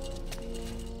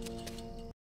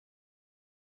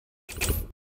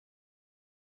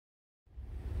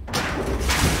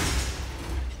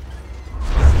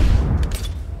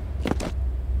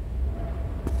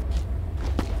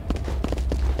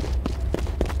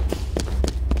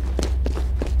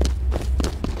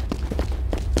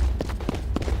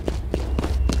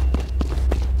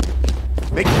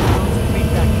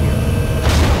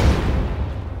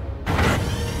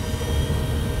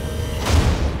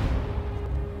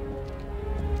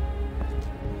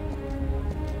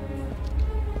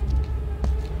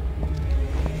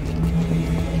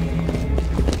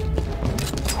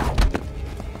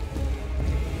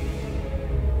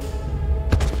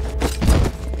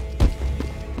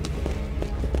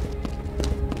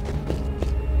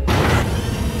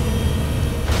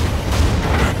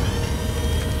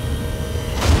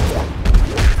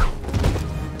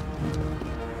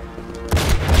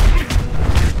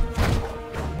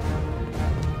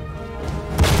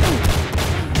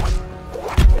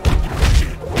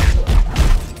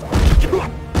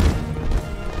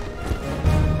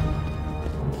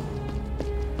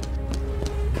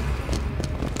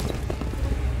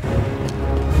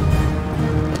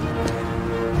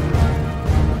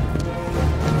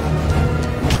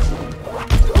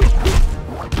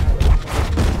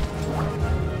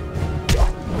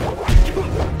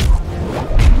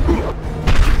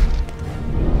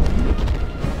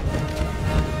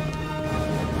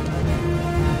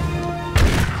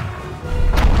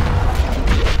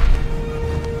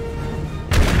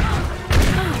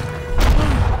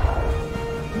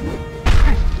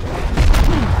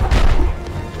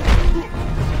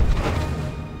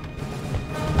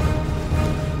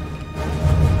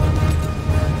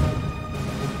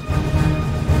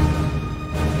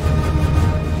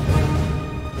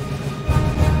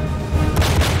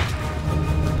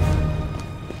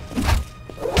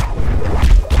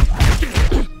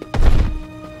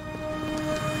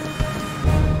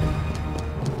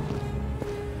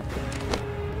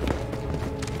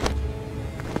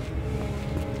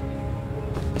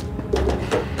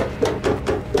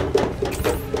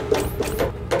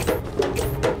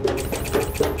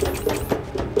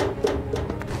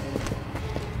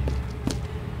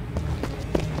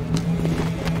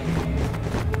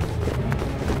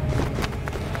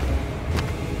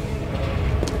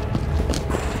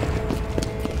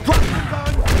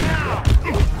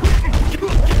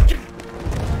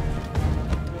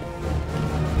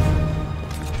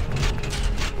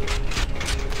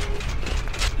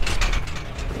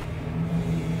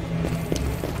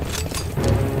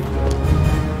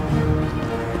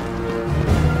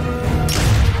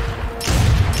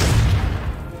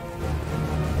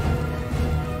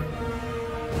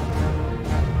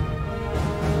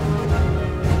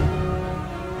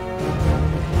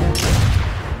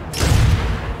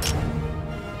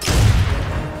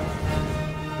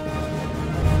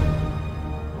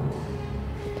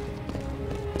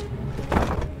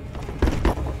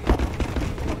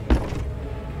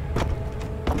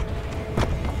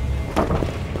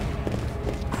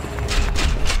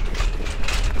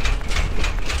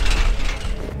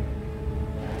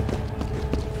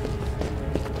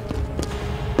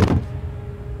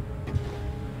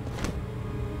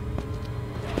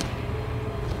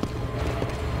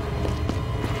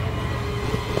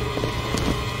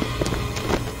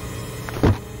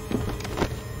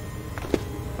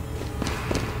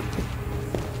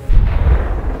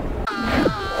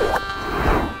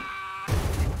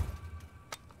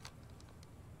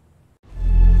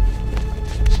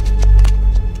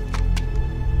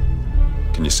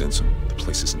 Yes, Ensign. The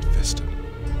place is infested.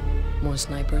 More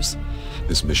snipers?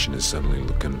 This mission is suddenly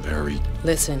looking very...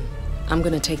 Listen, I'm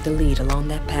gonna take the lead along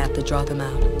that path to draw them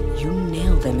out. You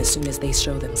nail them as soon as they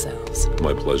show themselves.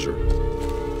 My pleasure.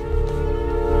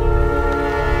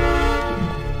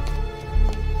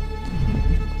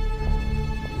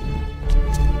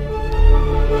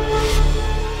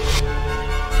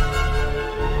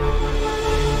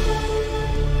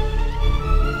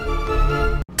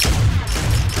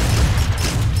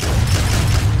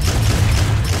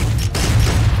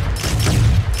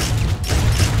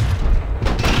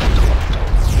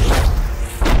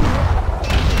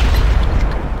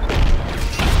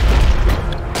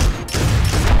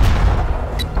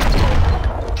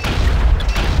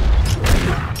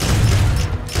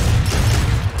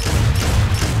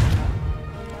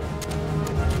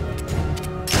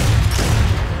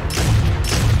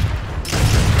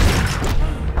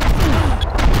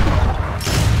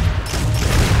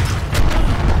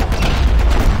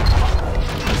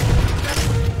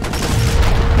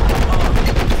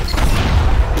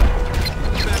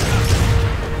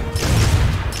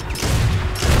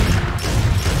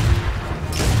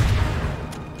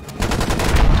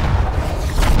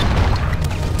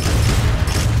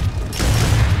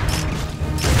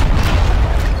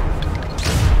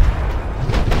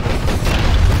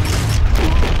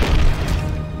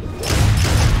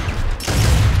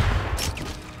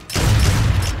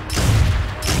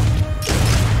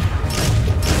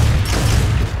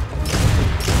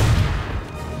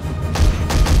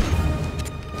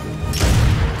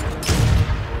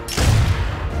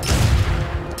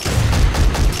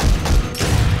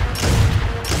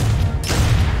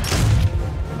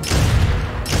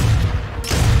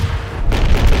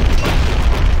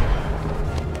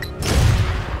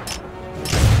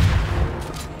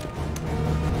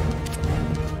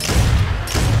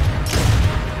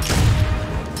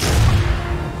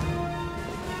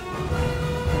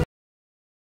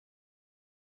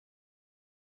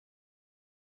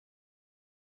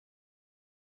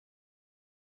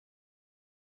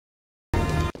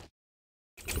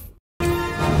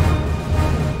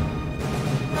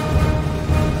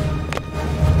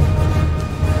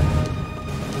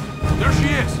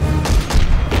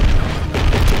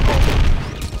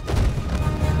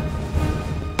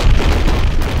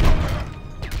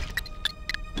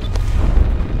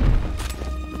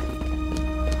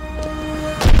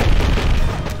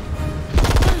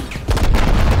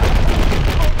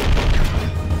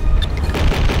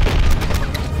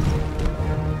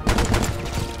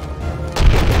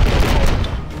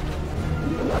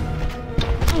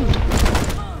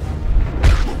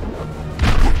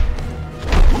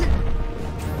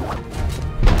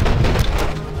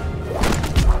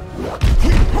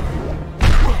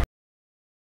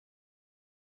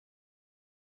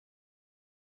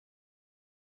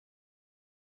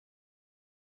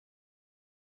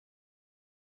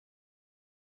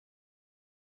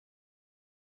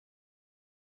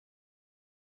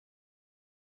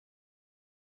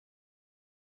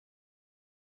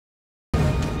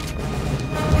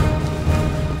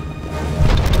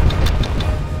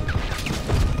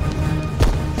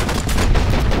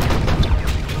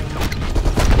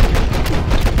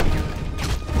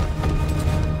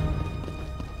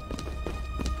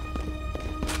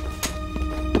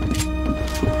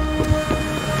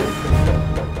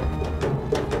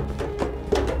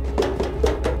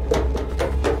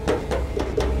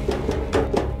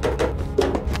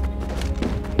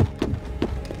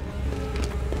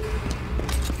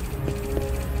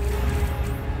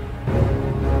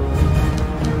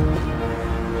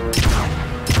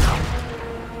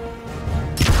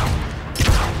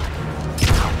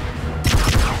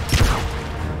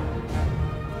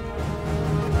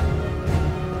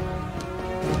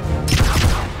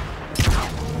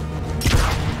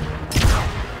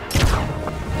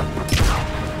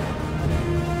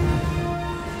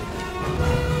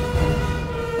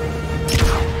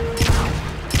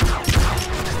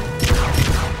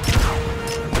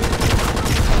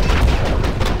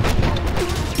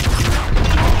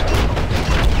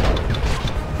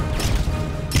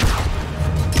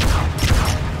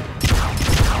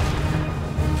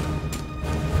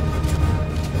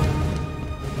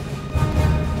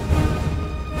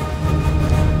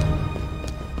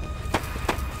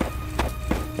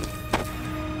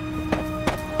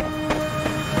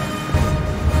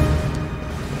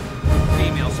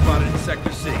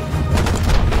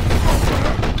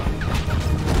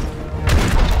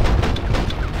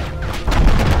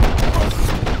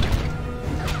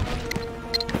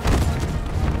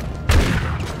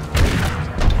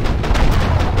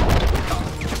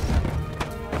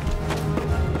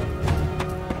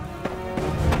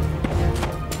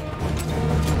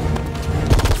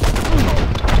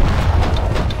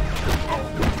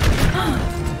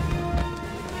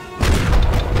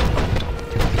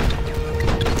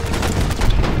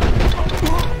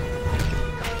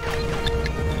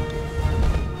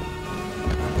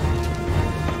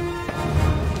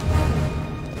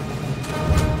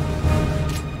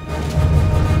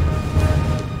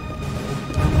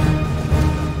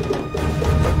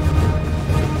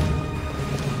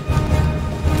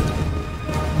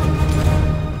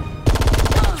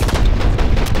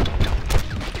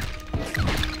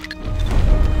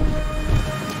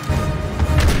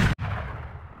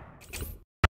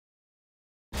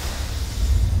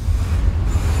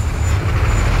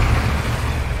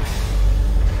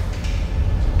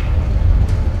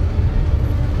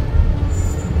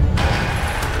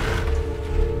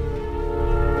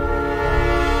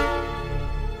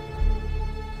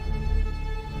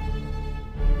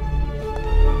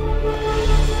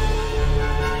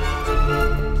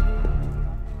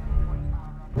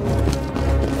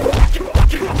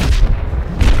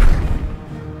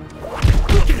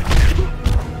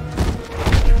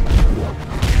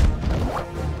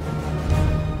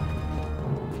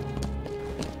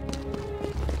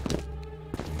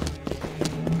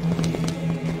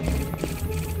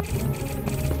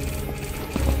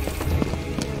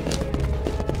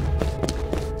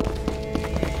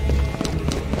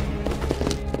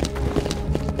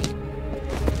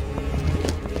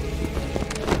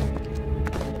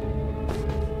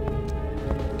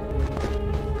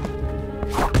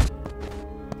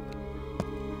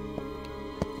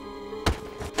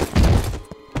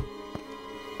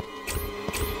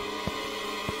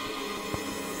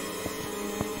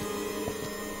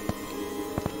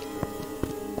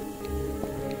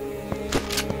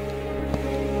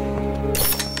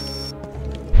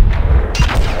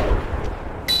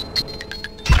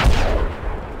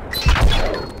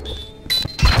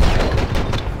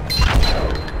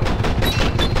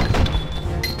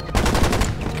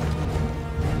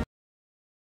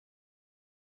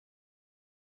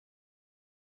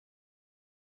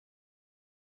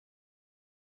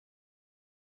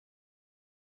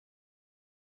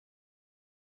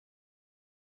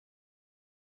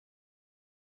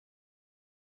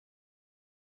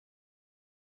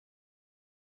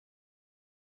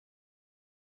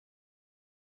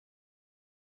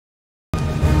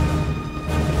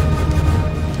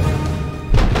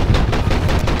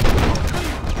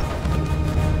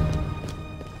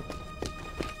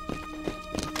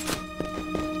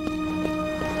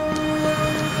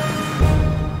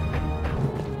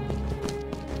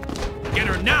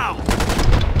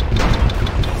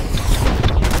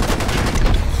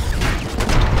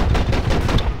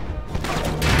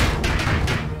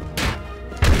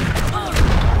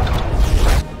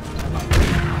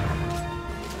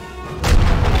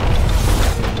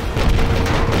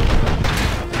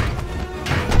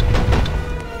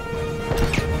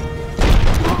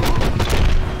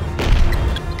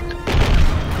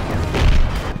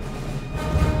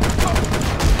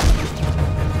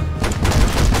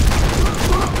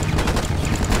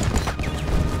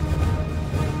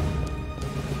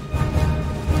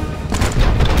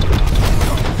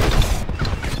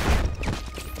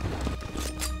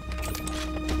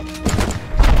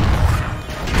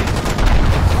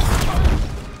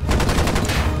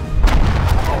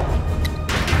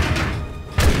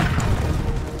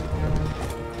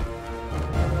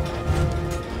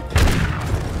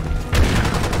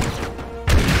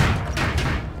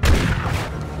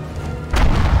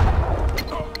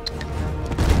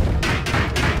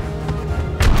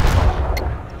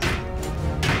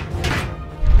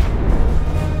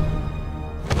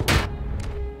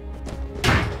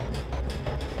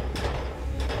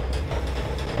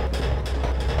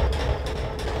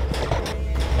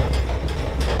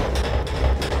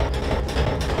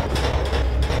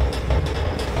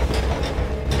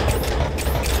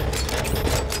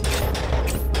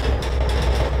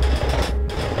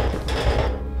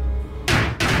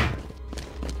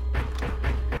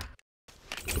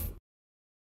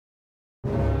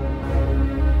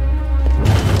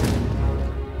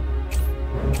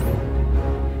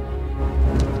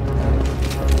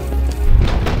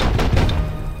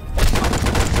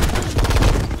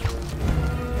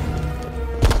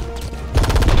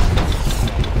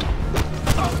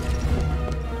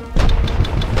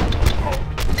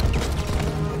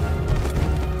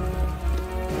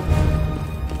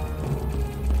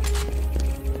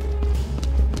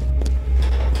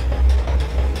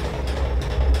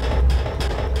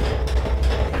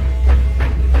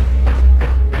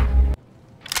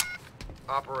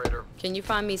 Can you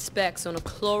find me specs on a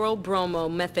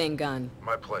chlorobromomethane gun?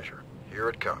 My pleasure. Here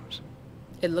it comes.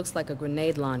 It looks like a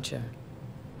grenade launcher.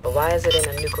 But why is it in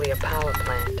a nuclear power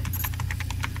plant?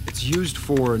 It's used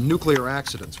for nuclear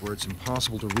accidents where it's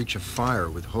impossible to reach a fire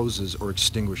with hoses or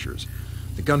extinguishers.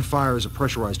 The gun fires a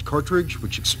pressurized cartridge,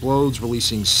 which explodes,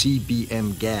 releasing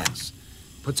CBM gas.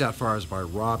 Puts out fires by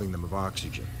robbing them of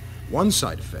oxygen. One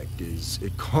side effect is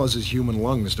it causes human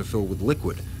lungs to fill with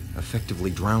liquid,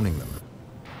 effectively drowning them.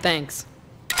 Thanks.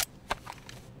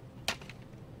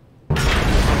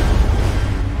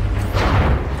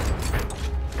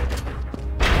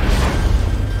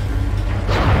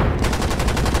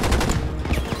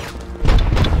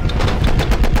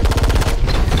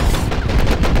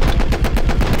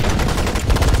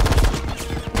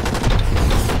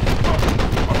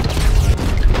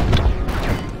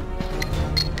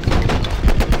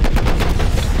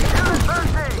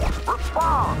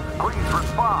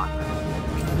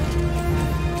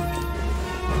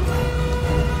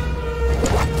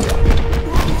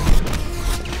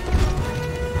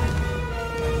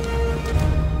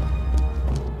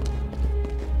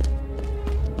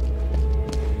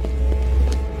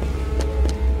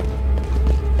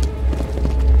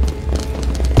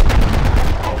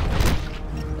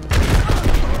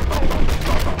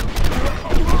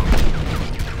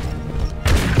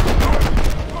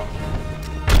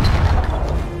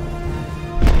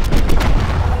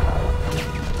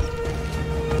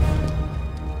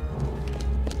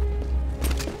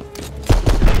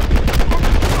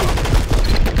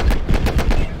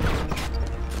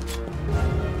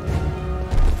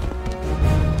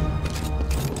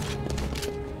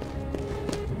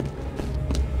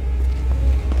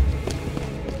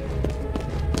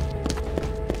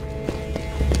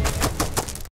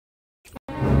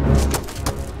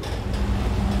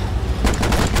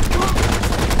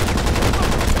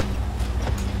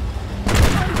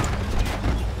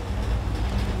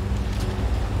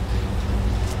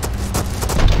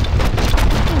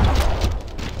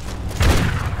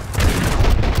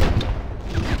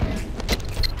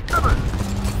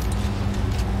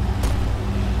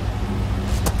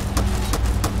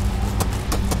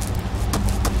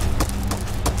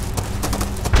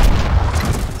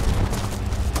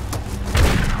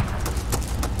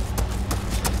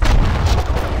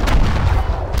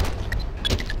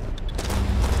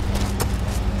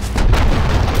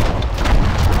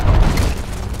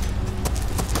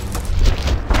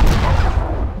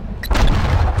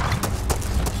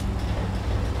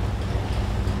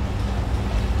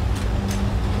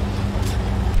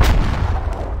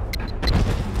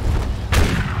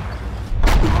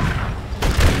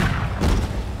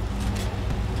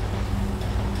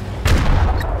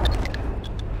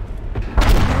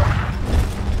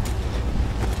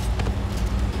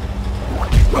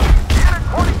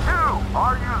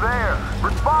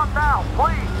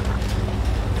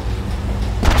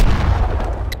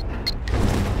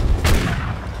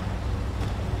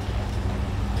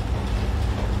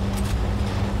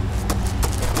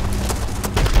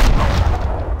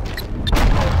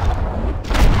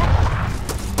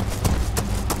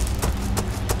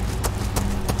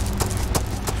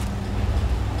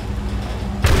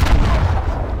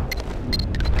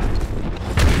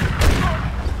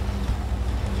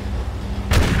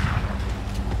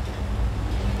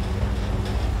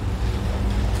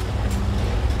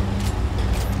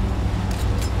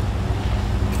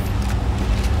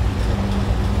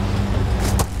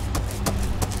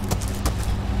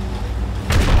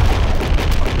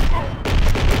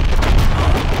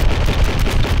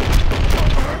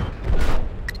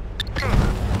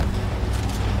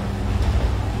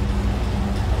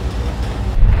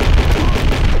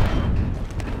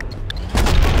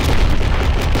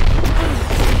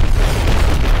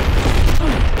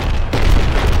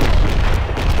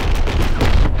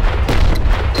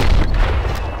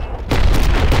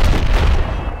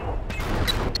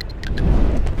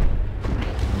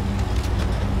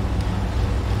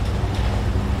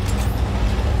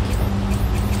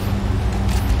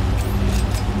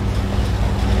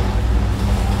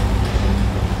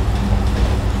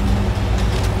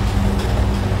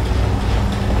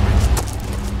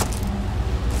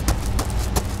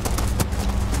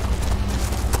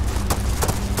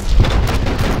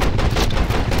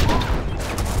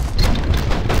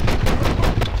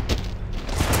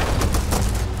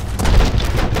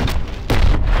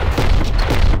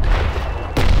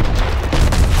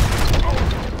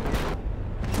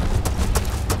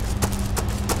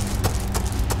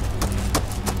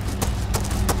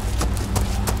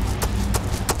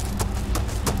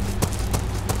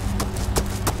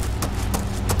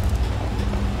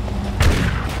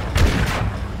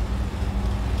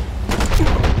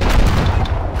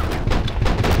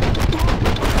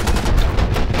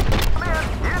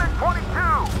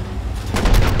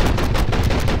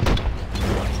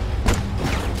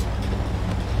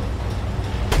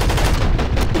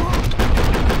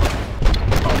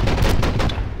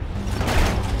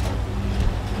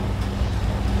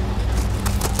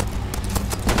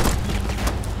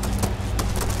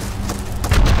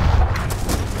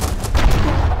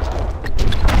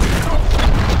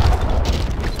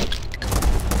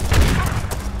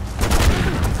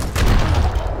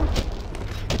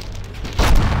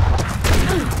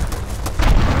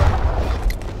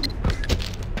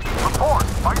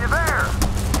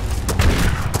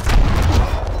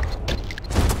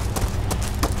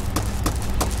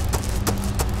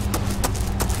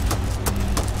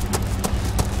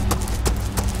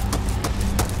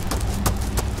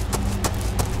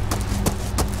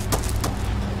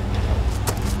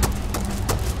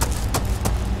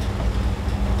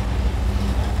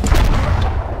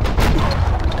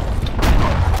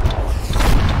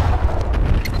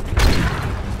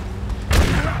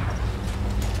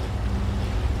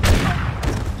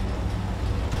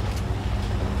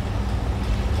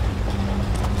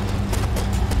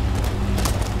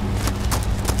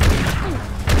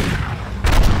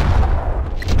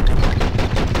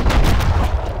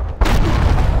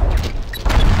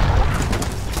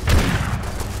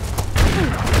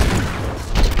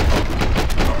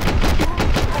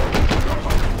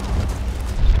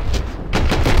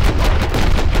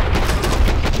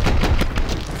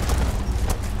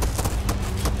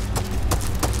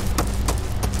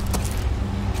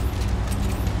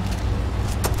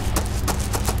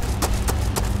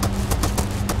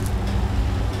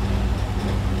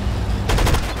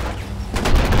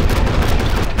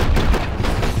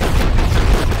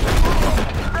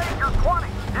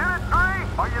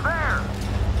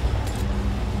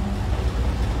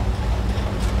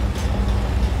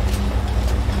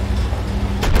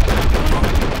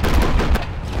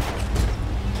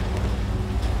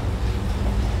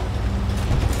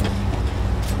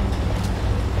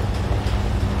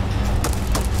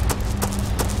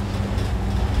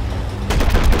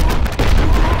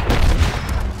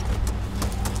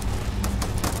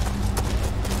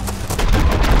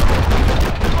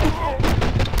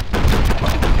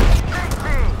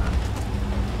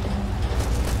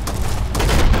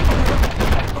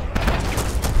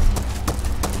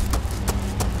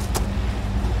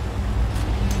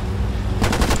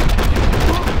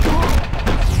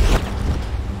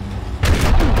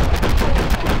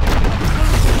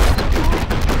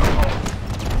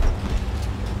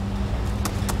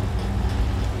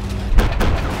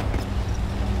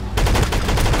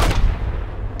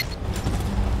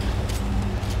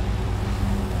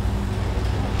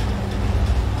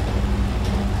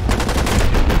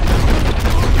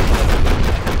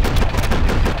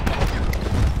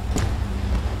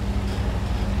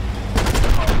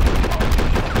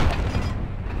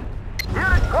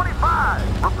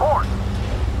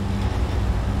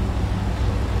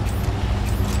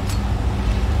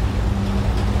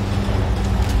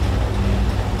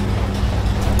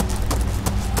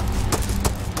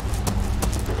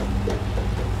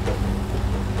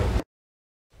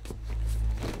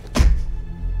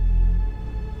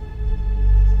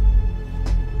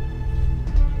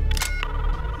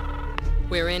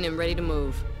 We're in and ready to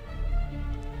move.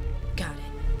 Got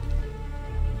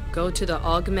it. Go to the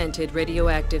augmented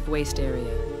radioactive waste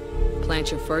area.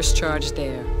 Plant your first charge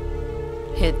there.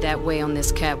 Head that way on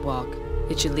this catwalk.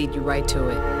 It should lead you right to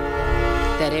it.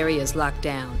 That area is locked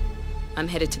down. I'm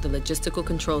headed to the logistical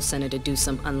control center to do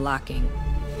some unlocking.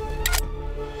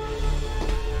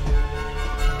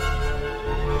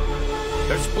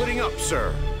 They're splitting up,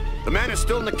 sir. The man is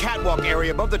still in the catwalk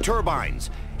area above the turbines.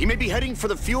 He may be heading for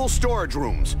the fuel storage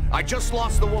rooms. I just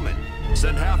lost the woman.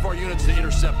 Send half our units to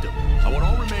intercept him. I want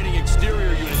all remaining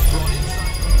exterior units brought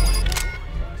inside.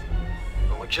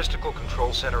 The logistical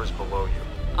control center is below you.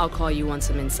 I'll call you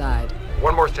once I'm inside.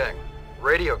 One more thing.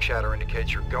 Radio chatter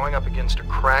indicates you're going up against a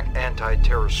crack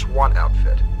anti-terror SWAT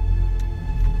outfit.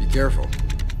 Be careful.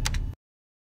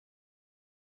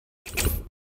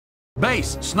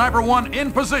 Base, Sniper 1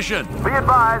 in position. Be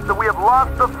advised that we have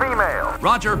lost the female.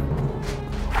 Roger.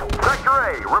 Sector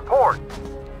A, report.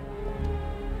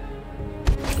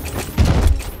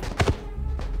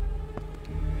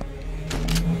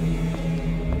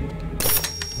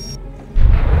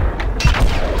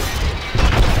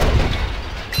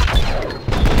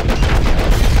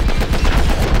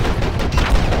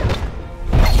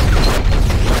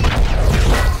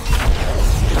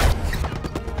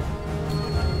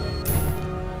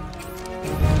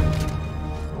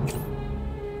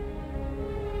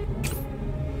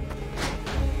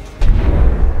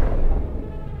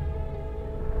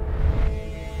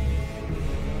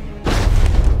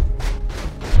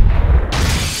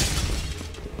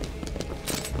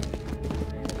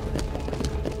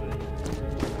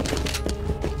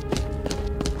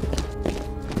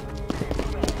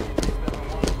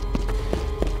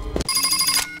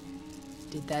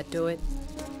 Do it?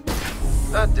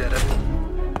 That did it.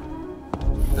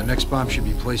 The next bomb should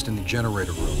be placed in the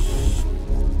generator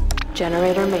room.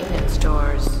 Generator maintenance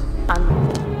doors.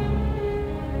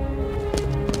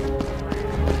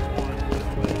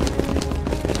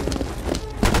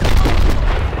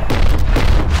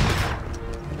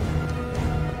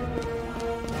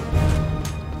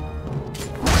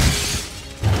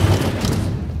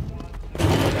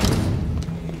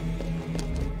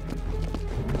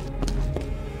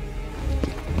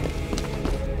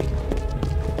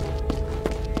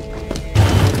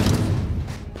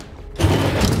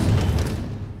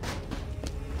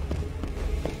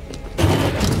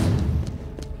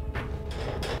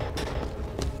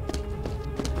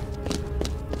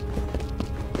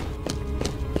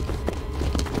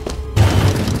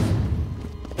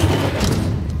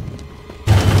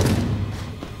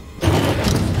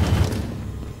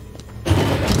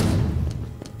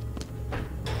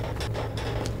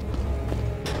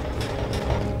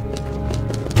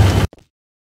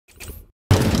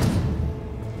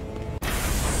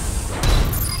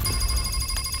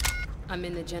 I'm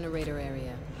in the generator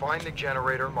area. Find the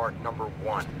generator marked number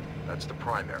 1. That's the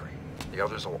primary. The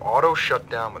others will auto shut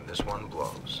down when this one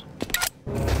blows.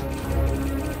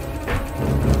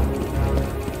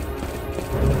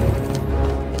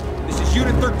 This is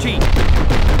Unit 13.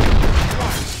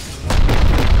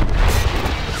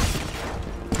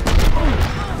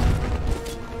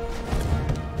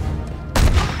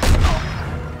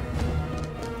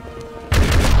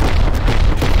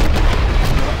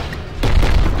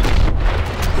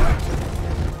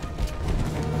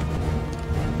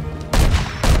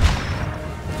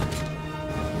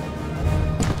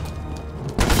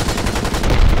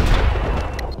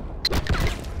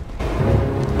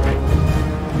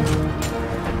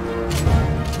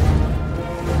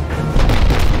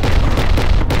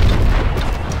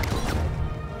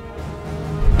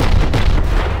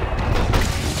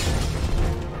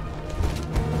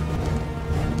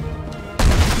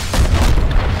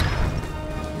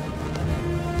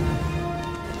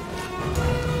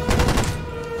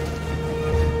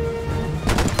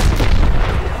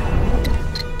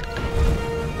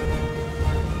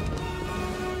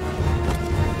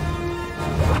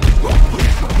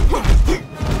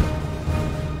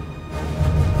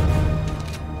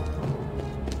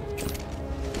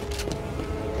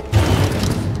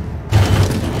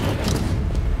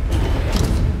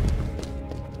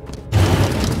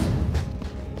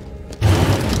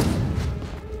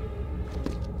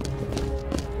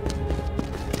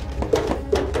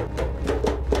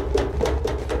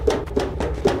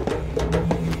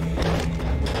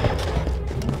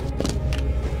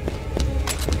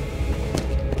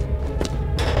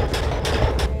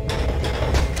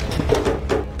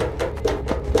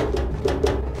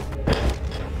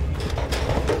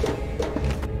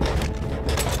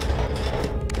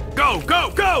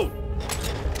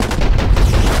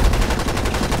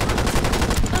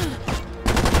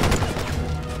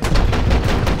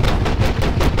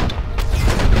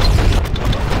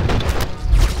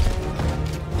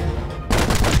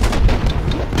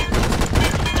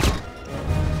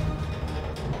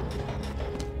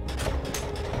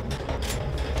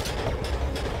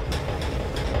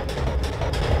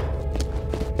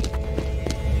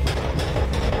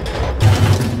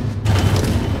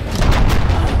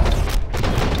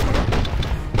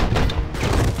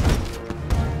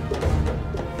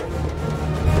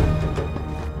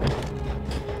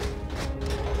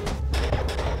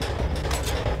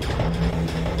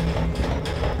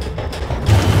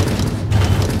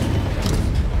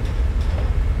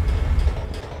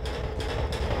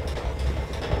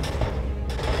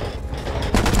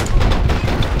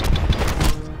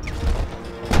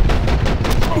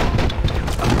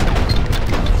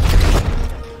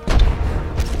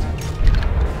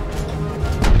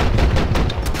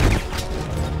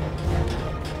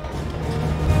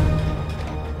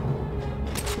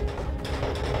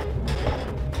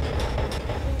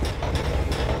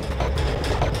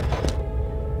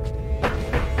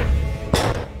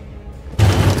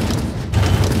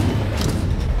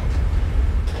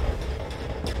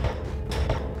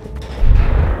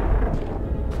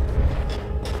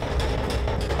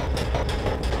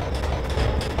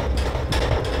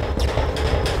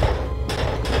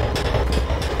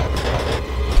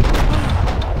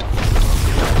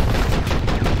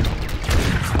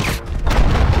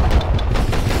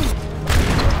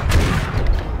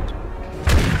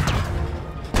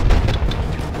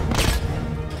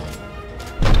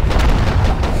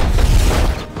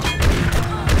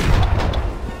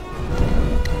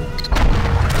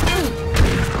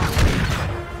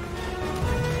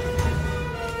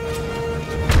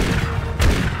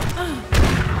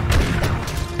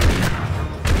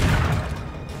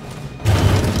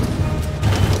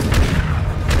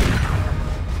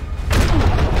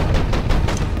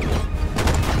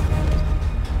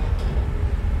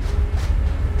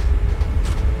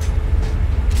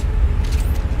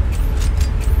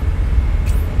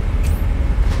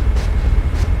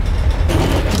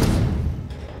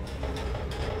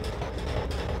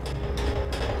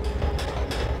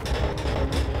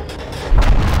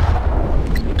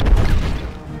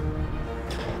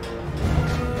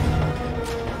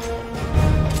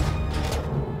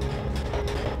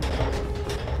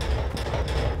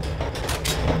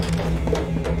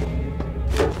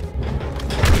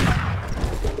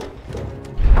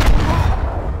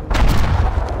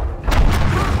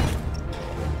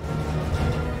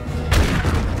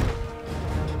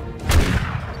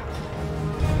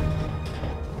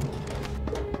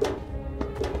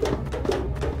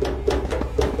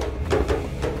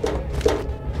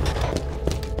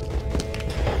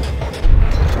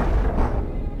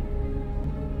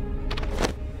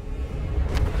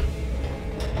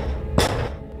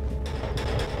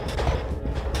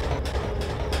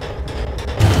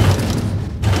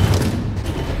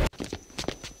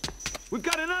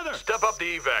 Ramp up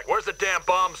the evac. Where's the damn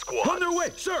bomb squad? On their way,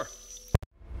 sir!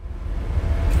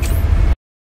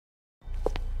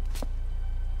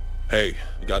 Hey,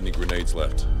 you got any grenades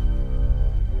left?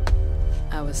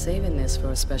 I was saving this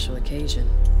for a special occasion.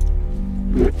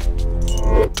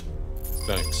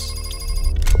 Thanks.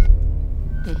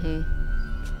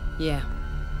 Yeah.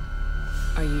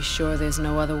 Are you sure there's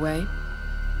no other way?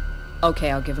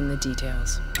 Okay, I'll give him the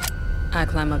details. I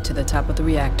climb up to the top of the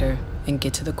reactor and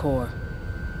get to the core.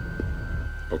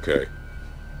 Okay.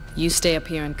 You stay up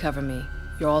here and cover me.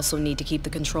 You'll also need to keep the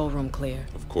control room clear.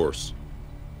 Of course.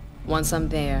 Once I'm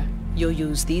there, you'll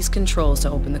use these controls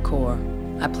to open the core.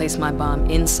 I place my bomb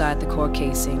inside the core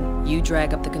casing, you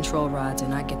drag up the control rods,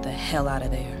 and I get the hell out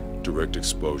of there. Direct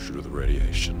exposure to the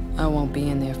radiation. I won't be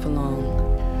in there for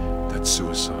long. That's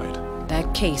suicide.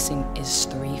 That casing is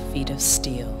 3 feet of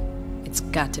steel. It's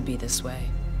got to be this way.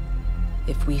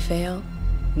 If we fail,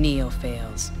 Neo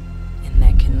fails. And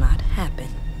that cannot happen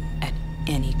at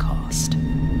any cost.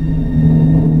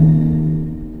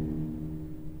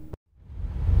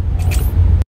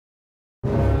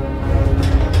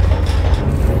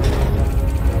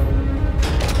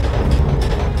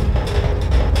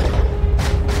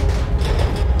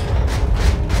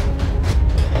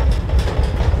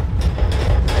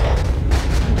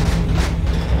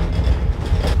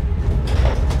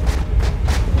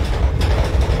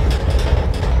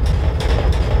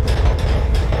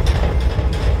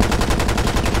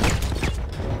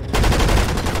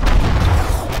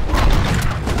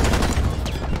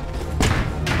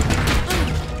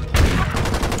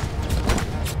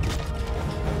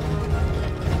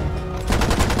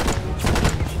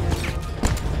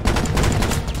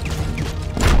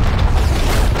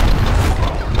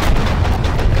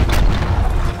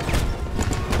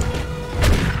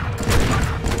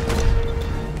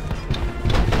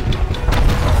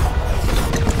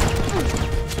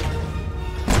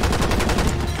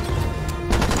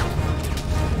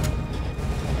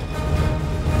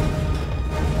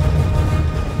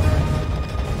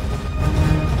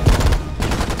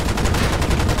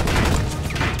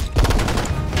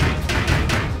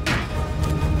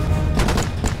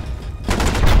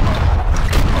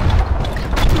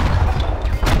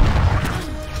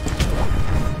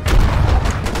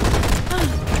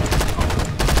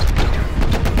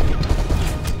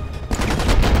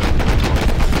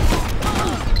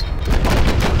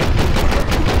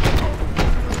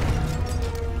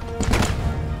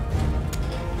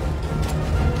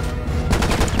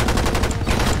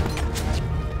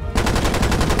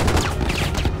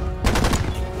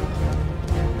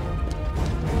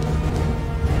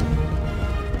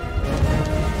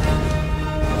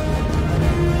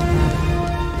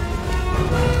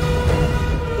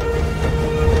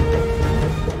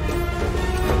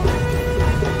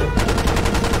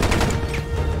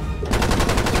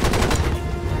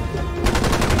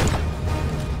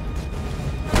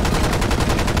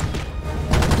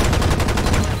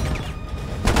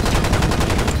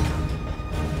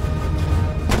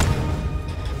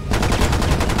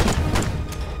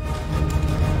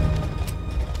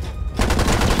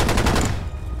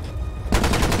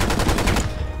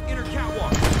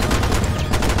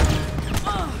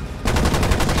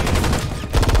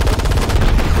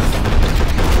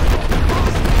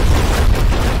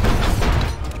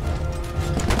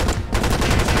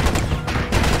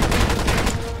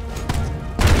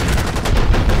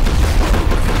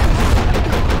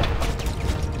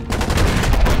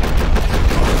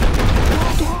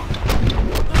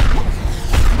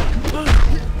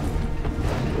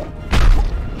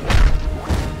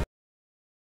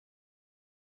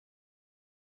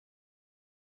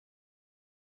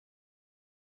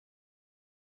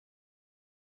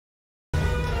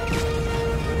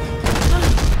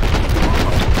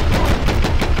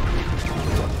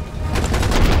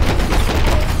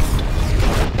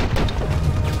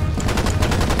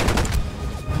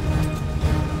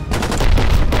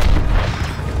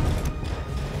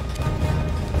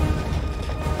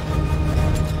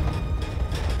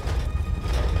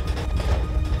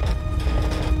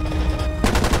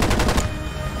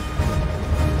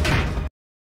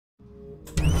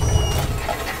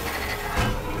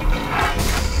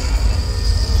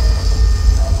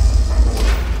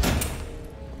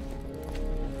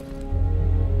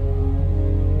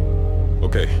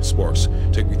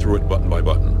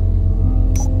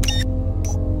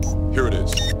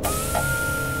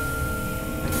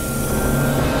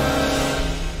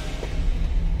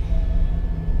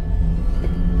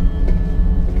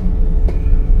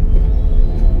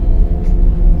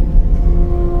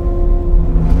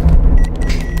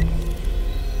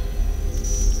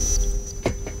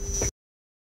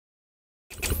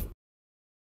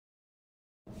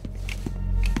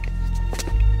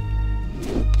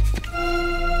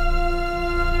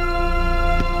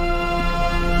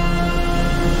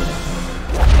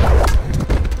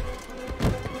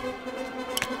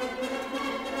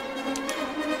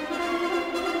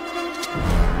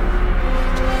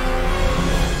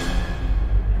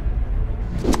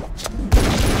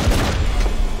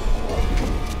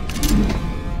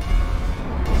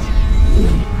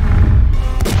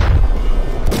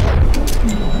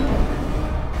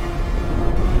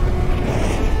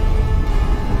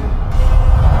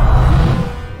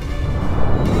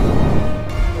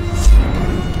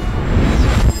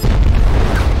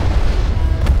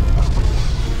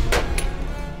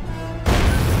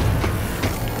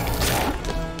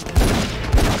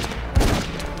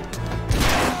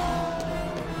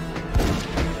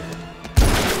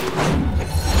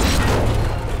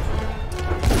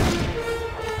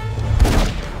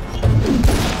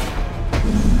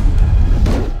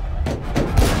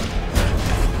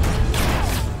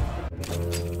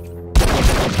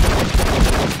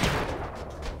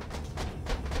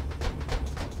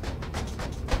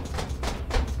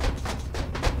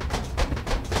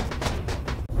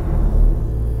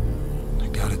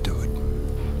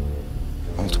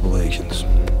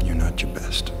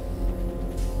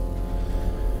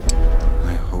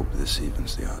 this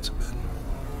evens the odds a bit.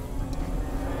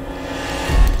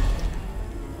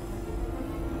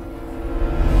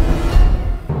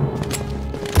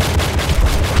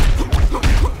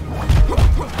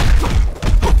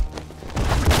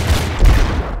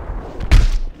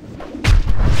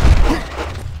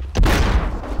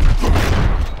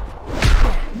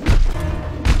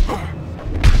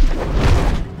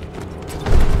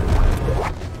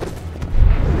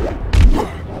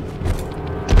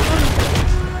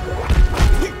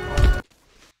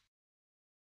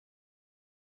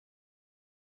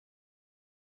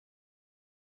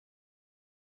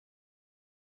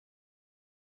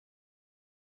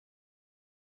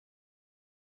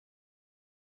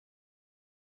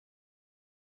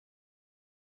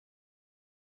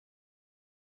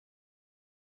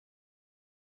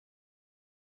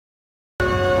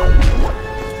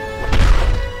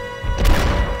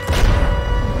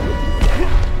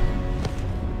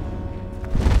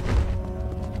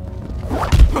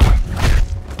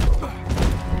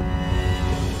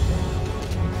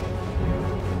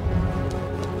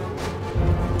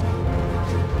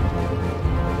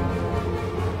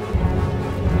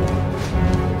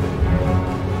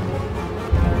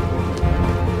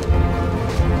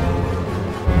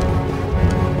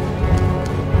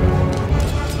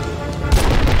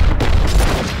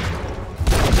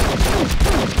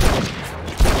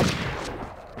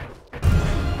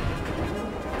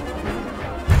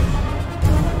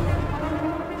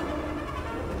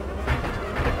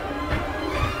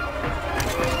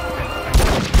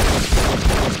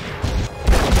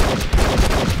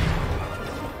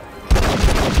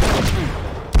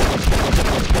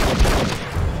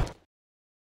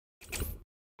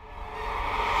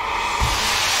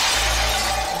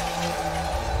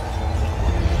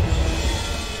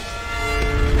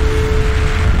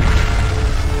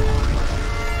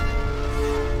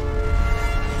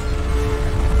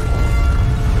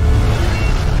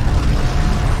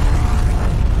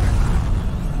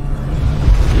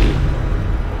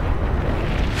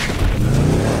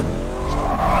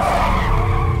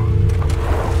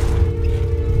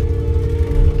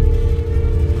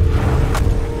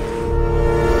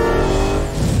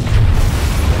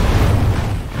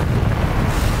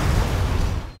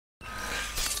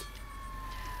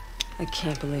 I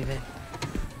can't believe it.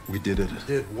 We did it.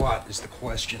 Did what is the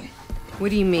question?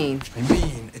 What do you mean? I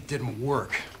mean, it didn't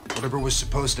work. Whatever was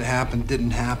supposed to happen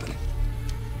didn't happen.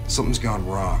 Something's gone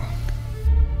wrong.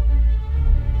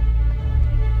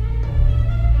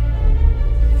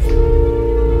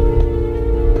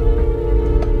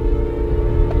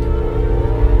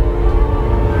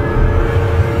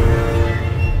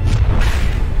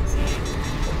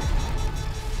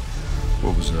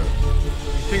 What was that?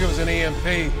 I think it was an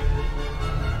EMP.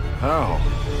 How?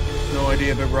 No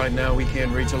idea, but right now we can't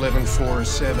reach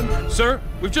 1147. Sir,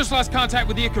 we've just lost contact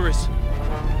with the Icarus.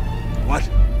 What?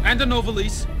 And the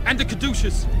Novalis. And the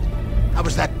Caduceus. How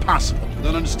is that possible? I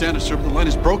don't understand it, sir, but the line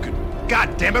is broken.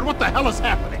 God damn it, what the hell is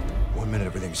happening? One minute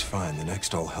everything's fine, the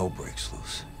next all hell breaks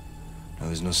loose. Now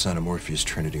there's no sign of Morpheus,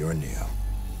 Trinity, or Neo.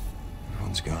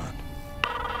 Everyone's gone.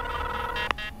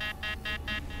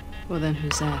 Well, then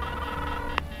who's that?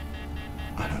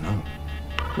 I don't know.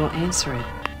 Well, answer it.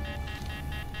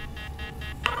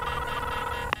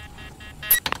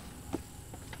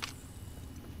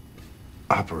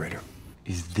 Operator.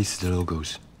 Is this the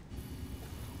logos?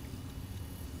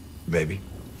 Baby.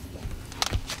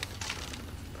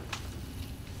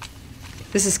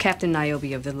 This is Captain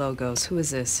Niobe of the Logos. Who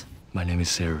is this? My name is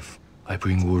Seraph. I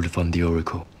bring word from the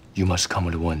Oracle. You must come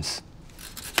at once.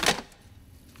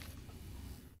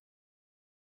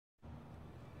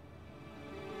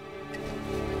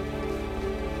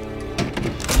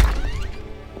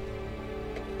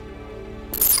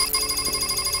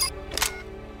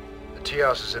 The tea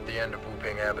house is at the end of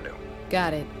Wuping Avenue.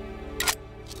 Got it.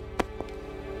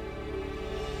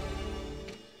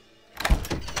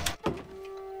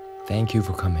 Thank you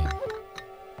for coming.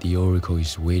 The Oracle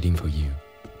is waiting for you.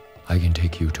 I can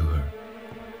take you to her.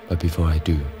 But before I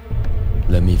do,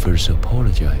 let me first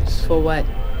apologize. For what?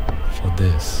 For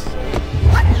this.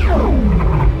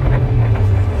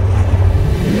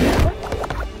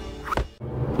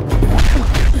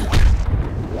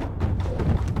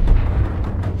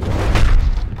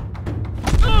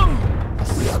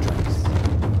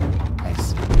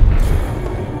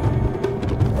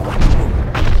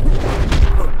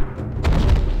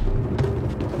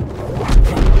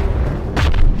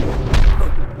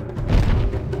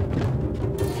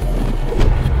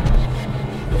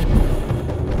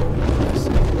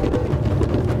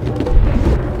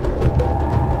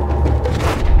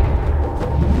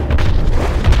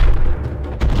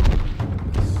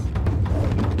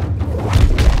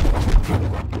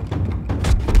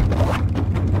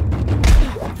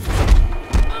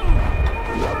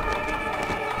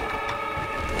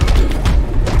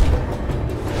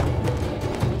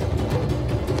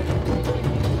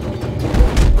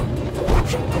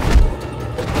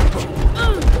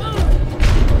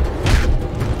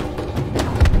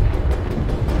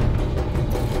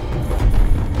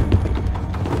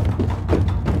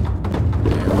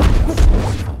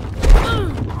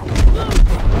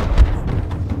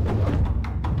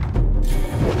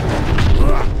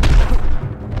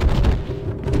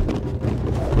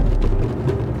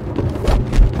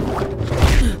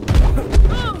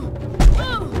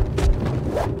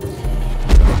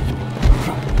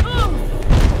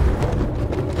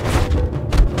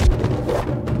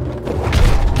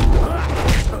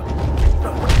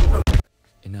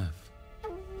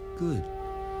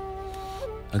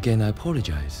 Again, I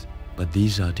apologize, but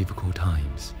these are difficult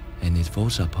times, and it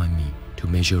falls upon me to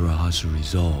measure our heart's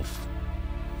resolve.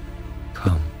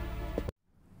 Come.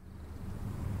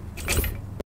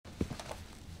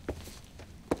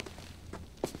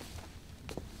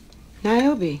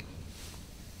 Niobe.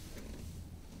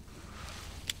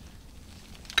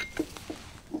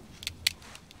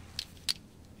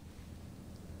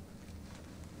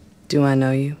 Do I know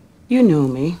you? You know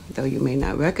me, though you may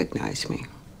not recognize me.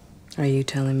 Are you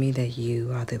telling me that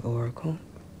you are the Oracle?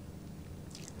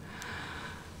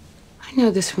 I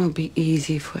know this won't be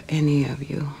easy for any of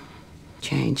you.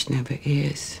 Change never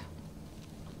is.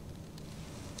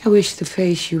 I wish the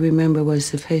face you remember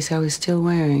was the face I was still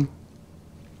wearing.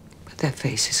 But that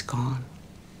face is gone.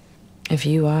 If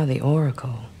you are the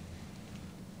Oracle,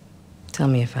 tell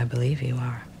me if I believe you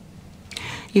are.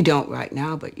 You don't right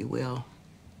now, but you will.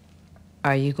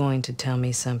 Are you going to tell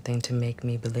me something to make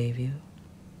me believe you?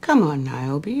 Come on,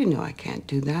 Niobe, you know I can't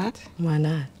do that. Why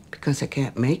not? Because I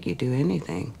can't make you do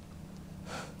anything.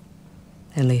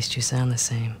 At least you sound the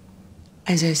same.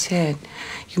 As I said,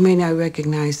 you may not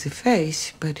recognize the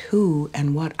face, but who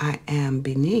and what I am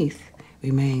beneath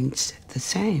remains the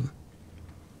same.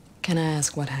 Can I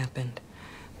ask what happened?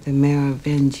 The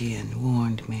Merovingian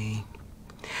warned me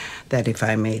that if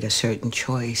I made a certain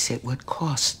choice, it would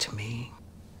cost me.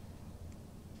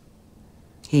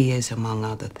 He is, among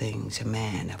other things, a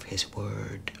man of his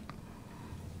word.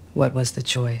 What was the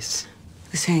choice?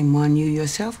 The same one you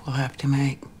yourself will have to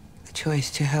make. The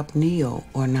choice to help Neo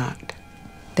or not.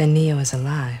 Then Neo is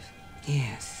alive.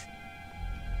 Yes.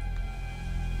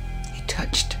 He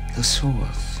touched the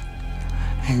source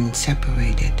and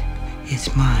separated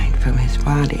his mind from his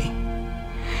body.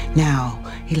 Now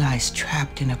he lies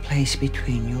trapped in a place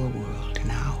between your world and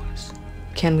ours.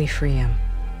 Can we free him?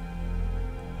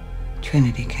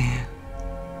 Trinity can.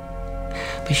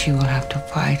 But she will have to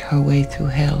fight her way through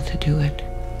hell to do it.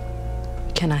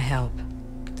 Can I help?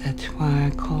 That's why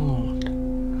I called.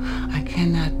 I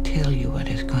cannot tell you what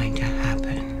is going to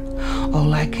happen.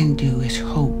 All I can do is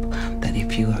hope that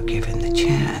if you are given the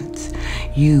chance,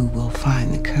 you will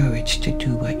find the courage to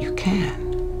do what you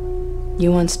can.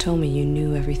 You once told me you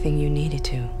knew everything you needed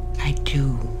to. I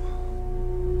do.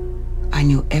 I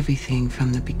knew everything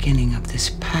from the beginning of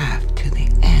this path to the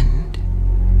end.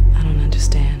 I don't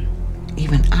understand.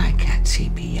 Even I can't see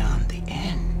beyond the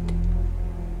end.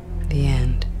 The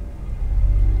end?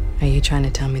 Are you trying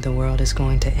to tell me the world is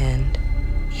going to end?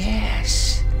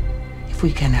 Yes. If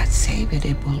we cannot save it,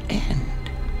 it will end.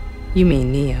 You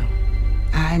mean Neo?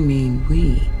 I mean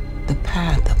we. The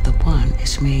path of the one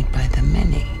is made by the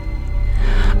many.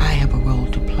 I have a role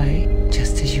to play,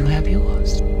 just as you have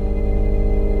yours.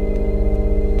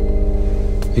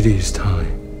 It is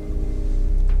time.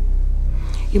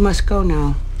 You must go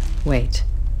now. Wait.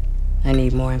 I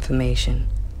need more information.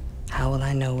 How will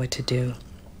I know what to do?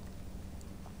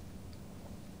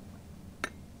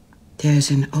 There's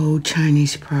an old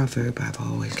Chinese proverb I've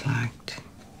always liked.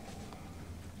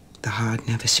 The heart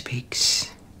never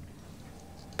speaks,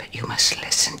 but you must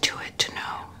listen to it to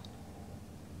know.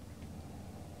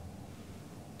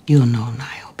 You'll know,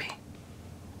 Niobe.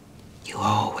 You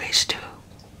always do.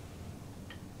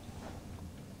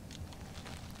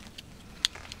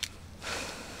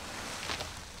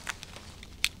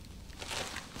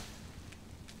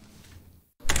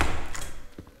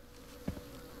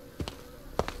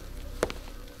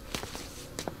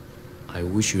 I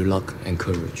wish you luck and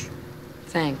courage.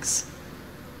 Thanks.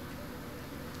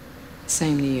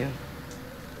 Same to you.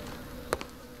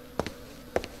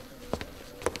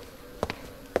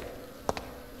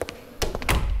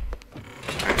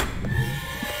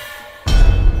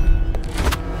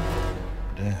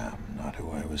 Damn, not who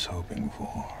I was hoping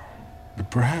for. But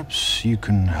perhaps you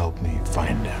can help me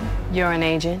find him. You're an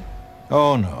agent?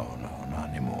 Oh, no, not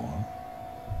anymore.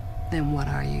 Then what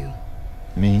are you?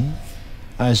 Me?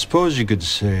 I suppose you could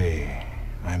say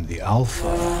I'm the Alpha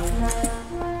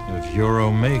of your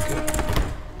Omega.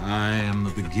 I am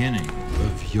the beginning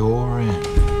of your end.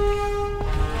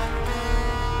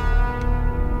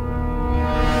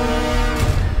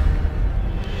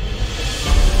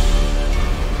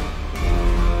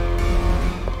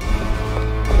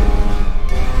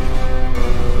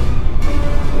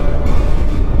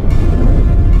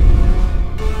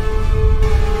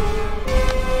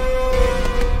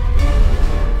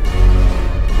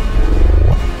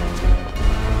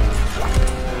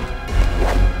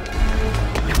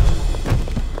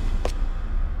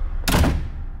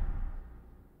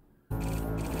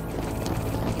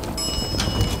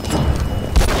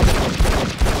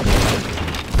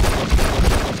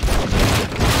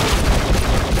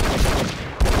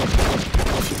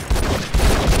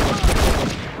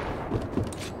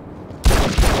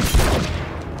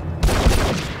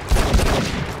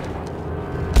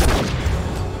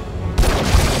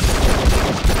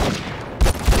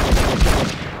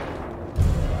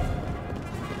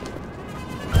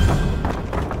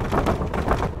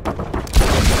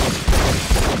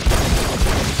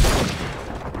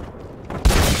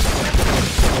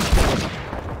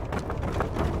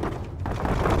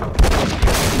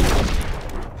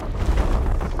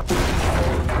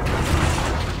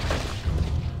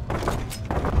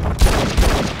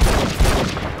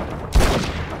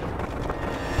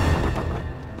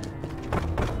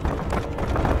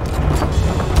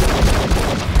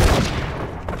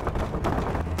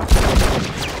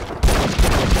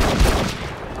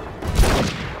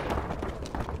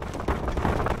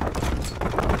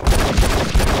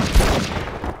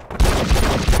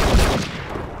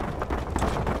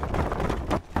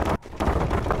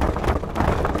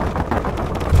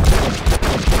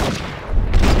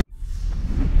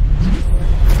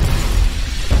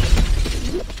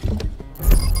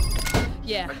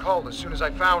 called as soon as I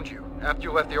found you. After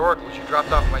you left the oracles, you dropped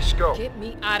off my scope. Get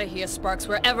me out of here, Sparks,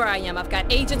 wherever I am. I've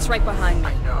got agents right behind me.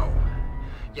 I know.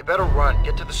 You better run.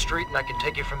 Get to the street and I can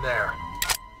take you from there.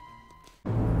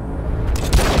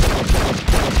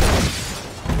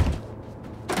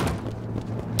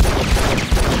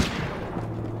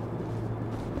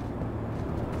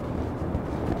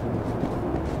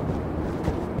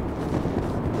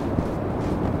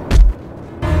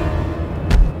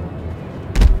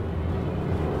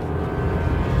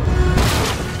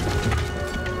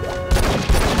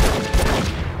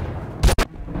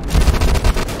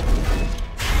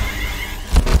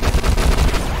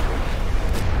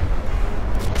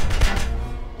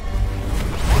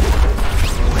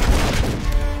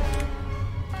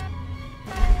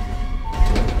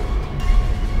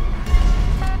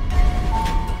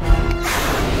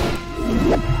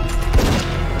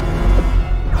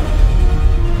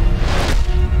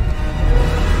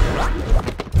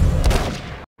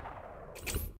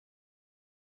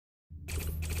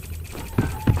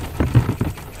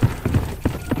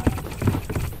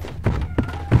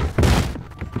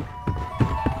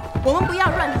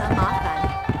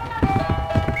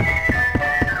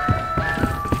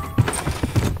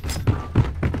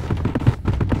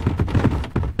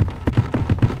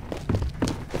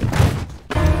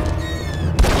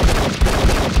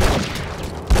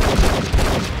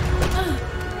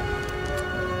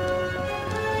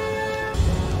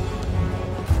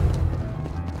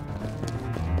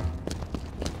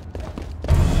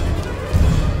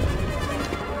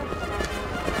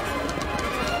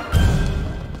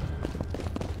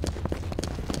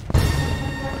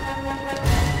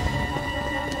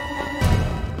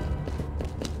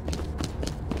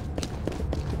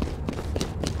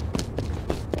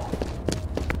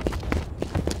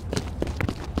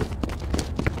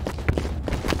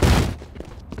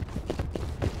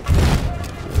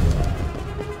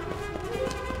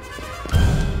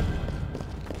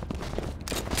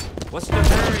 What's the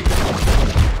hurry?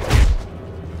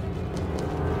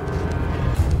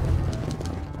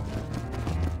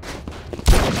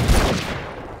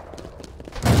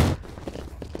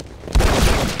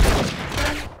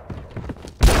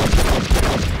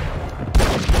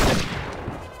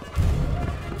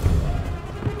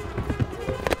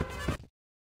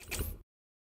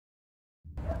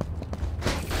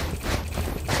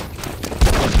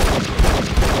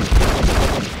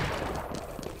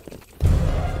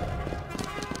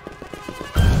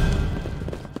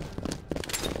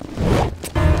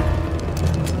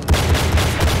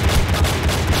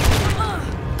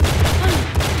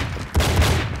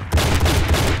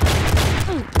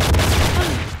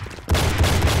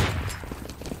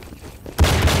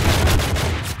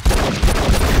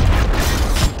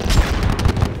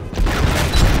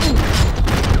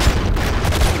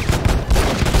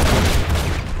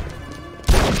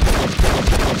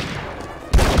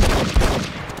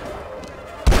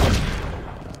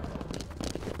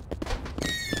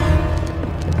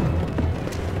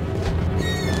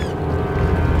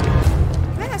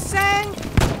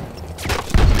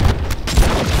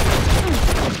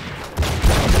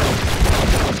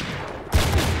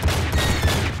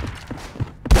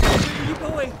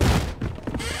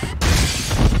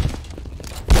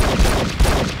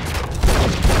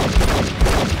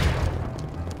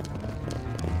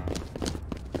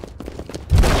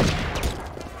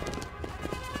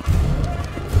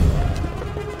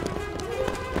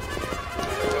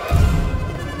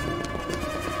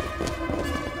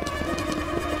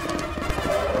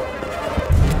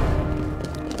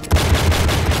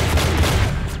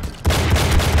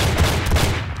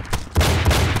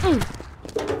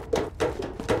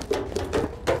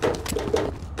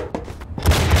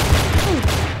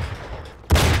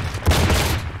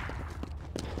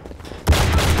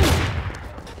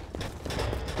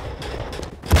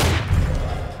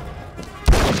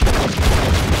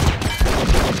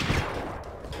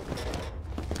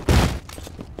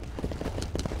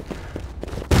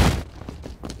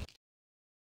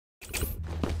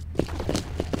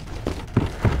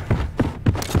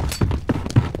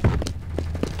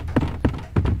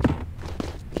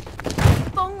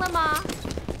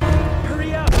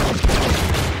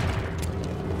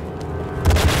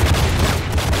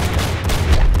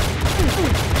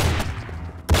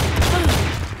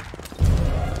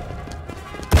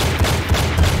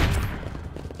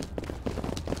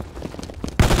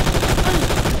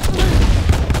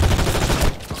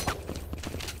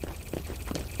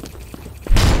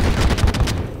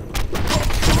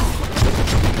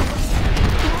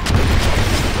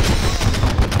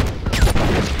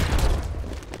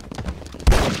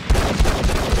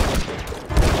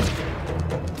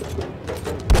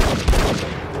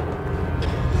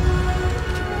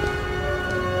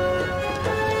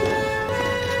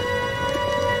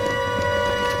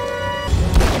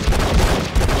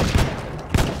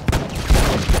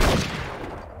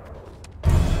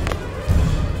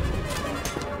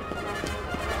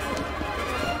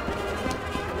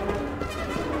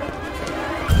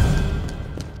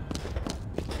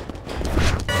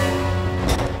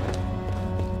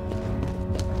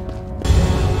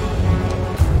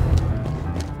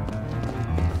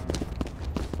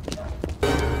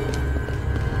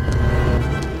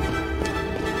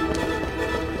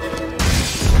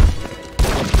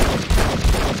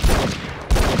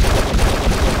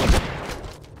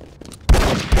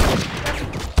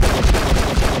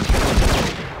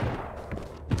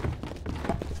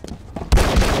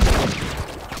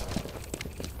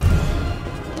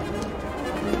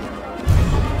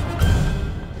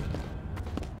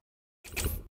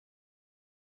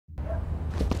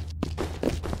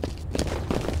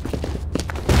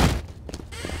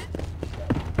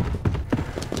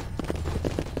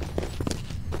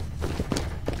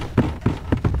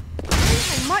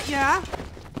 Yeah?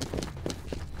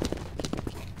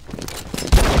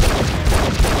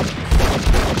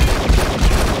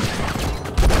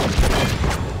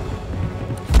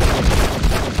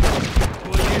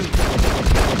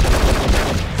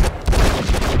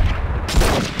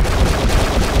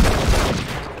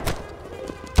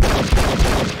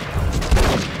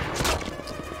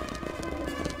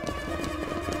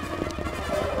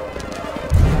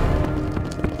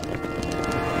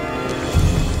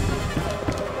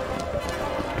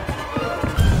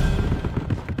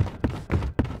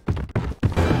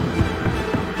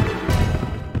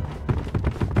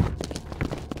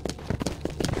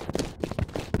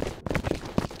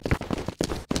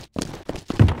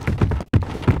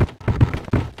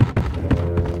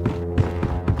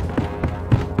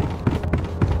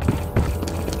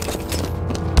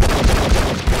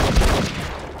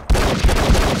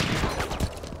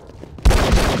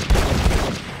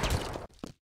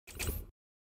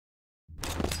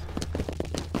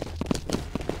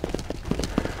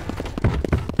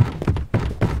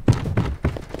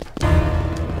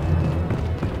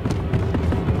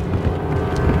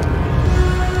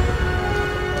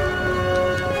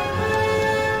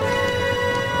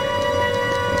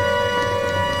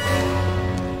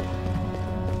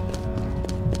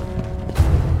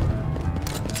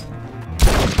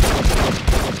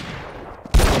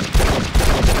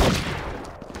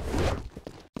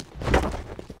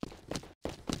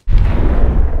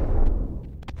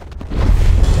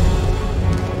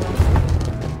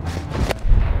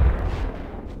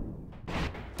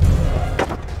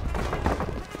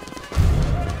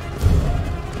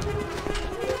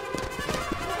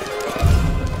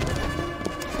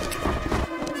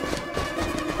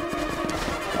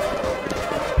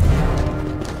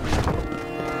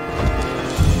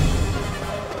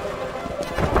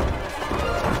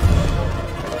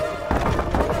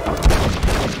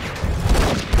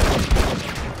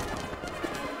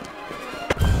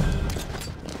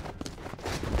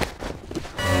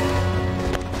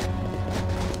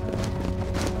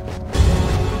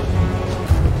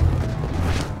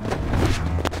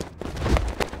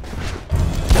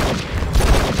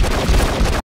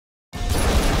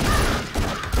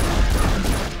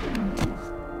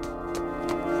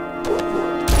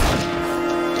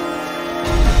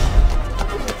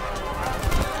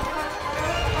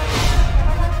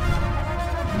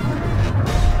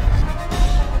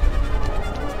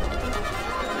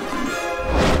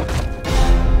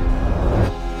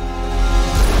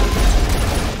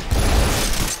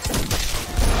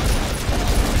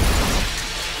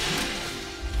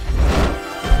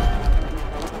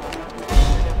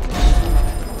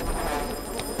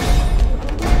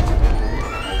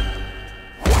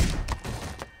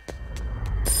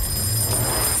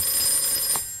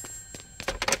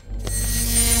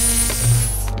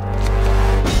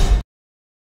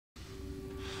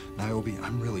 Niobe,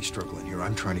 I'm really struggling here.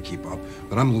 I'm trying to keep up,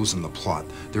 but I'm losing the plot.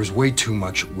 There's way too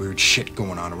much weird shit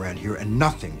going on around here, and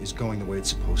nothing is going the way it's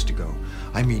supposed to go.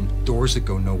 I mean, doors that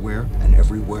go nowhere and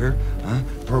everywhere,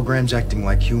 programs acting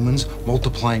like humans,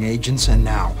 multiplying agents, and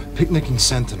now, picnicking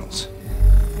sentinels.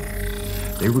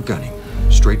 They were gunning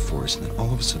straight for us, and then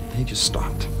all of a sudden, they just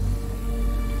stopped.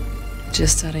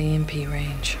 Just out of EMP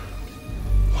range.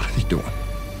 What are they doing?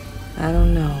 I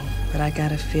don't know, but I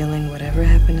got a feeling whatever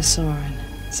happened to Soren,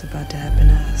 it's about to happen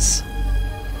to us.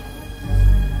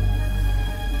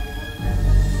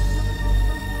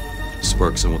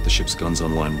 Sparks, I want the ship's guns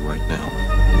online right now.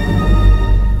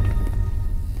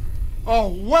 Oh,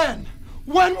 when?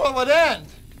 When will it end?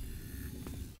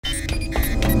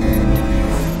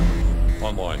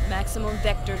 Online. Maximum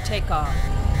vector takeoff.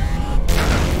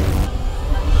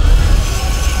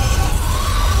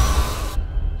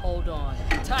 Hold on.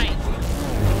 Tight.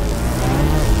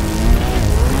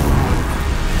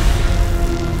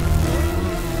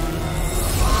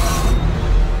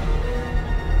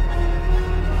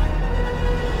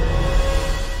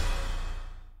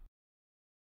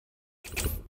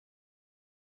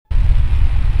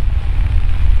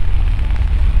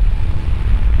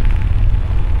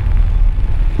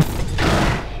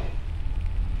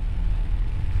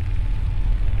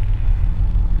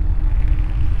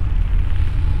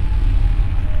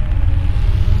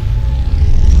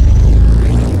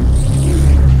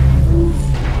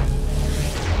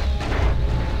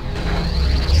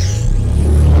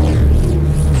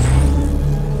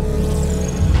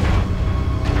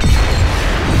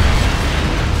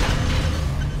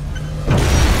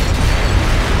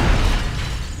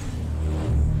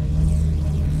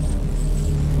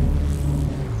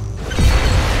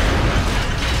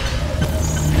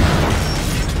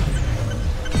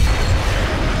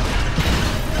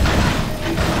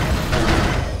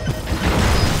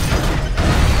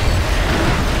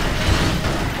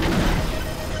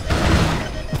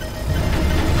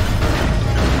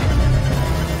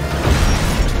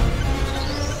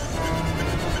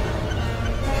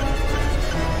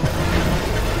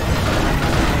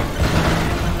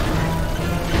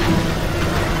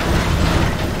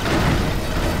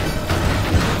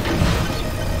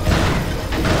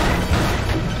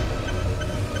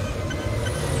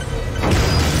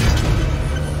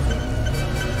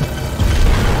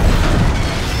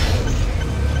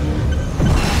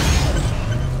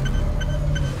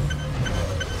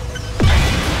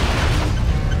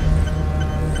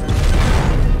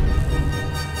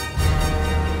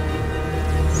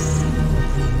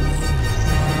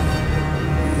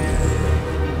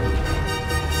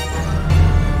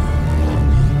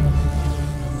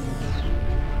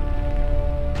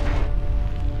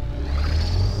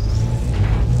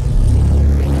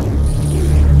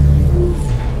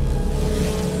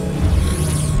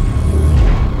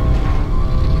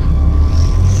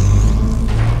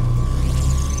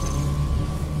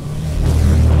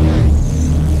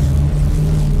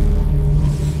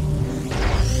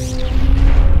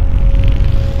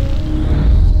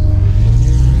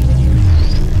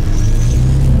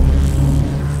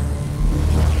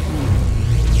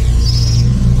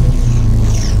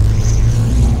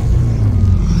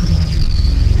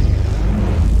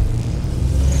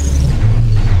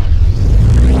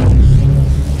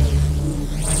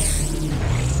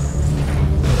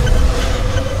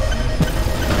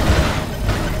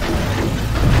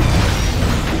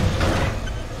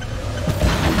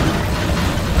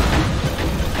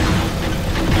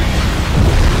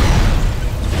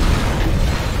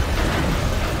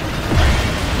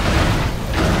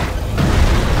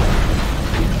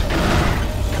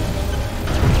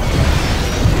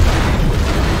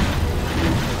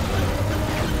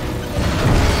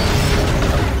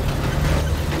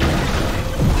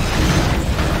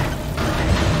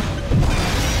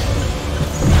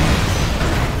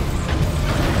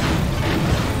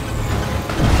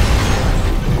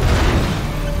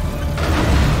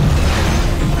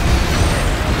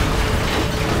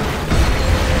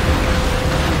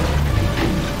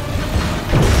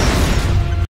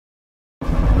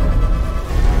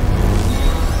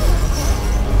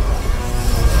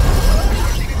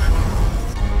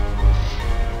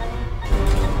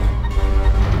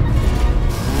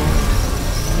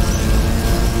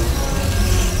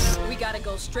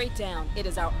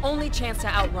 only chance to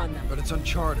outrun them. But it's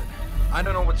uncharted. I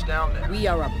don't know what's down there. We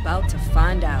are about to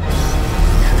find out.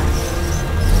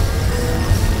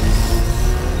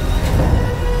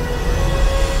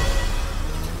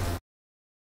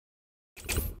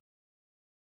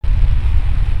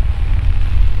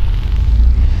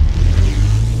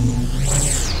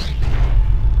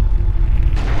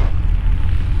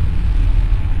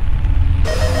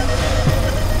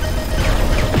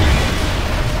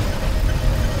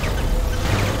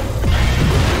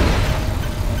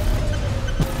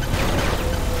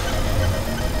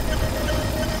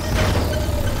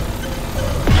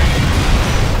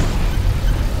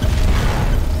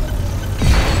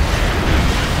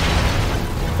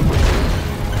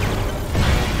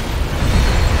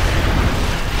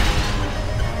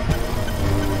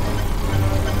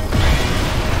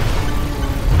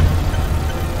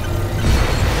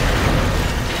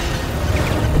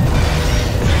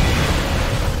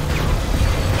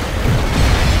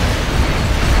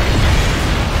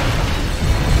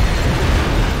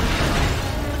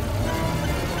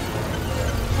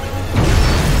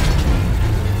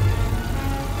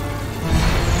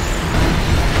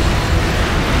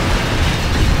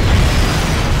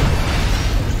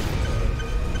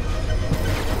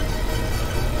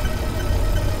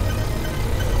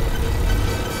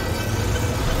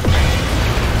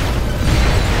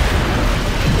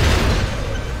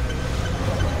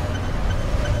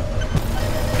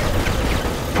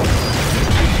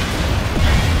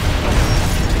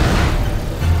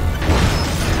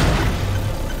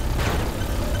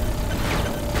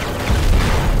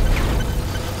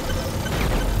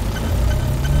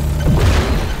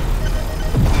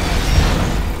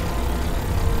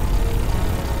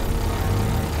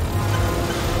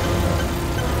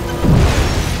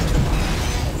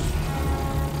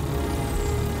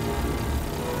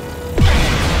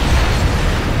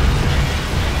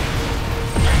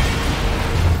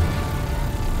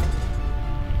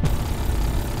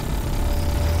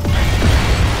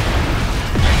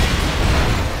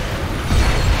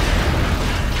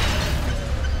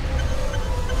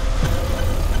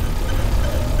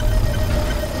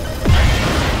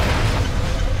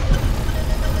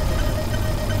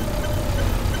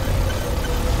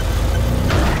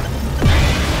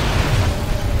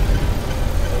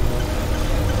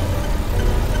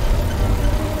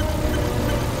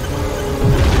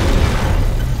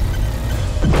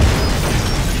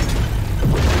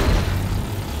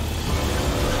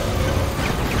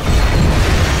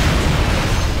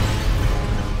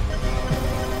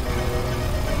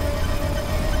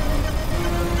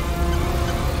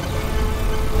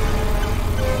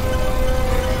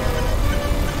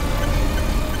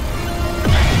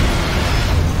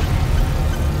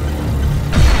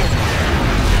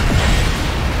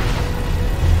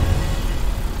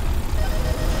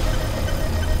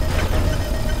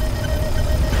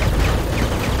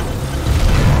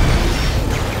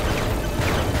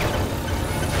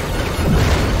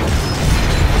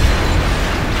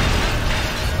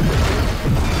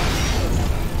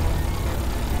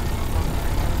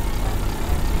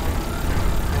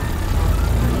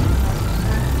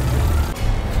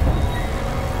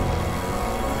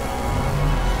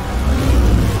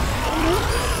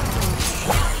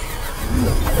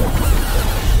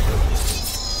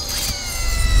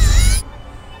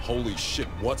 Holy shit,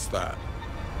 what's that?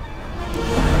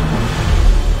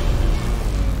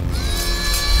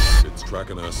 It's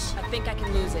tracking us. I think I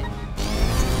can lose it.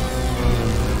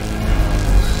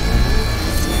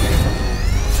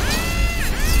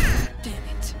 Damn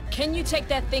it. Can you take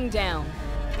that thing down?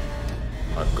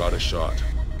 I've got a shot.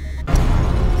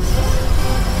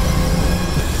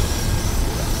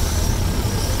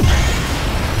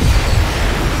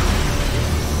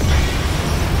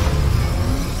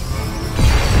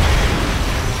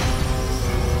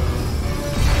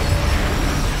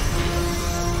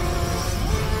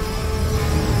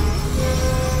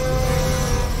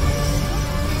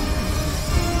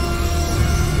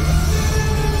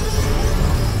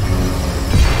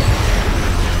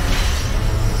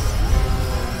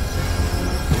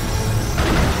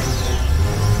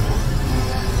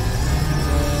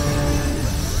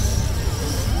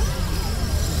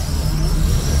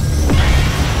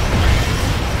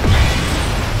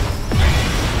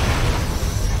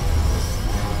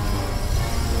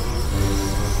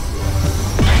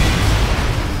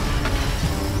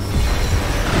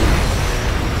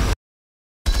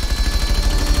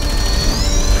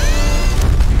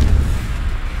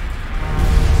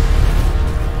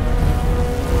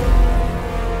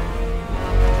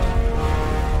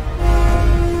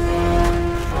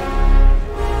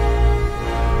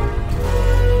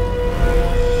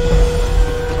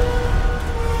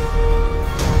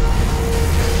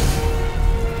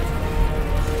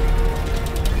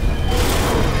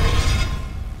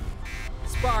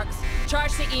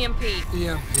 EMP.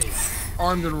 EMP.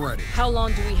 Armed and ready. How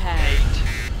long do we have?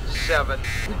 8, 7.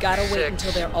 We gotta wait 6,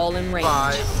 until they're all in range.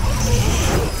 5,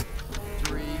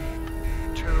 3,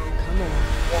 2, Come on.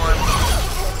 1.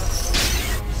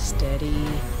 Steady,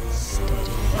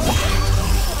 steady.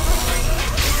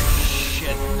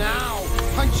 Shit now!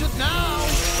 Punch it now!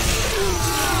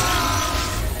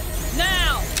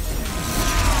 Now!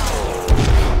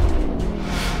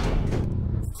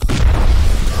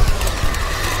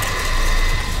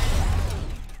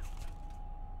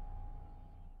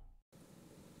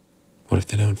 What if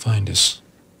they don't find us?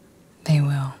 They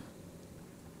will.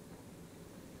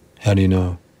 How do you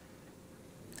know?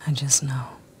 I just know.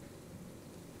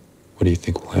 What do you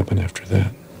think will happen after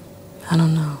that? I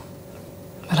don't know.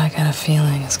 But I got a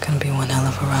feeling it's gonna be one hell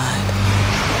of a ride.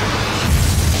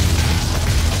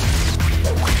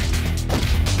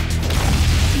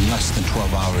 In less than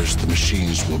 12 hours, the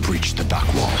machines will breach the dock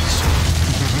walls.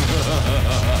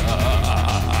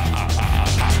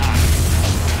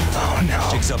 Oh no.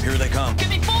 Jigs up, here they come. Give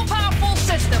me full power, full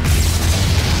system.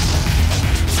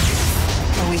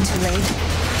 Are we too late?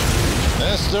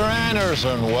 Mr.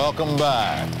 Anderson, welcome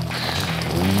back.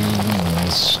 We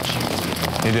missed you.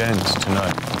 It ends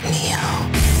tonight. Neo.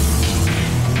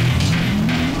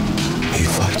 He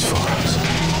fights for us.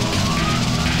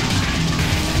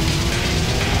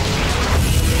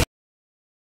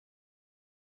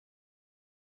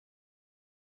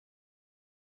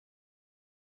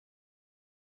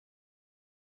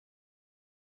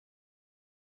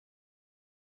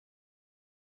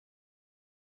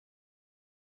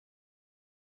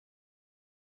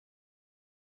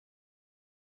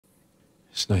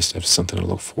 It's nice to have something to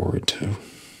look forward to.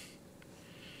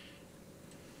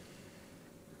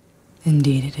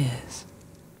 Indeed it is.